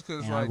trying to picture helmet, this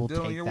 'cause, and like, I will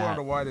Dylan, take you're one of that.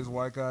 the whitest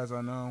white guys I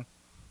know.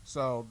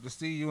 So to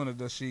see you in a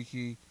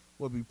dashiki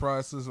would be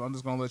priceless. I'm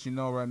just gonna let you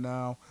know right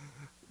now.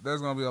 There's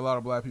gonna be a lot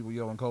of black people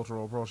yelling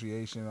cultural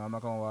appropriation. I'm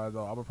not gonna lie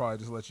though. I would probably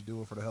just let you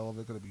do it for the hell of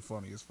it because it'd be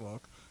funny as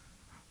fuck.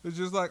 It's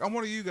just like I'm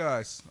one of you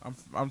guys.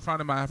 I'm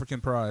finding my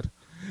African pride.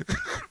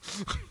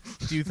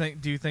 Do you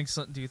think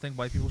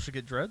white people should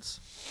get dreads?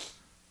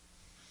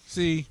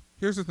 See,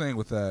 here's the thing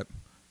with that.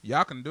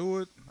 Y'all can do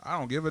it. I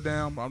don't give a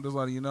damn. I'm just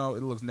letting you know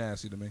it looks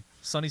nasty to me.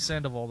 Sonny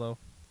Sandoval though.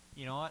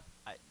 You know what?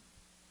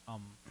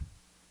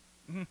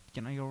 Mhm.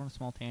 Can I go on a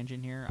small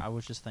tangent here? I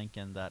was just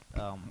thinking that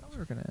We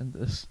were gonna end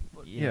this.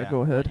 yeah,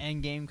 go ahead.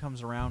 When Endgame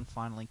comes around,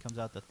 finally comes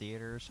out to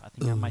theaters. I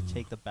think I might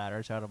take the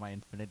batteries out of my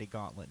Infinity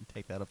Gauntlet and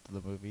take that up to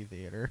the movie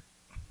theater.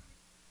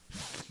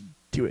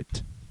 Do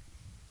it.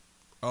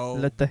 Oh,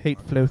 Let the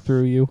hate flow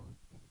through you.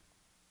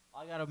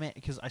 I gotta admit,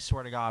 because I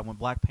swear to God, when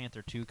Black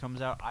Panther 2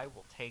 comes out, I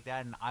will take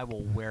that and I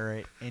will wear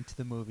it into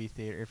the movie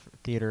theater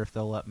if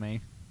they'll let me.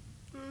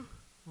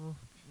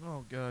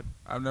 Oh God.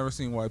 I've never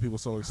seen white people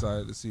so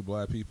excited to see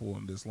black people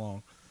in this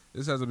long.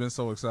 This hasn't been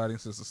so exciting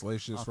since the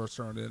slave ships first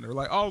turned in. They're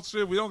like, oh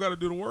shit, we don't got to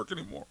do the work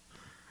anymore.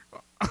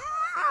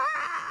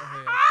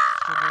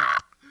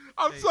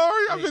 I'm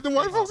sorry, I made the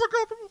white folks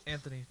uncomfortable.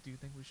 Anthony, do you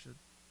think we should?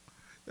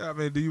 Yeah, I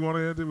mean, do you want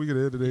to end it? We can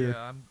end it here.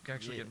 Yeah, I'm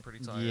actually getting pretty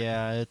tired.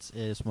 Yeah, it's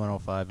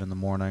 1:05 in the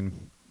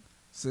morning.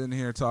 Sitting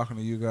here talking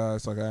to you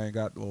guys like I ain't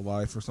got no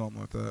life or something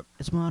like that.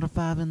 It's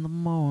 1:05 in the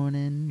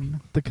morning.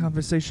 The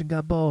conversation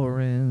got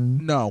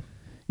boring. No,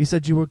 You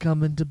said you were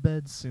coming to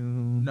bed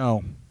soon.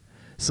 no.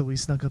 So we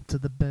snuck up to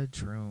the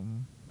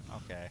bedroom.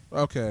 Okay.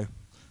 Okay,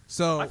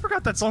 so I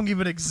forgot that song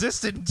even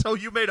existed until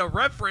you made a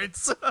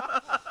reference.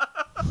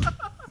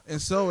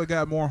 and so it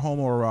got more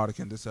homoerotic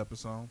in this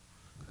episode.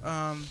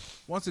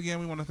 Once again,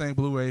 we want to thank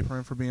Blue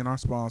Apron for being our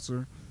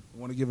sponsor. We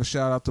want to give a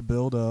shout out to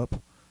Build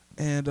Up,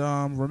 and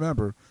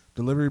remember,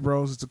 Delivery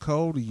Bros is the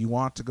code. You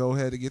want to go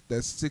ahead and get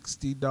that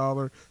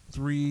 $60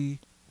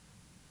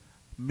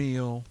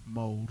 3-meal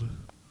mode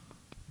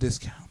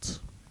discount.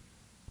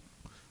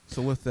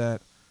 So with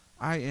that,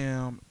 I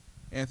am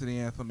Anthony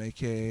Anthem,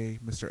 aka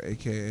Mr.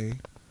 AKA,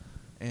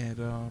 and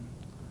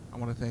I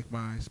want to thank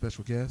my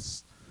special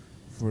guests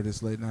for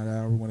this late night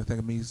hour. We want to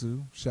thank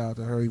Mizu. Shout out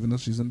to her, even though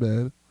she's in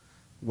bed,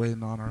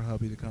 waiting on her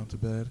hubby to come to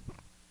bed.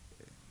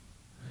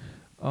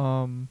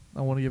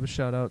 I want to give a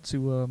shout out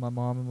to my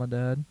mom and my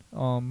dad.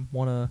 Want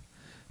to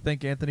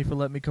thank Anthony for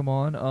letting me come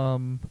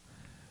on.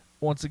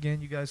 Once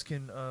again, you guys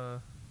can.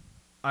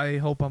 I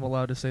hope I'm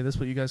allowed to say this,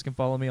 but you guys can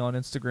follow me on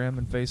Instagram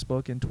and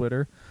Facebook and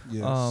Twitter.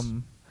 Yes.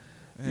 You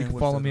And can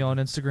what's follow that me on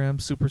other- Instagram,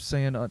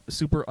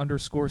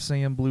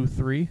 super_Saiyan Blue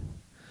 3.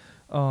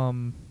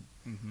 Mhm.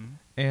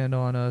 And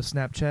on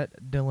Snapchat,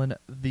 Dylan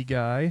the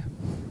Guy.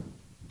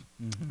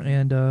 Mhm.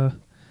 And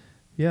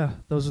yeah,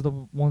 those are the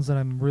ones that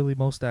I'm really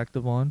most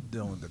active on.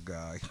 Dylan the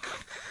guy.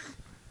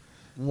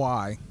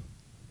 Why?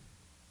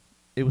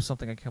 It was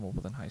something I came up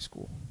with in high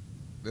school.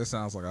 That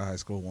sounds like a high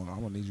school one. I'm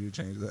gonna need you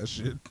to change that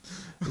shit.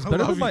 It's I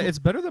better love than my you. it's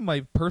better than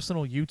my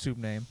personal YouTube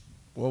name,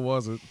 What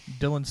was it?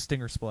 Dylan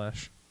Stinger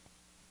Splash.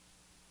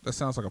 That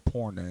sounds like a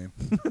porn name.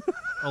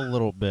 A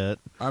little bit.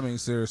 I mean,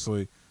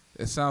 seriously,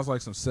 it sounds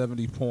like some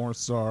 70 porn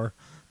star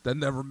that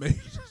never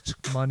made it.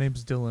 My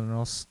name's Dylan, and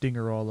I'll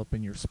stinger all up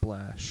in your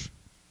splash.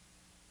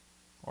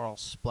 Or I'll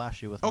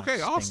splash you with Okay,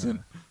 my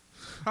Austin. stinger.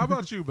 How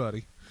about you,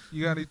 buddy?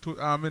 You got any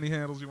many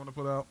handles you want to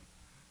put out?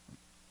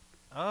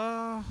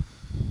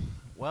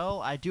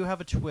 Well, I do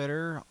have a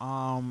Twitter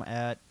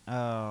at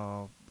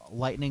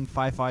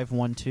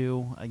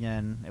lightning5512.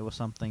 Again, it was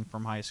something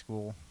from high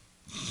school.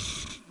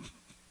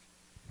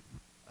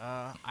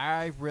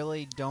 I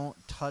really don't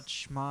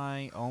touch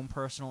my own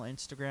personal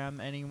Instagram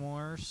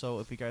anymore, so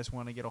if you guys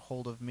want to get a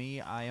hold of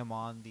me, I am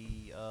on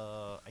the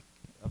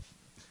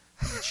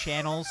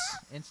channel's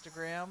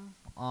Instagram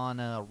on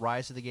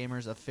Rise of the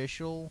Gamers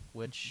Official,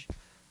 which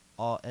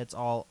it's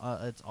all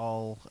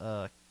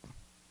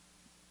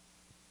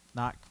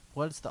Not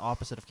what is the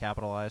opposite of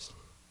capitalized?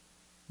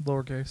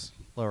 Lowercase.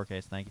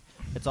 Lowercase. Thank you.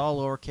 It's all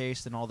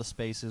lowercase, and all the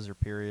spaces are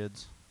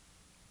periods.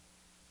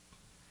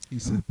 He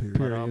said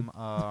period.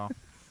 But,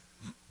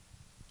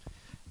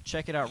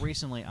 check it out.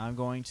 Recently, I'm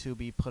going to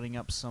be putting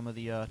up some of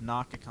the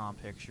Nakacon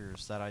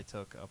pictures that I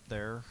took up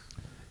there.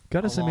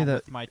 Gotta send me along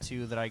that. with my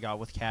 2 that I got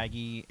with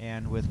Kagi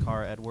and with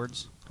Cara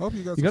Edwards. Hope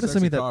you got You some gotta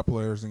send me sexy that-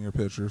 cosplayers in your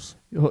pictures.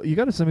 You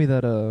gotta send me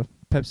that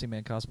Pepsi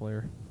Man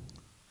cosplayer.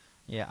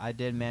 Yeah, I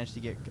did manage to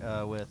get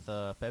with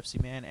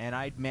Pepsi Man, and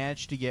I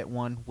managed to get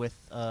one with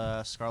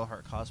Scarlet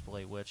Heart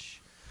cosplay,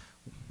 which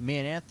me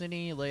and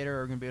Anthony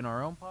later are going to be in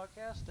our own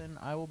podcast, and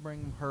I will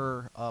bring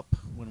her up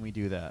when we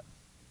do that.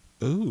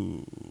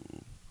 Ooh,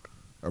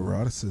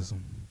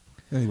 eroticism.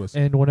 Anyways,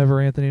 And whenever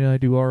Anthony and I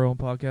do our own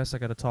podcast, I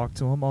gotta talk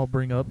to him. I'll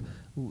bring up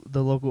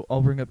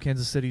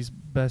Kansas City's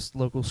best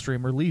local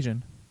streamer,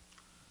 Legion.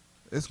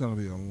 it's gonna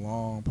be a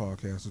long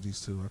podcast with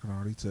these two. I can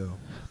already tell.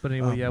 But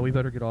anyway, Um, yeah, we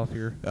better get off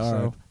here. All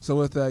right. So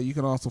with that, you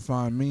can also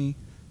find me,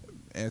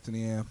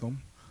 Anthony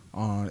Anthem,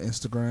 on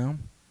Instagram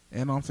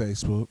and on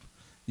Facebook.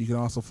 You can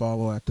also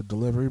follow at the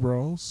Delivery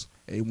Bros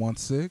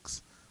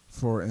 816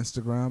 for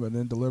Instagram, and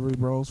then Delivery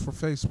Bros for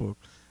Facebook.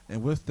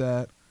 And with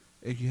that,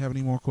 if you have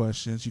any more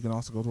questions, you can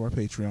also go to our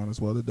Patreon as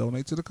well to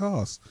donate to the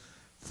cause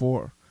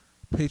for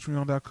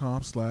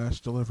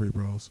patreon.com/Delivery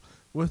Bros.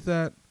 With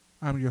that,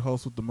 I'm your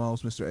host with the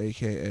most, Mr.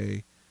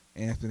 AKA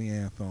Anthony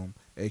Anthem,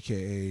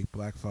 a.k.a.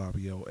 Black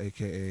Fabio,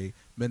 a.k.a.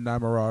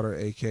 Midnight Marauder,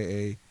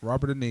 a.k.a.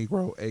 Robert the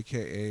Negro,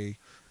 a.k.a.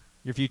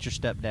 Your future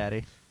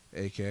stepdaddy.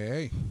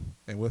 a.k.a.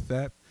 And with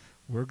that,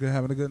 we're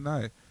having a good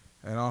night.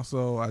 And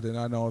also, I did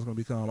not know I was going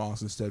to become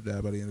Austin's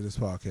stepdad by the end of this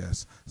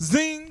podcast.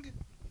 Zing!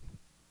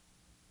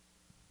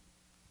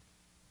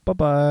 Bye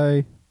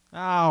bye.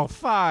 Oh,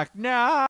 fuck. No!